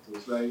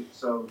circumstances, right?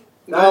 So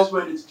that's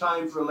when it's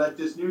time for let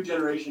this new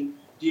generation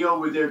deal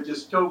with their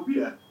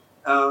dystopia,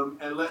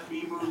 and let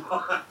me move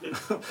on.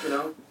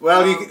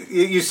 Well,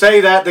 you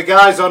say that the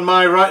guys on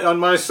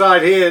my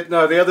side here,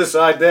 no, the other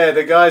side there,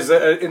 the guys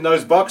that are in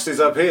those boxes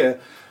up here,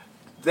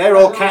 they're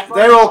all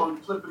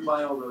flipping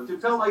by all those.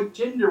 It felt like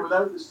Tinder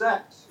without the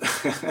sex.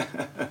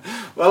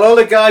 Well, all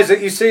the guys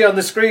that you see on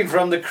the screen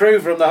from the crew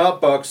from the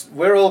Hotbox,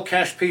 we're all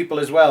cash people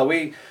as well.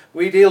 We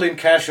deal in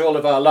cash all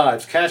of our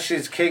lives. Cash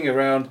is king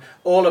around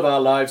all of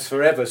our lives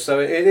forever. So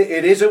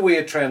it is a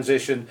weird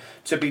transition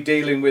to be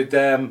dealing with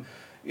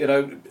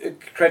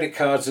credit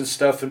cards and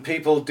stuff, and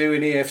people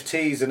doing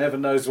EFTs and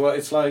heaven knows what.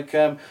 It's like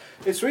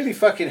it's really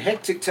fucking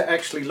hectic to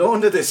actually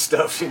launder this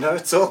stuff.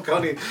 It's all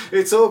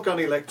gone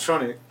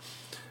electronic.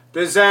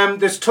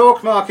 There's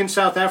talk, Mark, in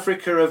South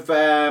Africa of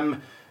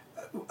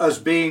us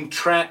being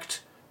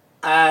tracked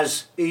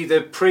as either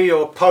pre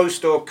or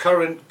post or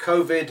current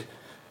COVID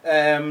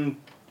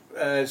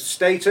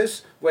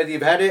status, whether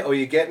you've had it or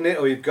you're getting it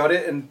or you've got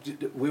it,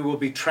 and we will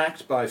be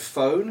tracked by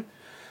phone.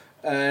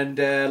 And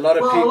a lot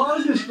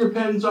of this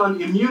depends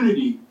on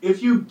immunity.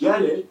 If you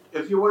get it,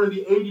 if you're one of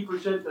the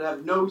 80% that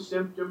have no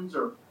symptoms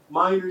or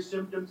minor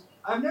symptoms,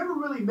 I've never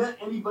really met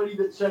anybody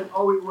that said,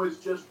 oh, it was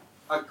just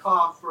a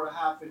cough for a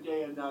half a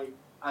day and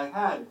I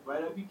had it,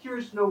 right? I'd be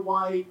curious to know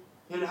why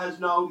it has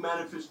no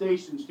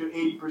manifestations to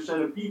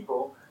 80% of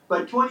people,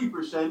 but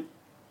 20%,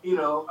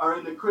 are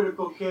in the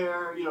critical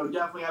care,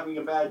 definitely having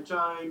a bad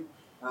time,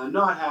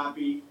 not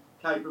happy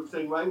type of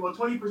thing, right? Well,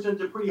 20%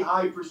 is a pretty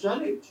high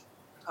percentage.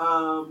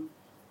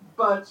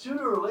 But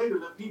sooner or later,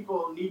 the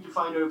people need to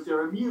find out if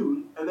they're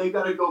immune, and they've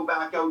got to go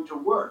back out to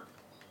work.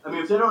 I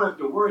mean, if they don't have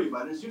to worry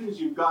about it, as soon as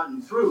you've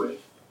gotten through it,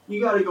 you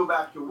got to go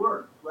back to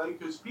work, right?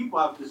 Because people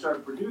have to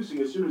start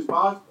producing as soon as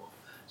possible.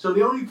 So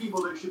the only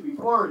people that should be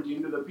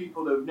quarantined are the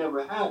people that have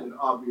never had it,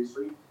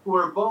 obviously, who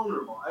are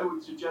vulnerable. I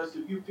would suggest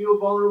if you feel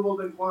vulnerable,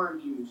 then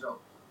quarantine yourself.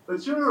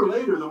 But sooner or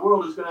later, the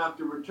world is going to have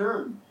to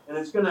return, and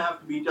it's going to have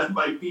to be done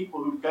by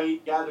people who've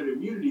gathered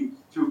immunity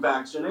through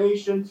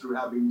vaccination, through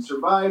having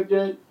survived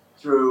it,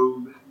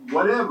 through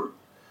whatever.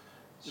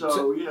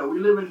 So, we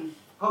live in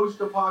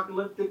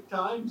post-apocalyptic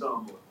times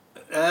almost.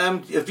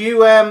 Have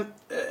you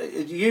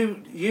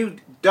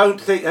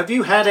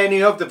had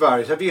any of the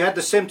virus? Have you had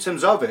the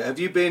symptoms of it? Have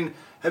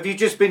you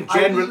just been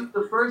general?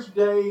 The first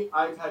day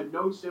I've had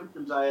no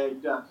symptoms.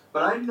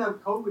 But I didn't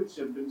have COVID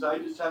symptoms. I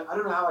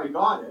don't know how I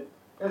got it.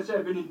 As I said,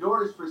 I've been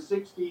indoors for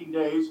 16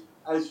 days.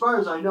 As far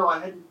as I know, I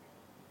hadn't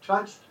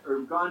touched or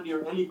gone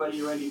near anybody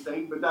or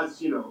anything, but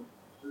that's,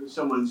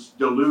 someone's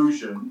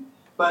delusion.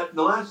 But in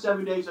the last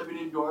 7 days I've been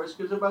indoors,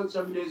 because about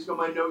 7 days ago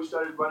my nose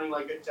started running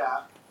like a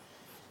tap.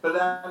 But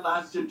that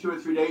lasted 2 or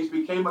 3 days,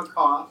 became a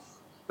cough.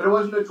 But it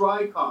wasn't a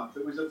dry cough,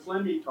 it was a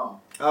phlegmy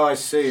cough. Oh, I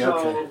see, so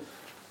okay.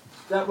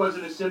 That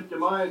wasn't a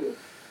symptom either.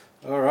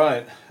 All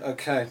right,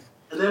 okay.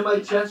 And then my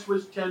chest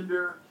was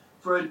tender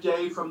for a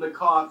day from the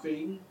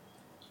coughing.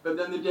 But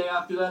then the day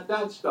after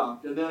that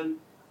stopped. And then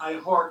I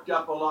harked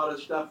up a lot of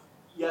stuff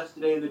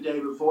yesterday and the day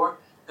before.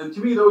 And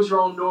to me, those are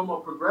all normal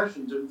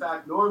progressions. In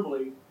fact,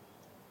 normally,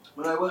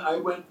 when I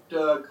went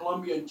to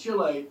Colombia and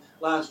Chile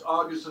last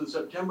August and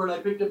September, and I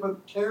picked up a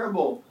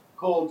terrible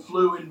cold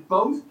flu in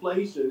both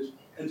places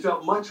and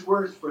felt much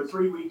worse for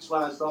 3 weeks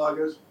last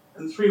August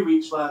and 3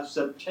 weeks last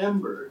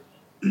September.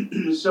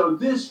 So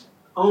this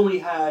only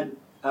had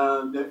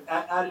the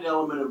added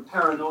element of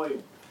paranoia,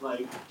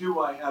 like, do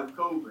I have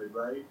COVID,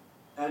 right?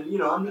 And,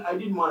 I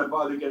didn't want to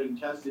bother getting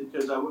tested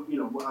because I'm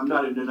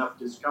not in enough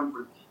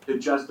discomfort to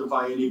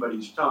justify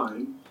anybody's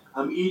time.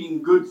 I'm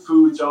eating good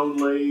foods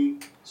only,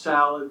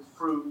 salads,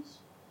 fruits,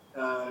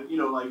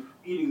 like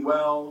eating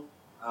well,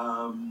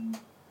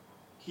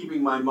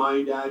 keeping my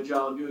mind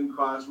agile, doing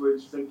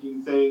crosswords,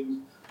 thinking things.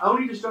 I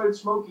only just started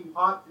smoking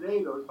pot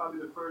today, though. It's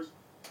probably the first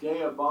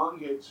day of bong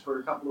hits for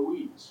a couple of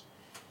weeks.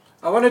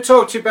 I want to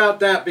talk to you about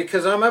that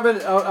because I'm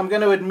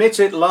going to admit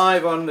it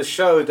live on the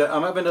show that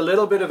I'm having a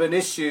little bit of an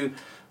issue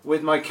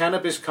with my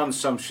cannabis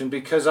consumption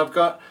because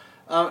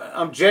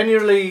I'm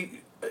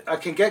genuinely I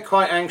can get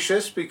quite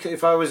anxious because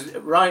if I was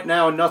right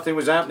now and nothing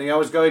was happening, I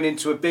was going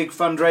into a big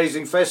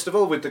fundraising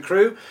festival with the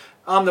crew.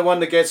 I'm the one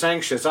that gets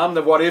anxious. I'm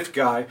the what if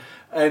guy.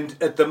 And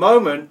at the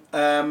moment,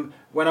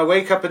 when I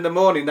wake up in the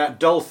morning, that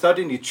dull thud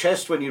in your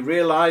chest when you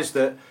realise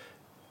that,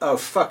 oh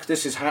fuck,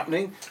 this is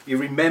happening. You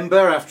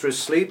remember after a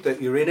sleep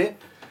that you're in it.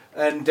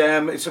 And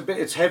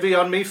it's heavy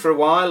on me for a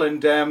while,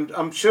 and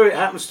I'm sure it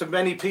happens to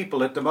many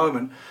people at the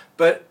moment.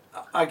 But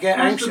I get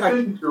anxious. Here's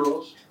the thing,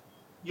 Jules.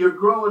 You're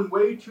growing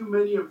way too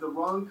many of the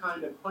wrong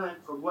kind of plant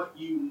for what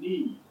you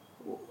need.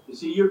 You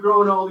see, you're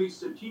growing all these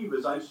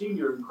sativas. I've seen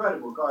your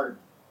incredible garden.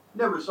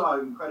 Never saw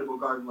an incredible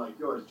garden like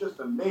yours. Just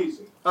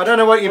amazing. I don't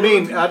know what you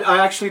mean.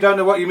 I actually don't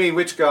know what you mean.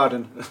 Which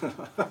garden?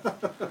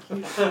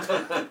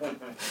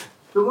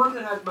 The one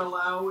that had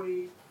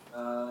Malawi,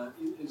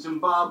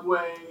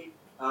 Zimbabwe,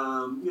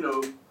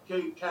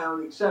 Cape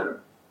Town, etc.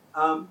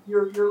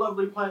 Your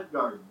lovely plant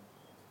garden.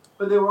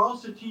 But they were all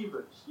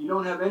sativas. You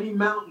don't have any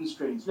mountain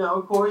strains. Now,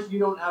 of course, you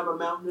don't have a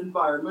mountain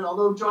environment,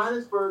 although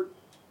Johannesburg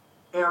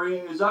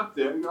area is up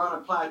there. You're on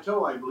a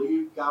plateau, I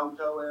believe, Gauteng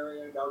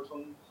area,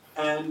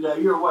 and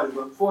you're what,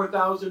 about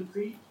 4,000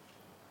 feet?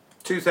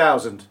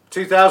 2,000.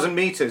 2,000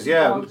 meters,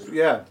 yeah. 2,000.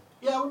 Yeah.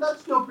 Yeah, well,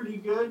 that's still pretty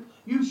good.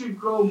 You should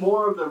grow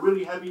more of the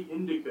really heavy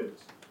indicas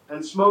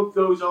and smoke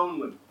those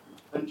only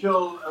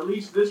until at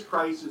least this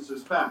crisis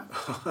is past.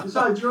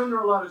 Besides, you're under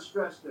a lot of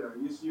stress there.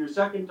 This is your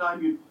second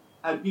time you've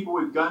had people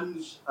with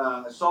guns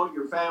assault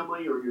your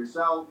family or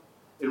yourself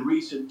in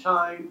recent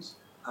times.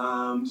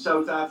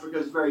 South Africa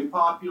is very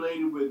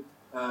populated with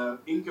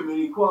income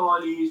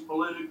inequalities,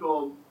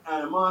 political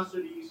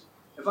animosities.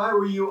 If I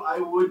were you, I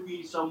would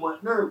be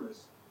somewhat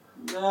nervous.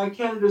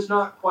 Canada's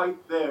not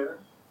quite there,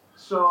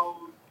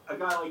 so a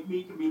guy like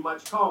me can be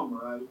much calmer,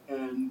 right?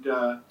 And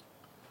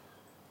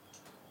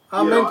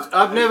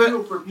I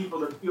feel for people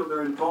that feel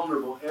they're in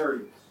vulnerable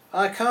areas.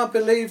 I can't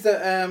believe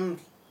that.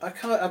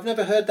 I've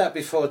never heard that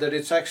before. That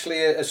it's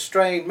actually a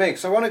strain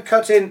mix. I want to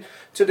cut in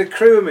to the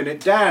crew a minute.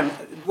 Dan,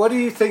 what do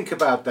you think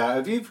about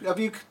that? Do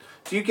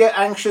you get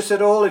anxious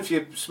at all if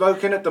you're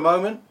smoking at the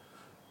moment?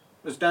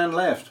 Has Dan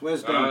left?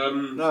 Where's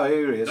Dan? No,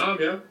 here he is. No, I'm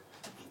here.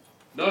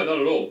 No, not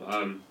at all.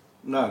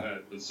 No.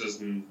 It's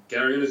just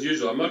carrying on as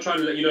usual. I'm not trying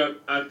to let you know.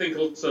 I think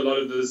also a lot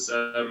of this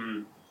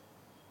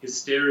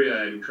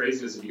hysteria and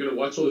craziness. If you're going to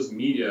watch all this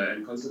media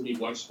and constantly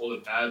watch all the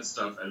bad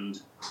stuff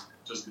and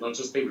just not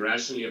just think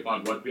rationally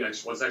about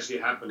what's actually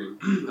happening,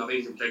 I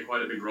think it can play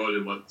quite a big role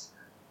in what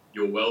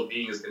your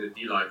well-being is going to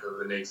be like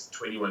over the next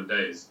 21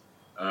 days.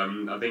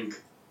 I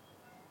think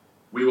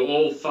we were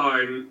all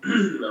fine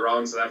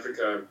around South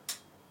Africa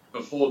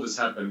before this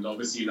happened.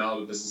 Obviously, now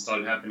that this has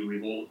started happening,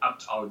 we've all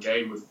upped our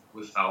game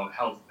with our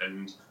health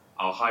and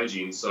our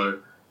hygiene. So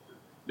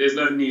there's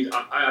no need.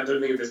 I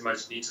don't think there's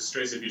much need to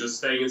stress if you're just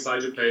staying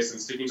inside your place and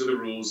sticking to the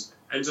rules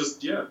and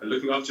just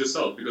looking after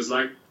yourself. Because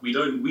we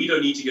don't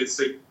need to get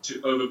sick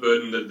to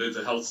overburden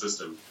the health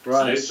system. Right.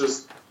 So let's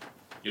just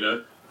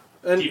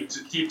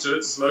keep to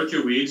it. Smoke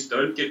your weed.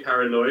 Don't get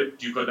paranoid.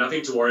 You've got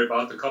nothing to worry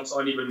about. The cops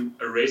aren't even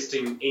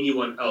arresting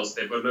anyone else.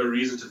 They've got no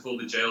reason to fill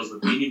the jails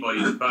with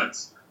anybody but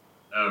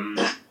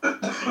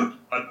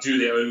do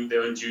their own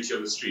duty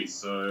on the streets.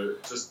 So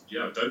just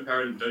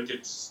don't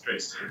get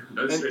stressed.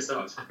 Don't stress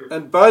out.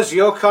 And Buzz,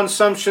 your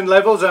consumption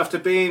levels after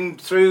being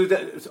through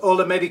all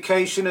the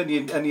medication and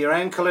your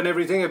ankle and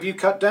everything, have you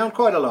cut down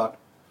quite a lot?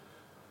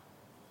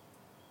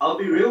 I'll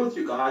be real with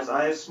you guys.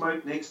 I have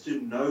smoked next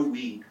to no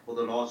weed for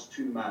the last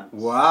 2 months.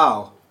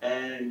 Wow.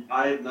 And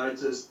I have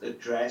noticed a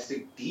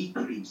drastic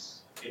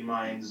decrease in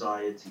my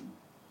anxiety.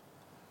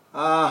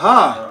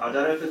 Uh-huh. I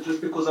don't know if it's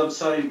just because I'm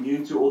so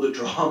immune to all the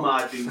drama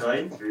I've been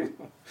going through,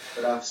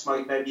 but I've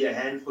smoked maybe a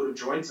handful of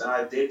joints, and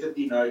I've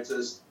definitely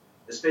noticed,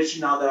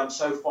 especially now that I'm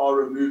so far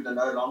removed and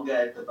no longer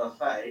at the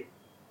buffet,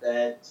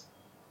 that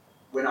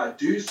when I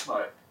do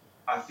smoke,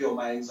 I feel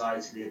my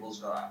anxiety levels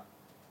go up.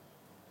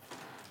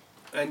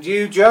 And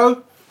you,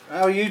 Joe?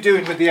 How are you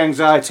doing with the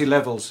anxiety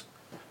levels?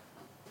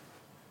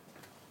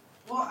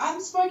 Well, I'm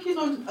smoking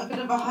on a bit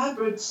of a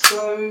hybrid,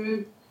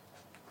 so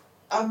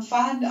I'm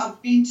fine.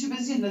 I've been too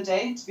busy in the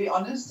day, to be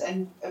honest,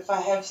 and if I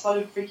have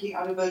started freaking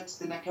out a bit,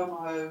 then I come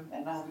home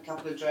and I have a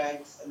couple of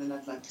drags, and then I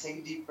take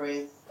a deep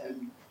breath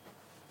and,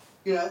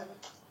 get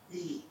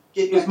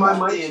Is my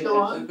back up mic there still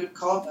on? and a bit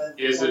calmer.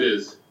 Yes, it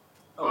is.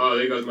 Oh,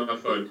 there goes my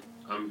phone.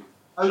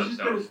 I was just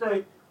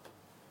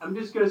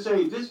going to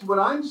say, this, what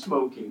I'm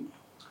smoking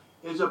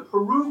is a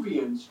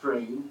Peruvian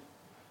strain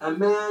a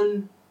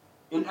man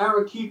in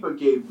Arequipa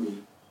gave me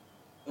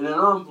in an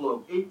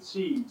envelope, 8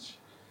 seeds.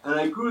 And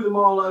I grew them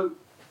all out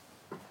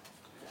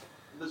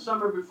the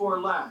summer before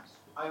last.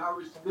 I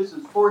harvested, this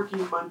is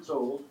 14 months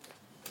old.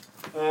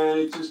 And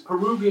it's this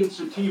Peruvian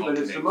sativa, and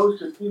it's the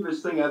most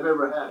sativist thing I've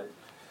ever had.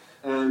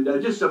 And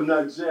just some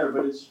nugs there,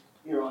 but it's,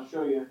 here, I'll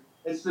show you.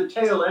 It's the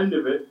tail end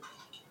of it.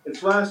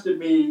 It's lasted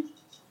me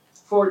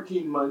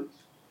 14 months,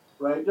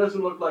 right? It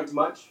doesn't look like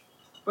much,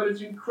 but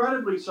it's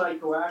incredibly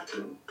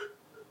psychoactive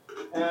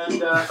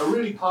and a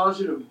really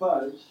positive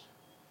buzz.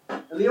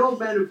 And the old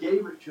man who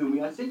gave it to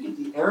me, I think at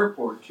the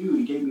airport too,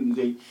 he gave me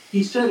these.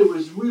 He said it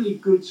was really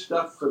good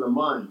stuff for the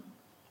mind.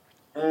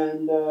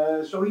 And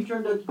so he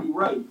turned out to be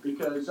right,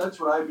 because that's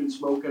what I've been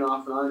smoking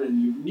off and on,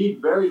 and you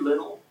need very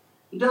little.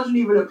 It doesn't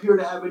even appear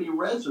to have any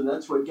resin.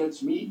 That's what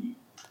gets me.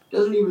 It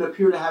doesn't even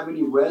appear to have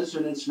any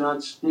resin. It's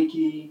not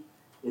sticky.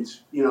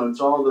 It's, you know, it's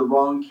all the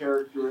wrong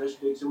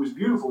characteristics. It was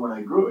beautiful when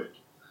I grew it.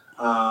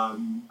 I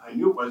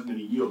knew it wasn't going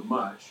to yield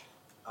much.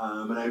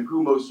 And I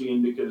grew mostly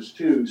indicas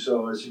too,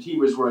 so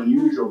sativas were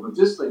unusual, but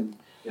this thing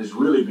has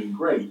really been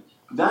great.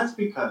 That's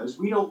because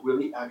we don't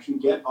really actually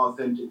get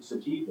authentic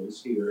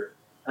sativas here.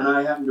 And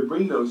I happened to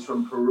bring those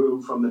from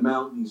Peru, from the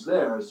mountains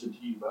there, a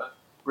sativa,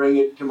 bring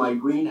it to my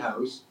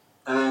greenhouse.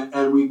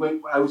 And we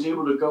went. I was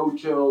able to go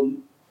till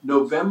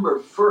November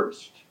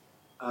 1st,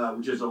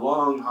 which is a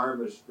long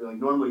harvest. Like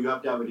normally you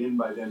have to have it in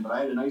by then, but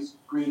I had a nice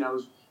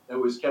greenhouse that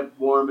was kept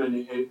warm, and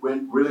it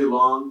went really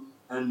long.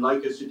 And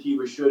like a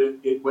sativa should,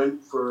 it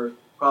went for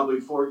probably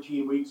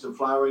 14 weeks of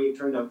flowering. It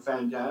turned out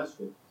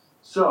fantastic.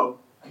 So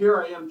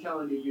here I am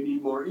telling you, you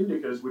need more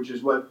indicas, which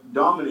is what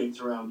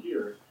dominates around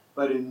here.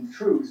 But in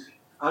truth,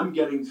 I'm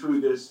getting through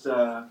this,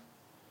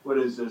 what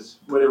is this,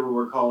 whatever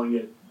we're calling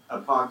it,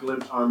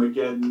 apocalypse,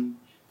 Armageddon,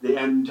 the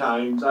end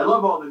times. I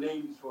love all the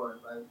names for it,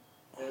 right?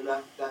 And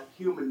that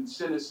human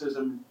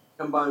cynicism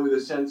combined with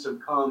a sense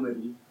of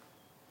comedy,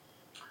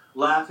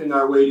 laughing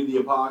our way to the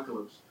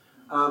apocalypse.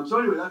 So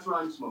anyway, that's what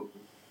I'm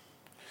smoking.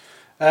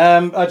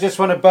 I just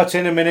want to butt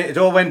in a minute. It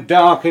all went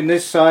dark in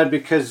this side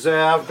because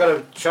I've got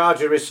a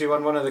charger issue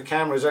on one of the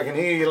cameras. I can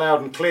hear you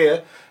loud and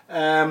clear.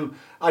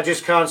 I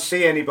just can't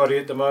see anybody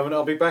at the moment.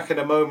 I'll be back in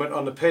a moment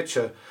on the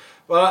picture.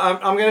 Well,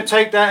 I'm going to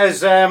take that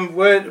as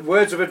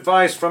words of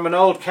advice from an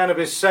old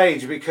cannabis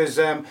sage, because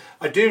I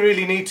do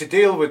really need to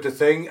deal with the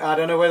thing. I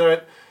don't know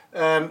whether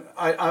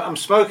I'm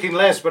smoking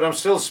less, but I'm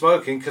still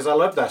smoking because I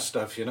love that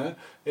stuff, you know.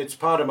 It's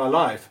part of my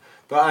life.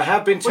 But I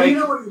have been taking... Well, you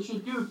know what you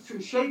should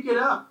do? Shake it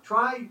up.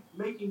 Try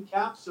making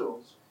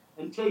capsules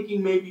and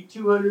taking maybe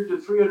 200 to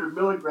 300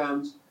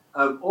 milligrams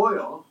of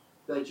oil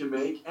that you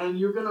make, and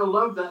you're going to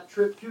love that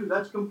trip too.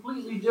 That's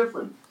completely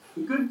different.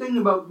 The good thing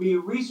about me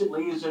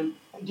recently is in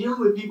dealing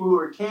with people who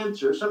are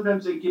cancer,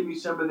 sometimes they give me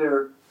some of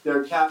their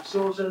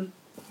capsules, and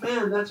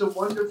man, that's a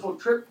wonderful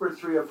trip for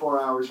 3 or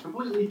 4 hours,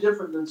 completely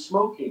different than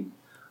smoking.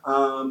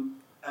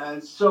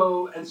 And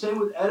same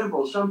with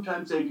edibles.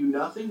 Sometimes they do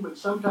nothing, but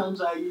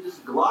sometimes you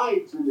just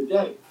glide through the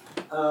day.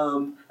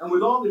 And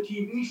with all the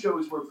TV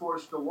shows we're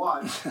forced to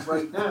watch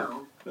right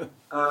now,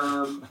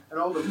 and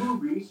all the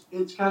movies,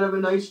 it's kind of a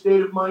nice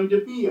state of mind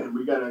to be in.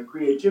 We got a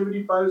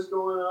creativity buzz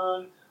going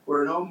on.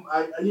 We're at home.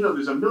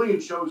 There's a million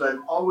shows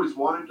I've always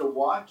wanted to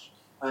watch.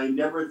 I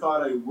never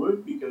thought I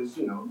would, because,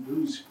 you know,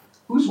 who's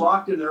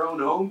locked in their own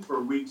home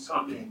for weeks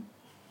on end?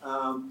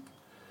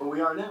 But we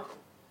are now.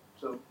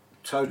 So.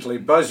 Totally.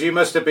 Buzz, you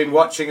must have been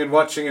watching and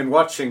watching and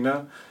watching,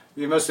 no?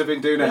 You must have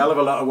been doing a hell of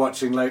a lot of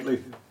watching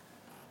lately.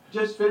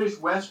 Just finished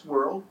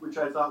Westworld, which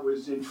I thought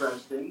was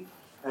interesting.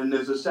 And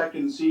there's a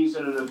second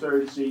season and a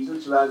third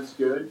season, so that's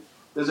good.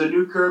 There's a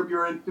new Curb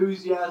Your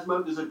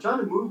Enthusiasm. There's a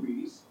ton of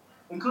movies,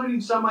 including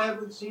some I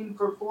haven't seen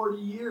for 40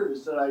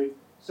 years that I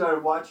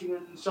started watching,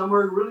 and some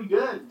are really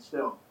good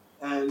still.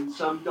 And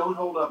some don't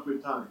hold up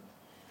with time.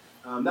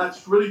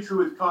 That's really true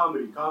with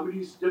comedy.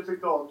 Comedy's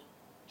difficult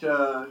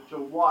to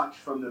watch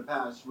from the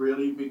past,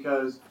 really,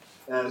 because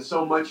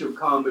so much of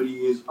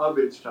comedy is of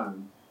its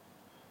time.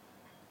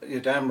 You're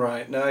damn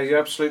right. No, you're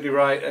absolutely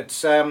right.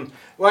 It's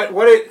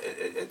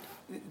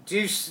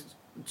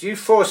do you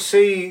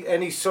foresee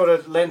any sort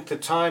of length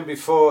of time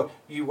before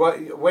you?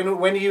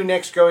 When are you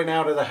next going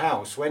out of the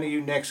house? When are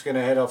you next going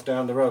to head off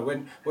down the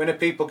road? When are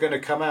people going to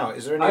come out?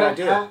 Is there any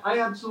idea? I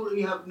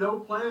absolutely have no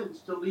plans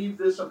to leave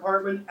this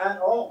apartment at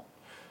all.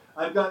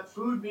 I've got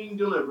food being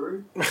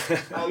delivered.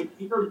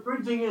 The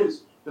good thing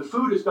is the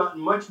food has gotten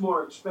much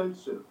more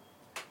expensive.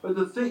 But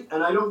the thing,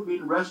 and I don't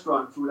mean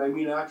restaurant food, I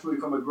mean actually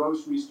from a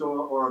grocery store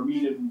or a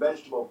meat and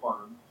vegetable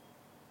farm.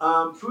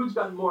 Food's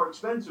gotten more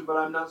expensive, but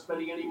I'm not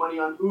spending any money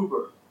on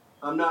Uber.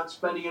 I'm not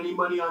spending any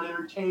money on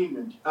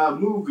entertainment,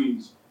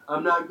 movies.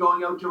 I'm not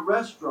going out to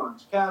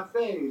restaurants,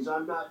 cafes.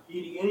 I'm not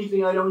eating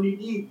anything I don't need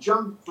to eat,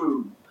 junk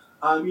food.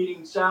 I'm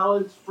eating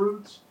salads,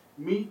 fruits,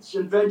 meats,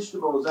 and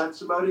vegetables.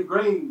 That's about it,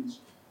 grains.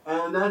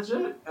 And that's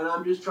it. And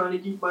I'm just trying to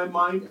keep my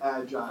mind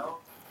agile.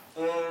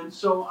 And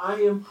so I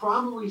am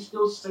probably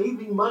still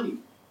saving money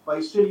by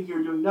sitting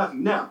here doing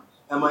nothing. Now,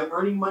 am I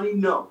earning money?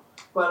 No.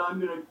 But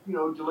I'm going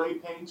to, delay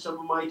paying some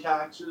of my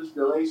taxes,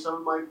 delay some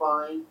of my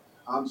fine.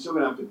 I'm still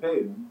going to have to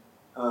pay them.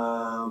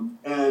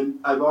 And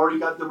I've already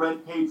got the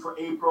rent paid for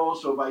April,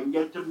 so if I can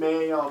get to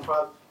May, I'll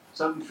probably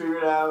something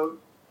figured out,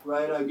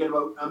 right?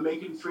 I'm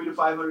making $300 to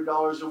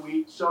 $500 a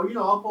week, so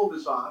I'll pull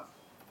this off.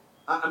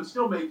 I'm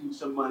still making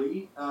some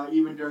money,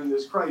 even during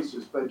this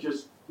crisis, but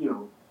just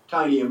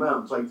tiny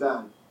amounts like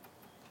that.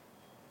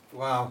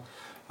 Wow.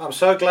 I'm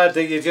so glad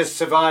that you're just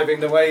surviving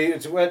the way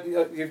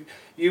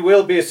you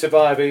will be a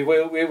survivor.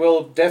 We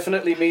will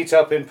definitely meet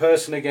up in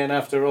person again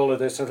after all of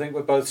this. I think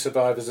we're both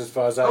survivors as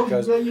far as that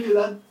goes.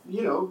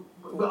 Yeah,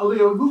 Well,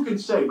 who can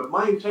say? But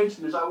my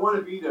intention is I want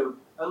to be there.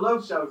 I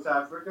love South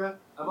Africa.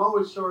 I'm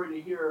always sorry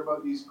to hear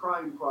about these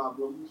crime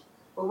problems.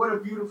 But what a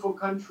beautiful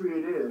country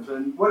it is,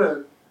 and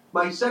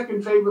my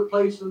second favorite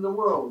place in the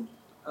world.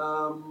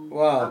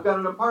 Wow. I've got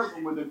an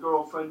apartment with a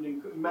girlfriend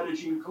in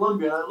Medellin,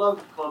 Colombia. I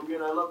love Colombia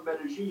and I love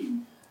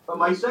Medellin. But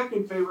my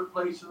second favorite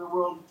place in the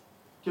world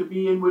to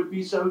be in would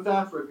be South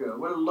Africa.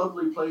 What a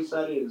lovely place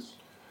that is.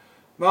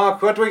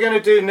 Mark, what we're going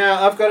to do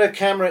now, I've got a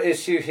camera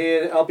issue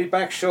here. I'll be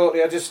back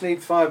shortly. I just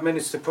need 5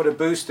 minutes to put a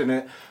boost in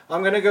it.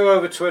 I'm going to go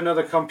over to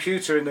another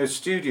computer in the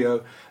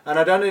studio, and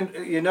at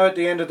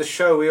the end of the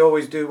show we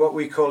always do what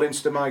we call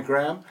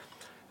Instamigram.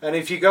 And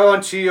if you go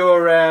onto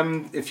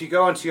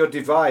your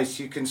device,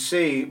 you can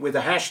see with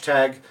the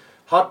hashtag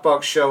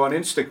Hotbox Show on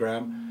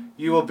Instagram,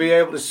 you will be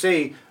able to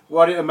see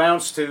what it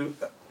amounts to.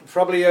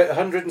 Probably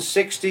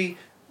 160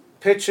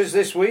 pictures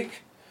this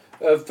week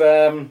of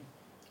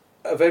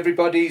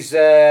everybody's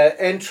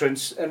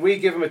entrance, and we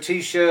give them a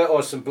t-shirt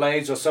or some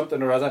blades or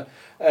something or other.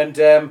 And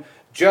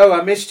Joe,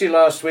 I missed you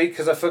last week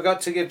because I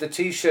forgot to give the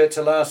t-shirt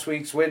to last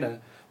week's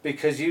winner,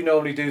 because you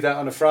normally do that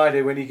on a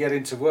Friday when you get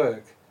into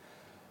work.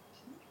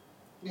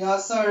 Yeah,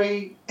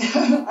 sorry.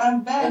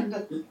 I'm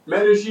bad.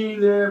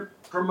 Medellin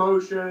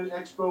promotion,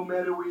 Expo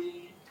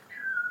Medellin.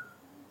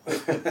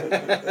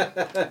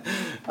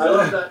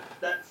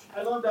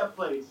 I love that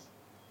place.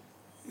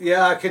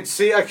 Yeah, I can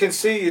see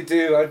you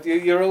do.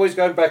 You're always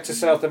going back to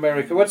South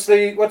America. What's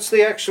the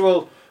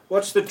draw?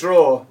 What's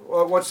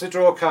the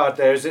draw card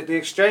there? Is it the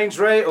exchange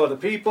rate or the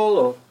people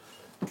or?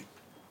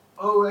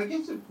 Oh, I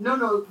guess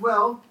no.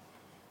 Well,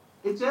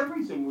 it's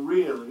everything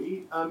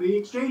really. The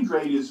exchange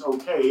rate is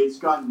okay. It's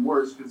gotten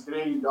worse because the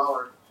Canadian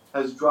dollar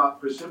has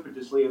dropped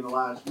precipitously in the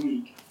last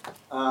week.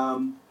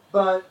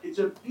 But it's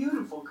a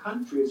beautiful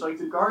country. It's like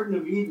the Garden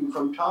of Eden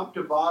from top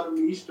to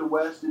bottom, east to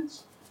west.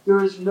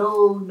 There is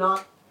no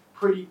not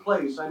pretty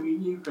place. I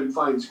mean, you can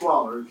find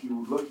squalor if you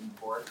were looking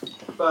for it,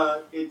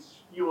 but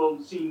you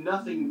will see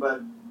nothing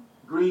but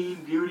green,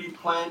 beauty,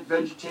 plant,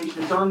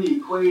 vegetation. It's on the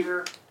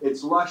equator.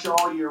 It's lush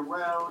all year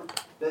round.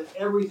 That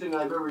everything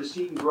I've ever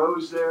seen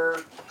grows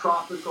there.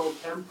 Tropical,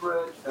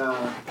 temperate,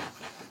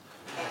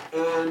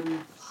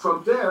 and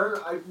from there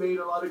I've made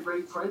a lot of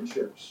great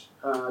friendships.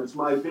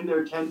 I've been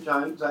there 10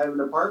 times. I have an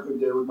apartment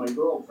there with my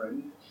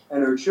girlfriend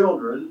and her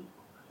children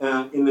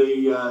in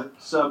the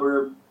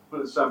suburb.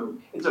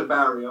 It's a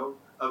barrio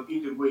of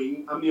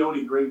Itagüí. I'm the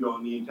only gringo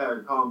in the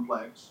entire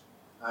complex.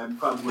 I'm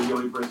probably the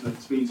only person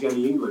that speaks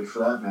any English, for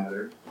that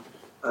matter.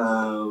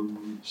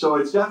 So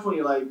it's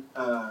definitely like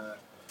a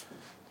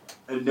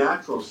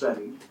natural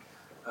setting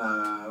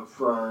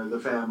for the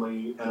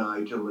family and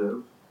I to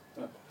live.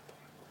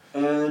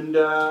 And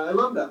I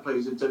love that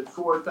place. It's at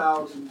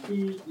 4,000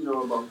 feet,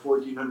 about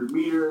 1,400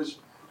 meters.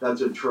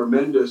 That's a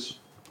tremendous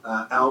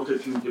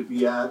altitude to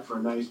be at for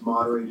a nice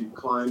moderated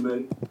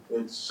climate.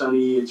 It's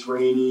sunny, it's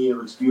rainy, it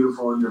looks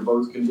beautiful under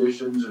both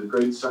conditions. There's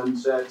great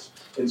sunsets.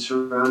 It's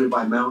surrounded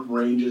by mountain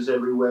ranges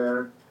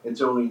everywhere.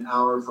 It's only an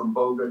hour from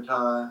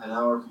Bogota, an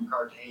hour from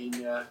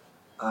Cartagena.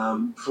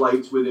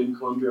 Flights within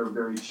Colombia are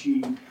very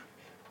cheap.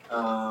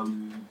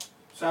 Sounds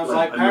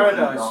like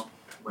paradise.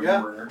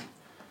 Yeah.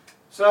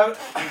 So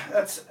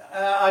that's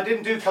I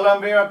didn't do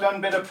Colombia. I've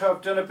done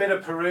a bit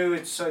of Peru.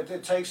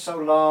 It takes so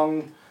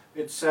long.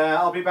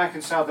 I'll be back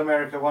in South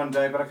America one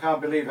day, but I can't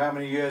believe how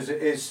many years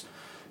it is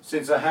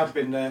since I have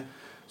been there.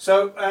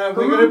 So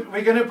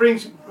we're gonna bring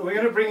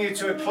you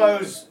to a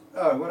close.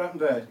 Oh, what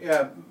happened there?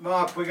 Yeah,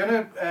 Mark, we're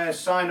gonna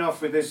sign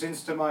off with this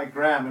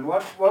Instamigram, and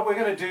what we're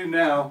gonna do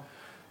now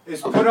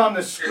is put on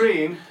the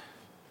screen.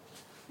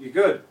 You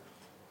good?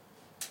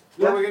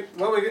 Yeah.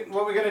 What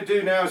we're going to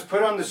do now is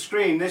put on the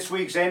screen this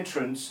week's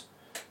entrance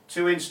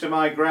to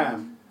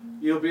Instamigram.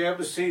 You'll be able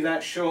to see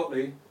that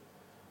shortly.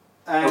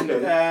 And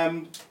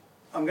okay.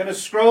 I'm going to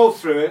scroll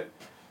through it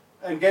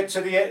and get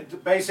to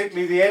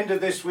basically the end of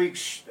this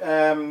week's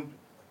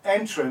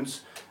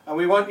entrance, and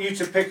we want you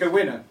to pick a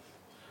winner.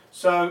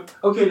 So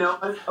okay,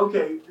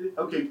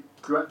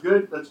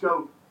 good. Let's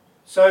go.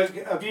 So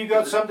have you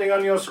got something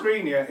on your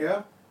screen yet?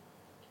 Yeah.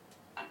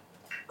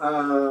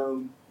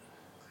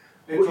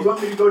 You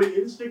want me to go to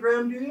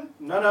Instagram, do you?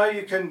 No,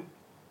 you can.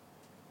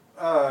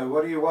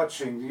 What are you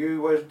watching?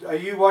 Are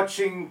you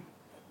watching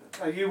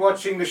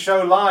the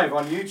show live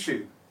on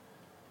YouTube?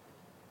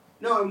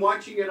 No, I'm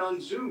watching it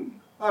on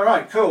Zoom. All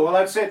right, cool. Well,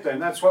 that's it then.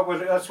 That's what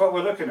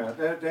we're looking at.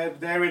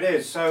 There it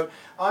is. So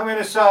I'm going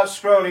to start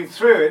scrolling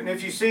through it, and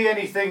if you see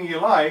anything you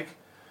like,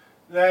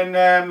 then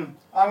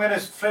I'm going to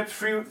flip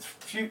through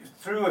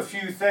a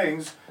few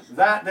things.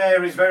 That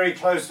there is very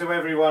close to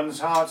everyone's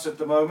hearts at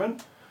the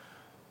moment.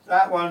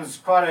 That one's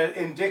quite an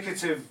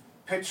indicative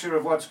picture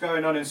of what's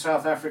going on in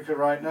South Africa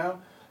right now.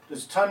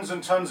 There's tons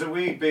and tons of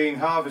weed being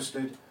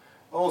harvested,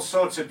 all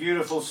sorts of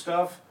beautiful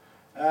stuff,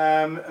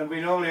 and we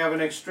normally have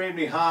an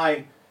extremely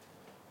high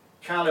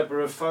caliber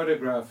of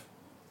photograph.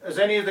 Has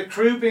any of the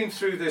crew been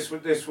through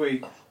this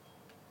week?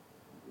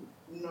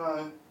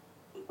 No.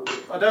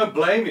 I don't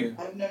blame you.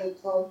 I haven't had a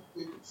chance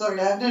to. Sorry,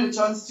 I haven't had a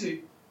chance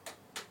to.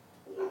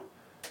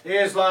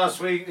 Here's last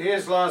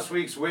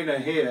week's winner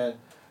here.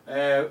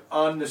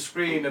 on the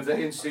screen of the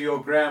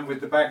Instagram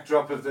with the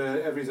backdrop of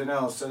the everything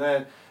else. So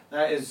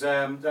that is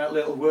that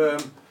little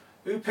worm.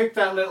 Who picked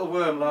that little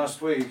worm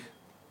last week?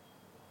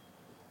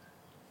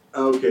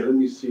 Okay, let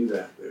me see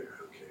that there.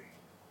 Okay.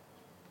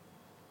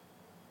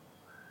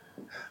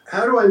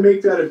 How do I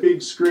make that a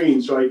big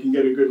screen so I can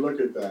get a good look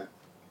at that?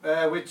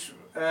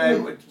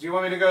 Do you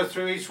want me to go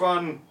through each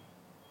one?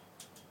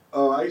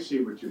 Oh, I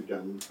see what you've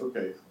done.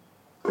 Okay.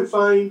 To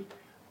find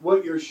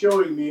what you're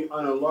showing me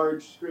on a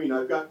large screen,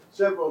 I've got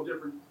several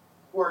different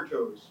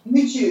photos.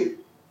 YouTube.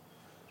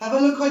 Have a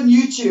look on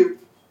YouTube.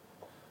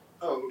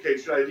 Oh, okay.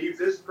 Should I leave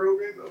this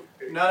program?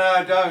 Okay.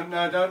 No, don't.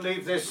 No, don't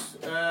leave this.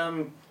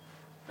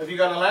 Have you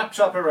got a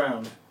laptop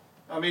around?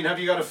 I mean, have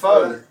you got a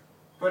phone?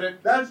 Put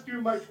it. That's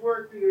too much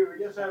work to do.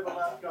 Yes, I have a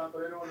laptop,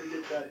 but I don't want to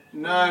get that.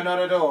 No, not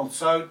at all.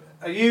 So,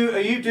 are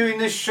you doing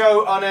this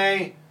show on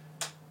a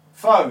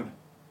phone?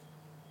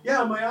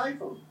 Yeah, my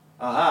iPhone.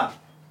 Aha.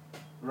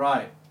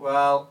 Right.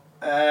 Well,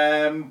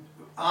 I am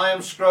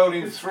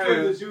scrolling This is through.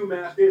 where the Zoom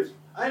app is.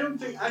 I don't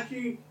think,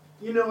 actually,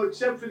 you know,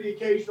 except for the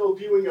occasional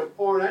viewing of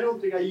porn, I don't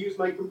think I use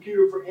my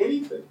computer for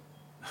anything.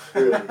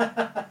 Really.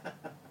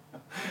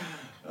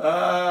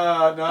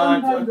 No.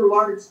 Sometimes a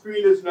large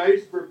screen is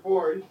nice for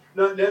porn,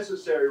 not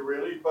necessary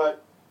really,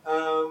 but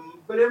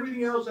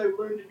everything else I've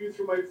learned to do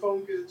through my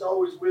phone because it's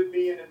always with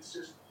me, and it's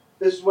just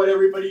this is what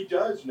everybody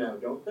does now,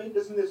 don't they?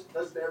 Doesn't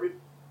every,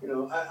 you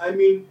know? I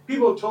mean,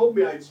 people told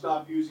me I'd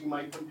stop using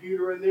my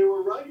computer, and they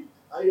were right.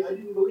 I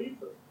didn't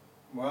believe them.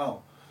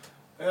 Well,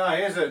 yeah,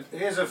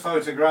 here's a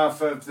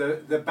photograph of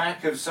the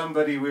back of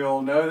somebody we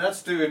all know.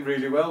 That's doing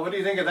really well. What do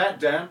you think of that,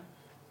 Dan?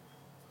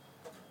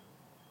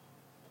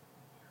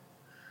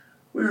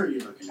 Where are you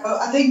looking at? Oh,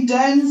 I think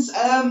Dan's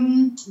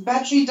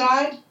battery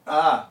died.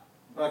 Ah,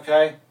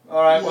 okay.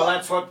 All right, well,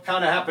 that's what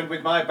kind of happened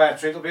with my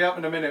battery. It'll be up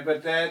in a minute,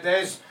 but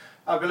there's,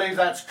 I believe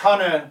that's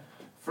Connor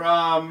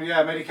from,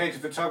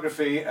 Medicated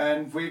Photography,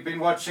 and we've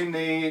been watching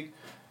the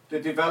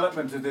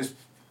development of this,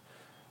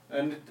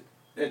 and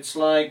it's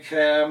like,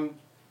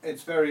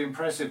 it's very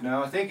impressive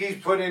now. I think he's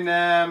put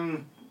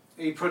in,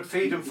 he put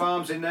Freedom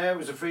Farms in there. It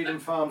was a Freedom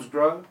Farms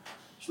grow.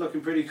 It's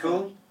looking pretty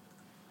cool.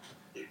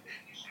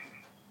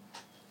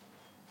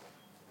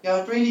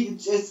 Yeah, it really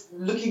is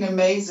looking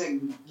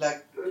amazing.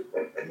 Like,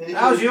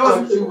 How's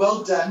yours?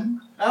 Well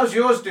done. How's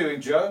yours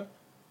doing, Joe?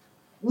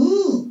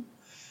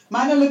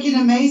 Mine are looking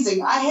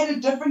amazing. I had a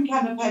different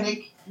kind of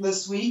panic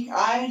this week.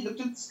 I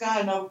looked at the sky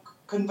and I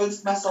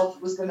convinced myself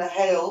it was going to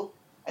hail.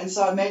 And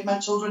so I made my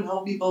children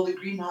help me build a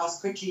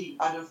greenhouse quickly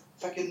out of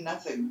fucking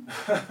nothing.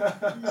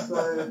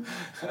 So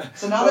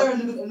now they're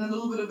in a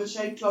little bit of a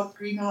shade cloth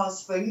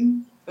greenhouse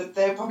thing. But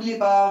they're probably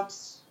about,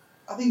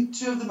 I think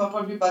 2 of them are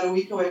probably about a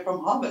week away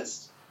from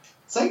harvest.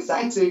 So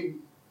exciting.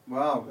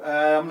 Wow.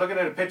 I'm looking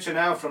at a picture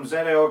now from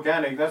ZA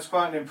Organic. That's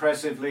quite an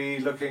impressively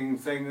looking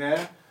thing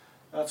there.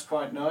 That's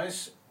quite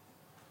nice.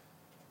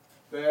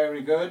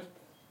 Very good.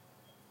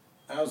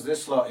 How's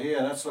this lot here?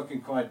 That's looking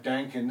quite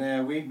dank in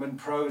there. Weedman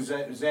Pro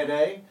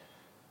ZA.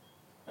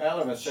 Hell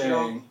of a thing.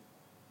 Sure.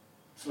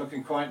 It's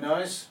looking quite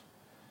nice.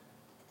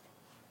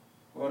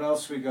 What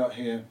else we got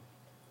here?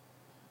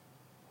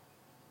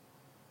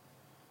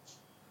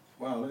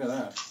 Wow, look at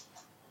that.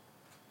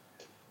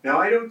 Now,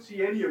 I don't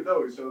see any of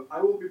those, so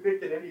I won't be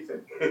picking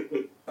anything.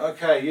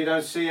 Okay, you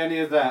don't see any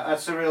of that.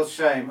 That's a real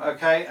shame.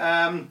 Okay,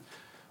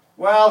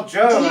 well,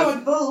 Joe... Tell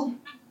you what,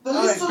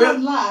 Bill is still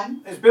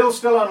online. Is Bill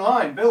still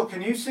online? Bill,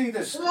 can you see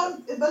this? Bill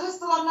is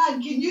still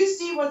online. Can you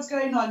see what's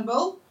going on,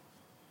 Bill?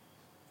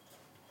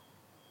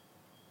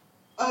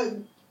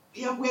 Oh,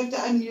 yeah, we have to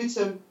unmute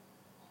him.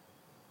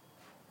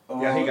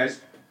 Oh. Yeah, hey guys.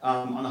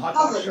 On the Hot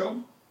Box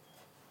show.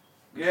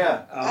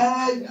 Yeah.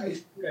 I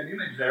see an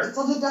image there. It's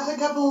on the Dagga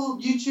Couple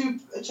YouTube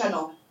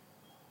channel.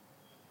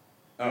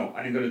 Oh,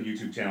 I didn't go to the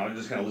YouTube channel. I was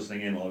just kind of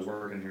listening in while I was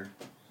working here.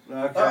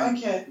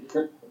 Okay.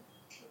 Oh,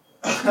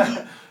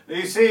 okay.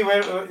 You see,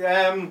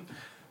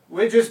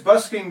 we're just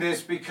busking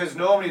this because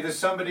normally there's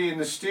somebody in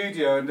the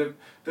studio, and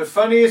the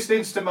funniest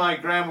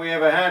Instagram we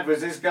ever had was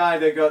this guy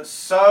that got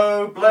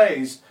so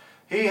blazed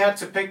he had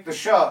to pick the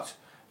shot,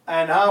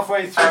 and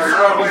halfway through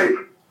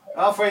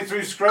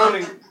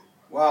scrolling,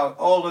 wow,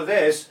 all of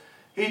this,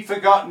 he'd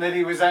forgotten that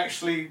he was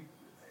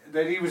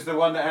the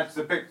one that had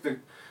to pick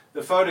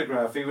the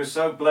photograph. He was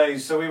so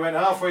blazed. So we went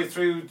halfway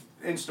through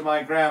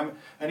Instagram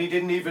and he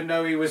didn't even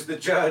know he was the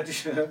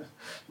judge.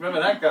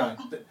 Remember that guy?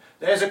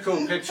 There's a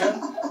cool picture.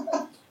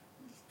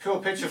 Cool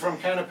picture from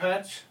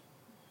Canapatch.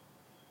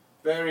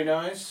 Very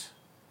nice.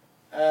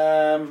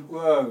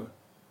 Whoa.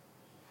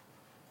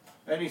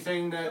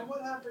 Anything that... So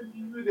what happened to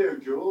you there,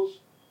 Jules?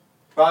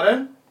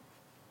 Pardon?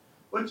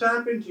 What's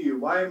happened to you?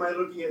 Why am I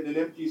looking at an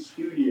empty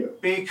studio?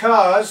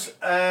 Because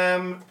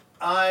I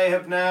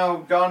have now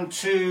gone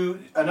to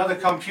another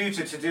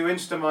computer to do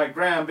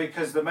Instagram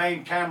because the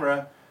main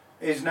camera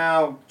is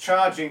now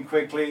charging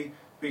quickly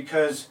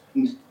because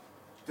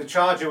the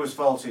charger was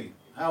faulty.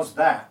 How's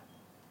that?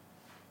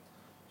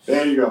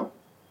 There you go.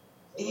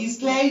 He's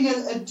playing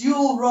a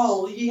dual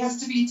role. He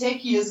has to be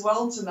techie as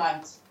well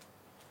tonight.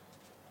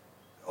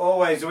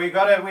 Always. We've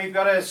got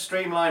to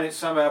streamline it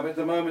somehow. But at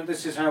the moment,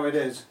 this is how it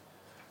is.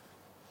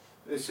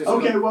 This is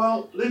Okay,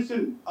 well,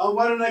 listen.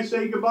 Why don't I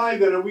say goodbye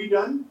then? Are we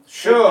done?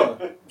 Sure.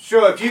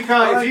 Sure. If you All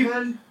can't, right,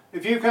 then.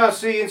 if you can't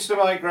see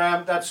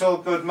Instagram, that's all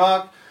good,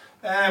 Mark.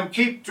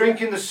 Keep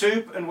drinking the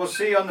soup, and we'll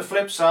see you on the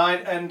flip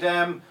side.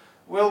 And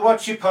we'll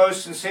watch your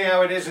posts and see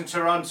how it is in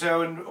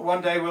Toronto. And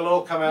one day we'll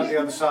all come out the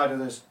other side of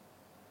this.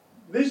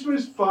 This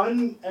was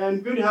fun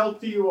and good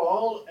health to you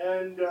all,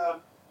 and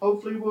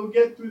hopefully we'll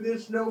get through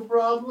this no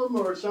problem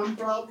or some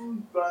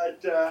problem.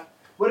 But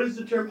what does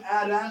the term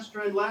ad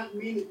astra in Latin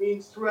mean? It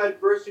means through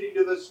adversity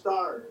to the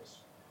stars.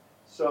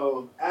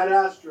 So ad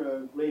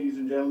astra, ladies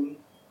and gentlemen.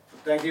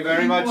 Thank you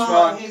very much, Well,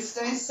 Mark. hey,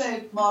 stay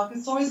safe, Mark.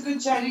 It's always good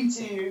chatting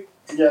to you.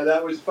 Yeah,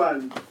 that was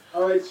fun.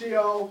 All right, see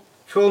y'all.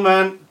 Cool,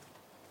 man.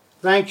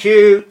 Thank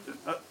you.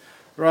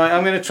 Right,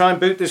 I'm going to try and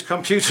boot this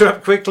computer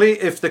up quickly.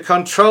 If the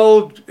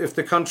control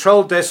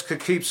desk could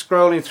keep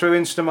scrolling through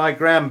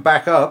Instagram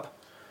back up,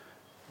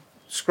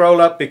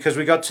 scroll up because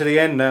we got to the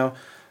end now.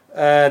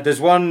 There's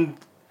one.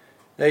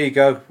 There you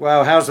go.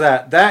 Wow, how's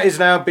that? That is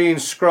now being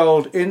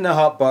scrolled in the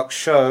Hotbox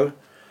show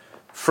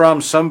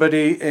from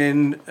somebody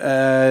in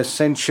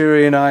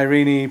Centurion,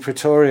 Irene,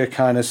 Pretoria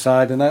kind of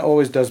side, and that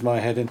always does my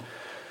head in.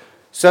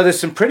 So there's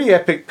some pretty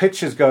epic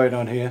pictures going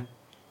on here.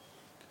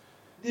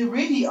 They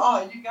really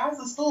are. You guys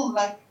are still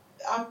like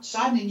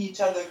outshining each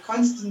other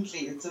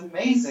constantly. It's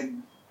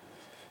amazing.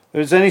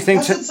 Is anything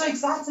That's to... what's so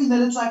exciting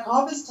that it's like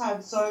harvest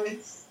time. So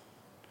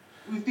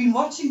we've been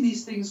watching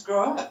these things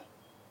grow up.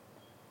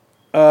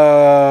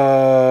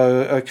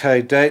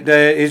 Okay.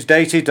 His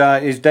data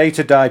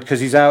died because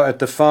he's out at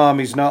the farm.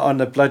 He's not on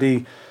the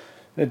bloody.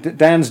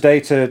 Dan's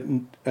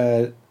data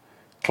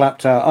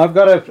clapped out. I've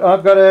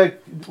got a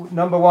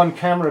number one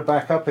camera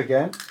back up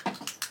again.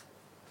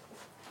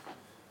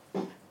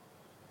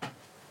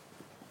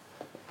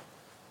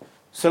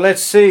 So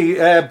let's see.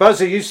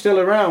 Buzz, are you still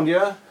around?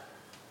 Yeah.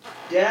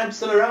 Yeah, I'm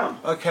still around.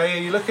 Okay.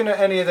 Are you looking at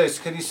any of this?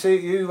 Can you see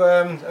you?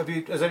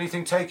 Has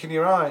anything taken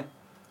your eye?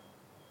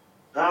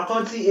 I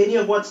can't see any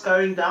of what's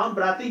going down,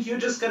 but I think you're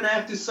just going to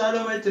have to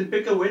solo it and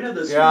pick a winner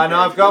this week. Yeah, I know.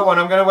 I've got one.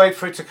 I'm going to wait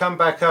for it to come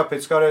back up.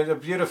 It's got a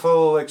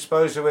beautiful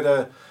exposure with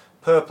a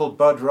purple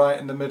bud right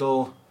in the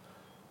middle.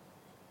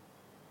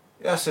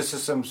 Yes, this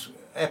is some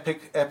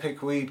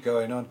epic weed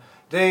going on.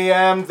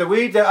 The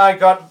weed that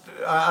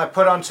I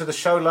put onto the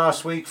show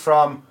last week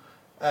from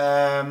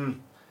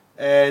Dankness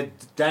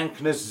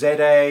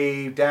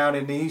ZA down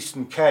in the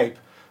Eastern Cape.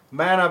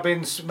 Man,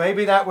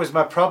 maybe that was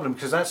my problem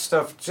because that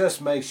stuff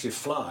just makes you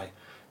fly.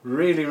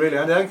 Really, really.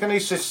 I think I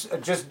need to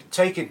just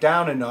take it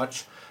down a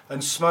notch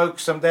and smoke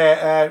some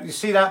there. You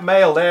see that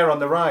male there on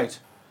the right?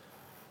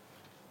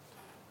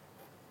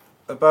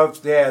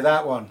 Above there,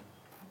 that one.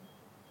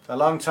 A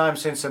long time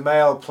since a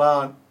male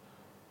plant.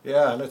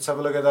 Yeah, let's have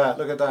a look at that.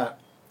 Look at that.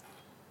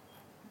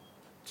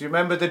 Do you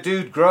remember the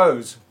dude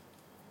grows?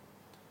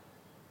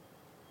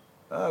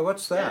 Oh,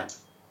 what's that?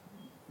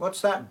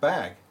 What's that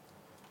bag?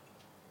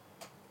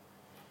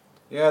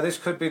 Yeah, this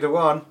could be the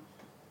one.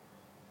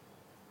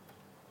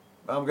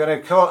 I'm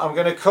gonna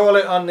call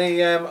it on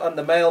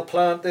the male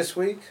plant this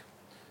week.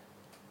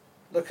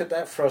 Look at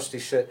that frosty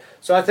shit.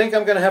 So I think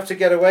I'm going to have to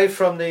get away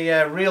from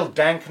the real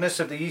dankness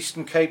of the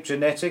Eastern Cape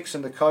genetics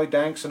and the koi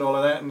danks and all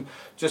of that, and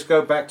just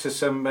go back to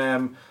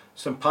some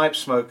pipe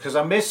smoke because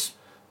I miss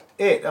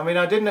it. I mean,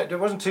 it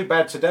wasn't too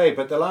bad today,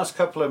 but the last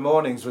couple of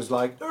mornings was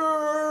like.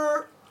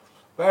 But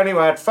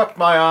anyway, I'd fucked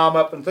my arm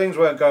up and things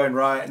weren't going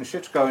right and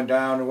shit's going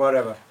down or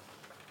whatever.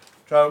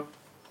 So,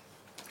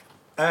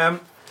 can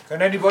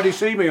anybody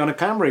see me on a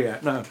camera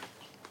yet? No.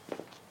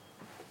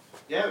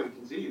 Yeah, we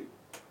can see you.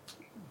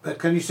 But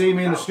can you see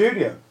me in the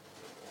studio?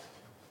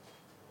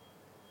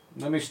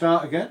 Let me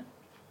start again.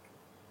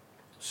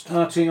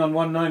 Starting on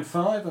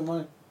 195, am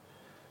I?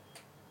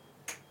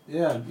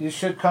 Yeah, you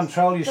should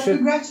control, So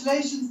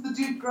congratulations, the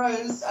dude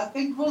grows. I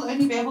think we'll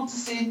only be able to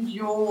send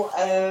your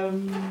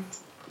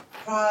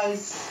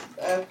prize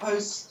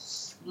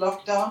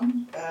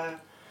post-lockdown,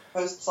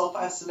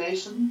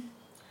 post-self-isolation.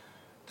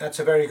 That's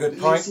a very good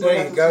point.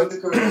 There you go.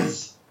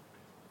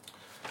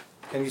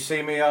 Can you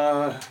see me?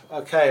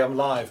 Okay, I'm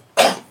live.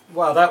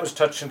 Wow, that was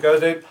touch and go.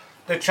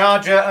 The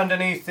charger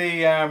underneath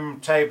the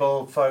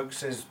table,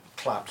 folks, is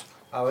clapped.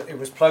 It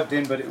was plugged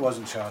in, but it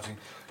wasn't charging.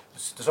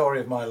 It's the story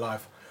of my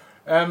life.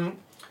 There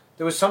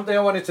was something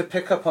I wanted to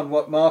pick up on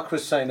what Mark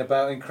was saying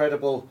about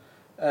incredible.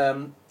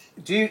 When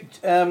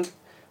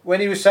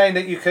he was saying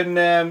that you can,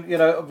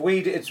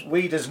 weed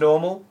as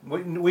normal,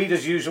 weed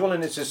as usual,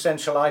 and it's an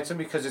essential item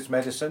because it's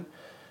medicine.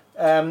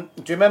 Do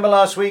you remember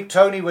last week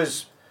Tony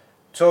was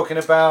talking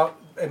about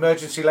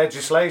emergency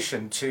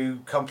legislation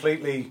to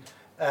completely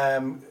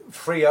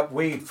free up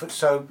weed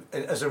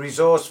as a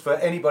resource for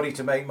anybody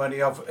to make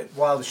money off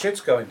while the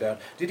shit's going down?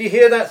 Did you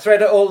hear that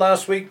thread at all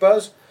last week,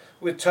 Buzz,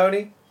 with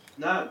Tony?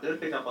 No, didn't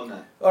pick up on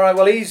that. All right,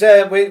 well,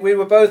 we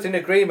were both in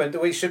agreement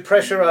that we should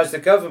pressurise the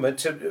government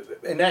to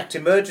enact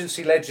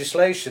emergency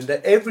legislation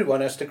that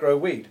everyone has to grow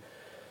weed.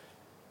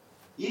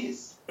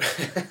 Yes.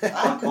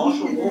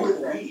 Martial law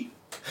for weed.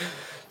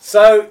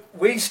 So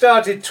we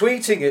started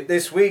tweeting it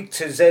this week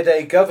to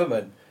ZA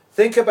government.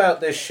 Think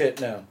about this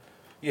shit now.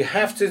 You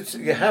have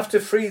to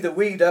free the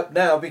weed up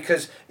now,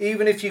 because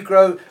even if you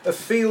grow a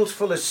field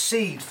full of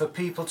seed for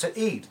people to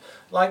eat,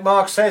 like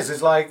Mark says,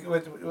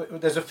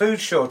 there's a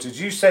food shortage.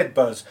 You said,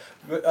 Buzz,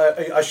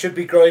 I should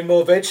be growing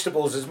more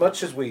vegetables as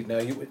much as weed now.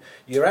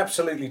 You're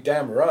absolutely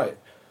damn right.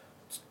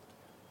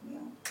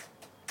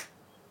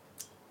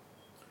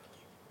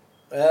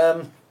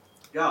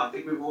 Yeah, I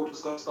think we've all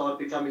just got to start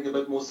becoming a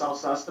bit more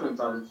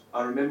self-sustenant.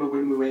 I remember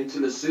when we went to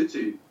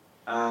Lesotho,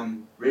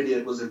 really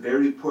it was a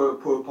very poor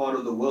part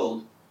of the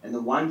world. And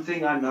the one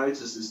thing I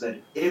noticed is that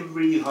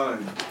every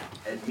home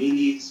had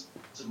mealies,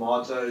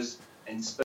 tomatoes, and